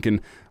 Union Bank. And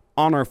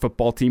on our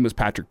football team was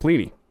Patrick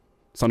Pliny,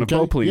 son of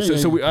Bo Pliny.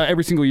 So we,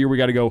 every single year we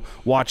got to go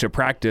watch a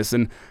practice.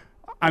 And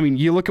I mean,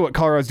 you look at what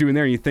Colorado's doing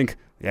there and you think,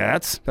 yeah,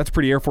 that's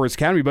pretty Air Force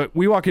Academy. But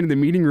we walk into the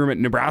meeting room at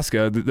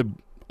Nebraska.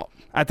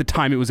 At the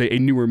time, it was a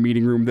newer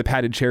meeting room, the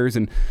padded chairs.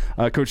 And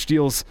Coach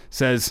Steels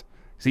says,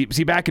 see,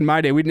 back in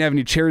my day, we didn't have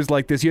any chairs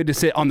like this. You had to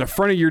sit on the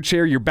front of your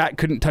chair. Your back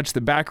couldn't touch the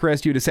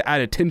backrest. You had to sit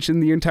at attention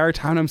the entire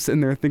time. I'm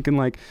sitting there thinking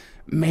like,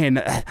 man,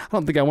 I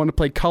don't think I want to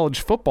play college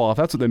football if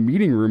that's what the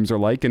meeting rooms are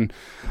like. And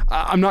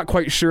I'm not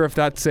quite sure if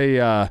that's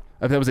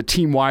if that was a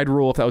team-wide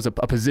rule, if that was a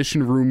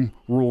position room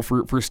rule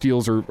for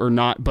Steels or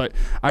not. But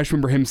I just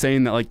remember him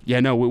saying that, like, yeah,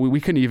 no, we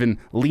couldn't even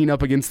lean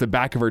up against the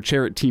back of our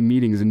chair at team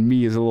meetings, and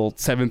me as a little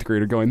seventh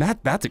grader going,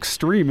 that's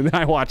extreme. And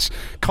then I watch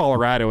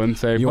Colorado and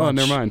say,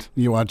 never mind.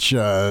 You watch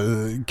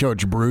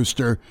Coach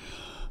Brewster.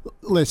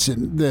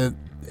 Listen,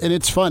 and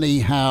it's funny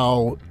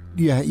how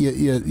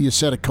you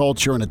set a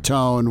culture and a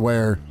tone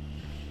where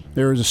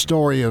there was a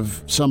story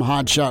of some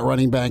hotshot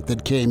running back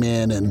that came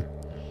in and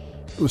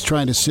was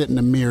trying to sit in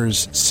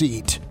Amir's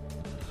seat.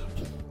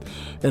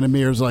 And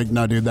Amir's like,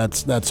 no, dude,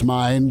 that's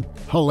mine.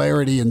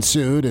 Hilarity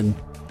ensued, and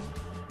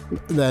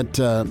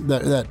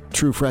that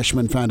true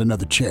freshman found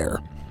another chair.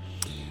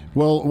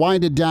 We'll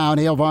wind it down.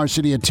 Hail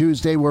Varsity at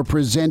Tuesday. We're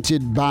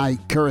presented by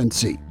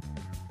Currency.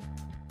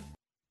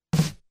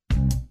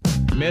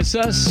 Miss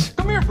us?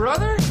 Come here,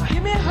 brother.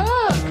 Give me a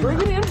hug.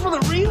 Bring it in for the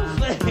real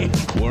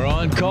thing. We're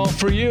on call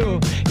for you.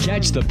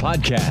 Catch the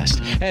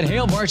podcast at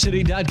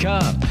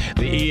HailVarsity.com,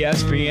 the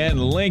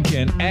ESPN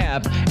Lincoln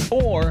app,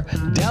 or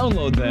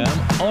download them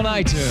on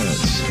iTunes.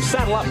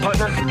 Saddle up,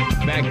 partner.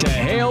 Back to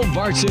Hail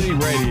Varsity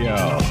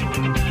Radio.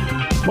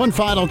 One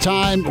final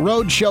time,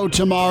 road show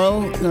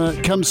tomorrow.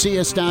 Come see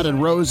us down at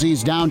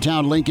Rosie's,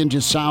 downtown Lincoln,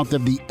 just south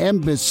of the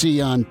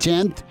Embassy on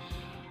 10th.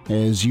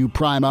 As you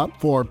prime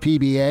up for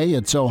PBA,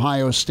 it's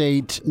Ohio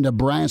State,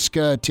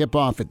 Nebraska,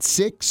 tip-off at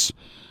 6.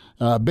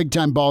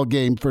 Big-time ball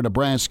game for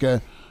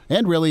Nebraska,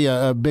 and really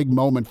a big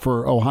moment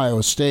for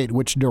Ohio State,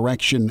 which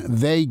direction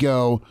they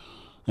go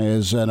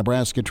as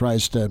Nebraska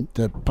tries to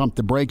pump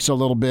the brakes a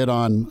little bit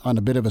on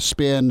a bit of a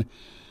spin,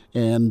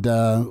 and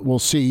we'll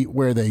see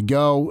where they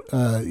go.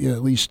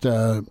 At least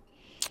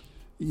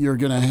you're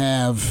going to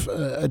have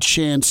a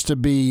chance to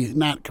be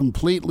not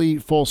completely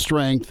full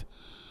strength,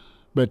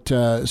 but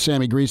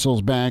Sammy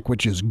Griesel's back,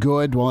 which is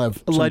good. We'll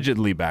have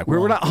allegedly back.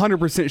 We're not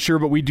 100% sure,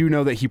 but we do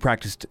know that he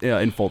practiced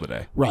in full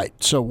today. Right.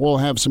 So we'll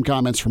have some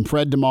comments from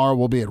Fred tomorrow.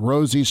 We'll be at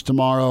Rosie's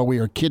tomorrow. We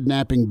are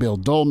kidnapping Bill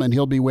Dolman.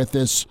 He'll be with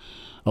us.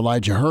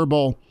 Elijah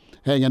Herbal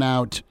hanging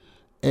out.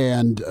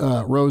 And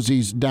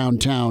Rosie's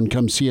downtown.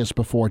 Come see us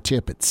before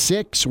tip at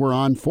 6. We're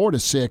on 4 to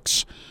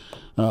 6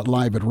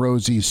 live at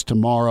Rosie's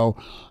tomorrow.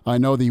 I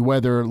know the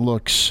weather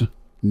looks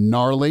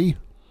gnarly,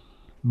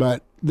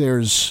 but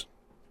there's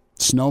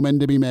snowmen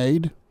to be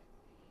made.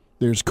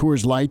 There's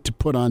Coors Light to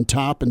put on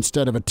top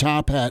instead of a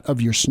top hat of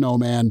your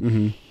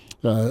snowman,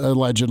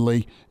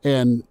 allegedly.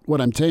 And what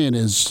I'm saying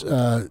is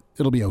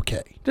it'll be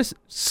okay. Just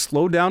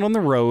slow down on the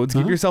roads.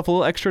 Give yourself a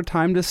little extra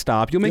time to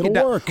stop. You'll make it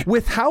work.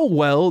 With how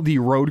well the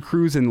road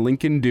crews in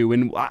Lincoln do,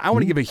 and I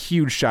want to give a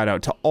huge shout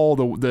out to all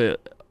the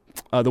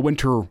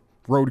winter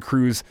road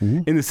crews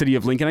in the city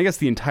of Lincoln. I guess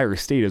the entire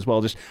state as well.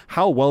 Just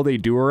how well they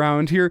do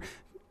around here.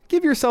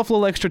 Give yourself a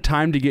little extra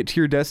time to get to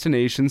your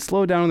destination.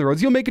 Slow down on the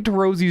roads. You'll make it to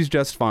Rosie's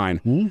just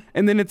fine.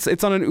 And then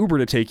it's on an Uber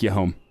to take you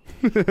home.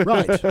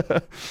 Right.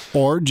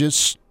 Or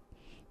just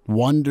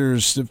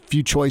wonders a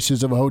few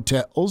choices of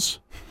hotels.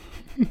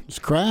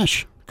 Just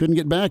crash. Couldn't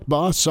get back,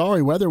 boss.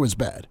 Sorry, weather was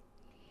bad.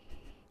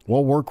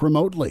 We'll work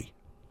remotely.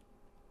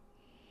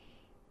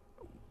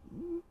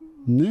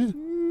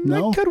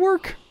 No. It could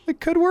work.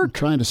 I'm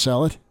trying to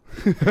sell it.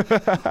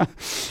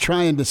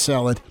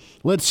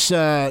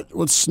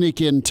 Let's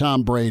sneak in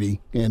Tom Brady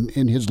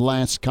in his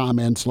last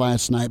comments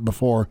last night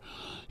before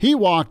he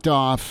walked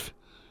off.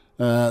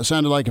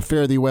 Sounded like a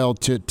fare thee well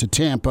to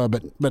Tampa,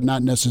 but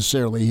not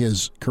necessarily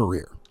his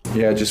career.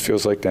 Yeah, it just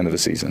feels like the end of the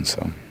season.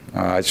 So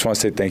I just want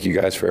to say thank you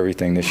guys for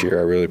everything this year.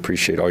 I really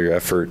appreciate all your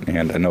effort,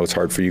 and I know it's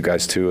hard for you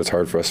guys too. It's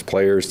hard for us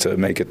players to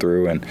make it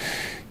through, and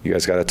you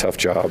guys got a tough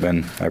job,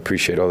 and I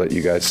appreciate all that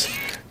you guys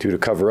do to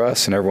cover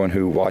us and everyone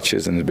who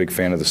watches and is a big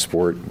fan of the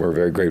sport. We're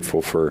very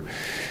grateful for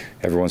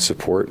everyone's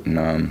support,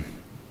 and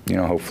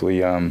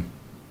hopefully, I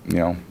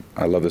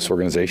love this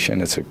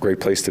organization. It's a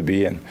great place to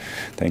be, and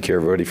thank you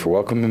everybody for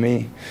welcoming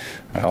me,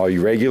 all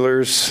you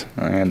regulars,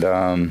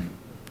 and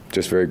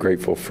just very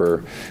grateful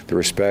for the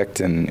respect,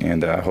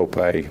 and I hope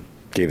I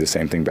gave the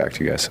same thing back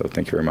to you guys. So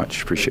thank you very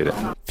much. Appreciate it.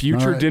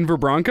 Future Denver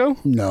Bronco?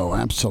 No,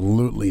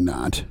 absolutely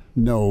not.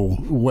 No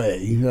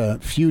way.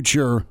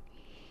 Future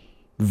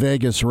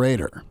Vegas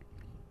Raider.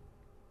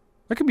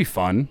 That could be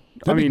fun.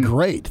 That'd be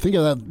great. Think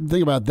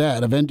about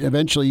that.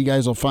 Eventually, you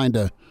guys will find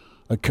a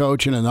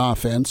coach and an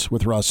offense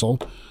with Russell.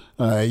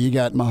 You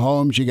got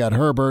Mahomes. You got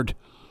Herbert.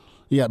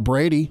 You got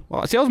Brady.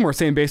 Well, see, I was more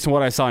saying based on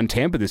what I saw in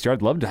Tampa this year,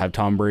 I'd love to have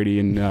Tom Brady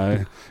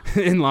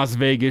in Las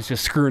Vegas,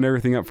 just screwing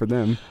everything up for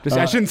them.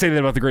 I shouldn't say that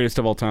about the greatest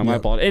of all time. I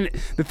apologize.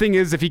 And the thing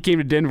is, if he came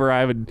to Denver,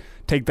 I would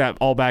take that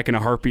all back in a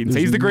heartbeat and say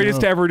he's the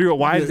greatest to ever do it.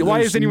 Why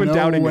is anyone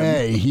doubting him? No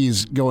way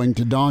he's going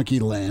to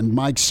Donkeyland.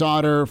 Mike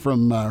Sauter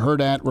from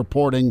Hurrdat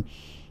reporting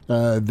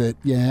that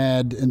you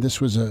had, and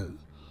this was a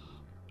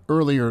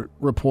earlier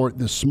report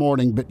this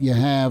morning, but you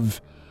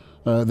have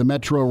the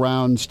Metro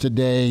rounds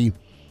today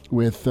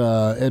with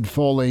Ed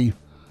Foley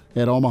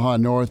at Omaha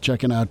North,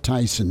 checking out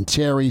Tyson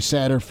Terry.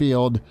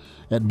 Satterfield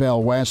at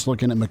Bell West,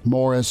 looking at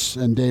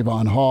McMorris and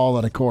Davon Hall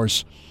at, of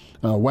course,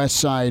 West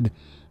Side,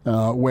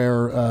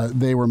 where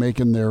they were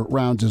making their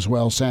rounds as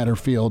well.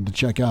 Satterfield to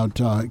check out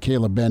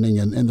Caleb Benning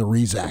and the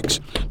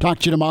Rezaks. Talk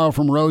to you tomorrow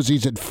from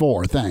Rosie's at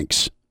 4.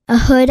 Thanks. A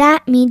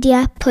Hurrdat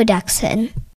Media Production.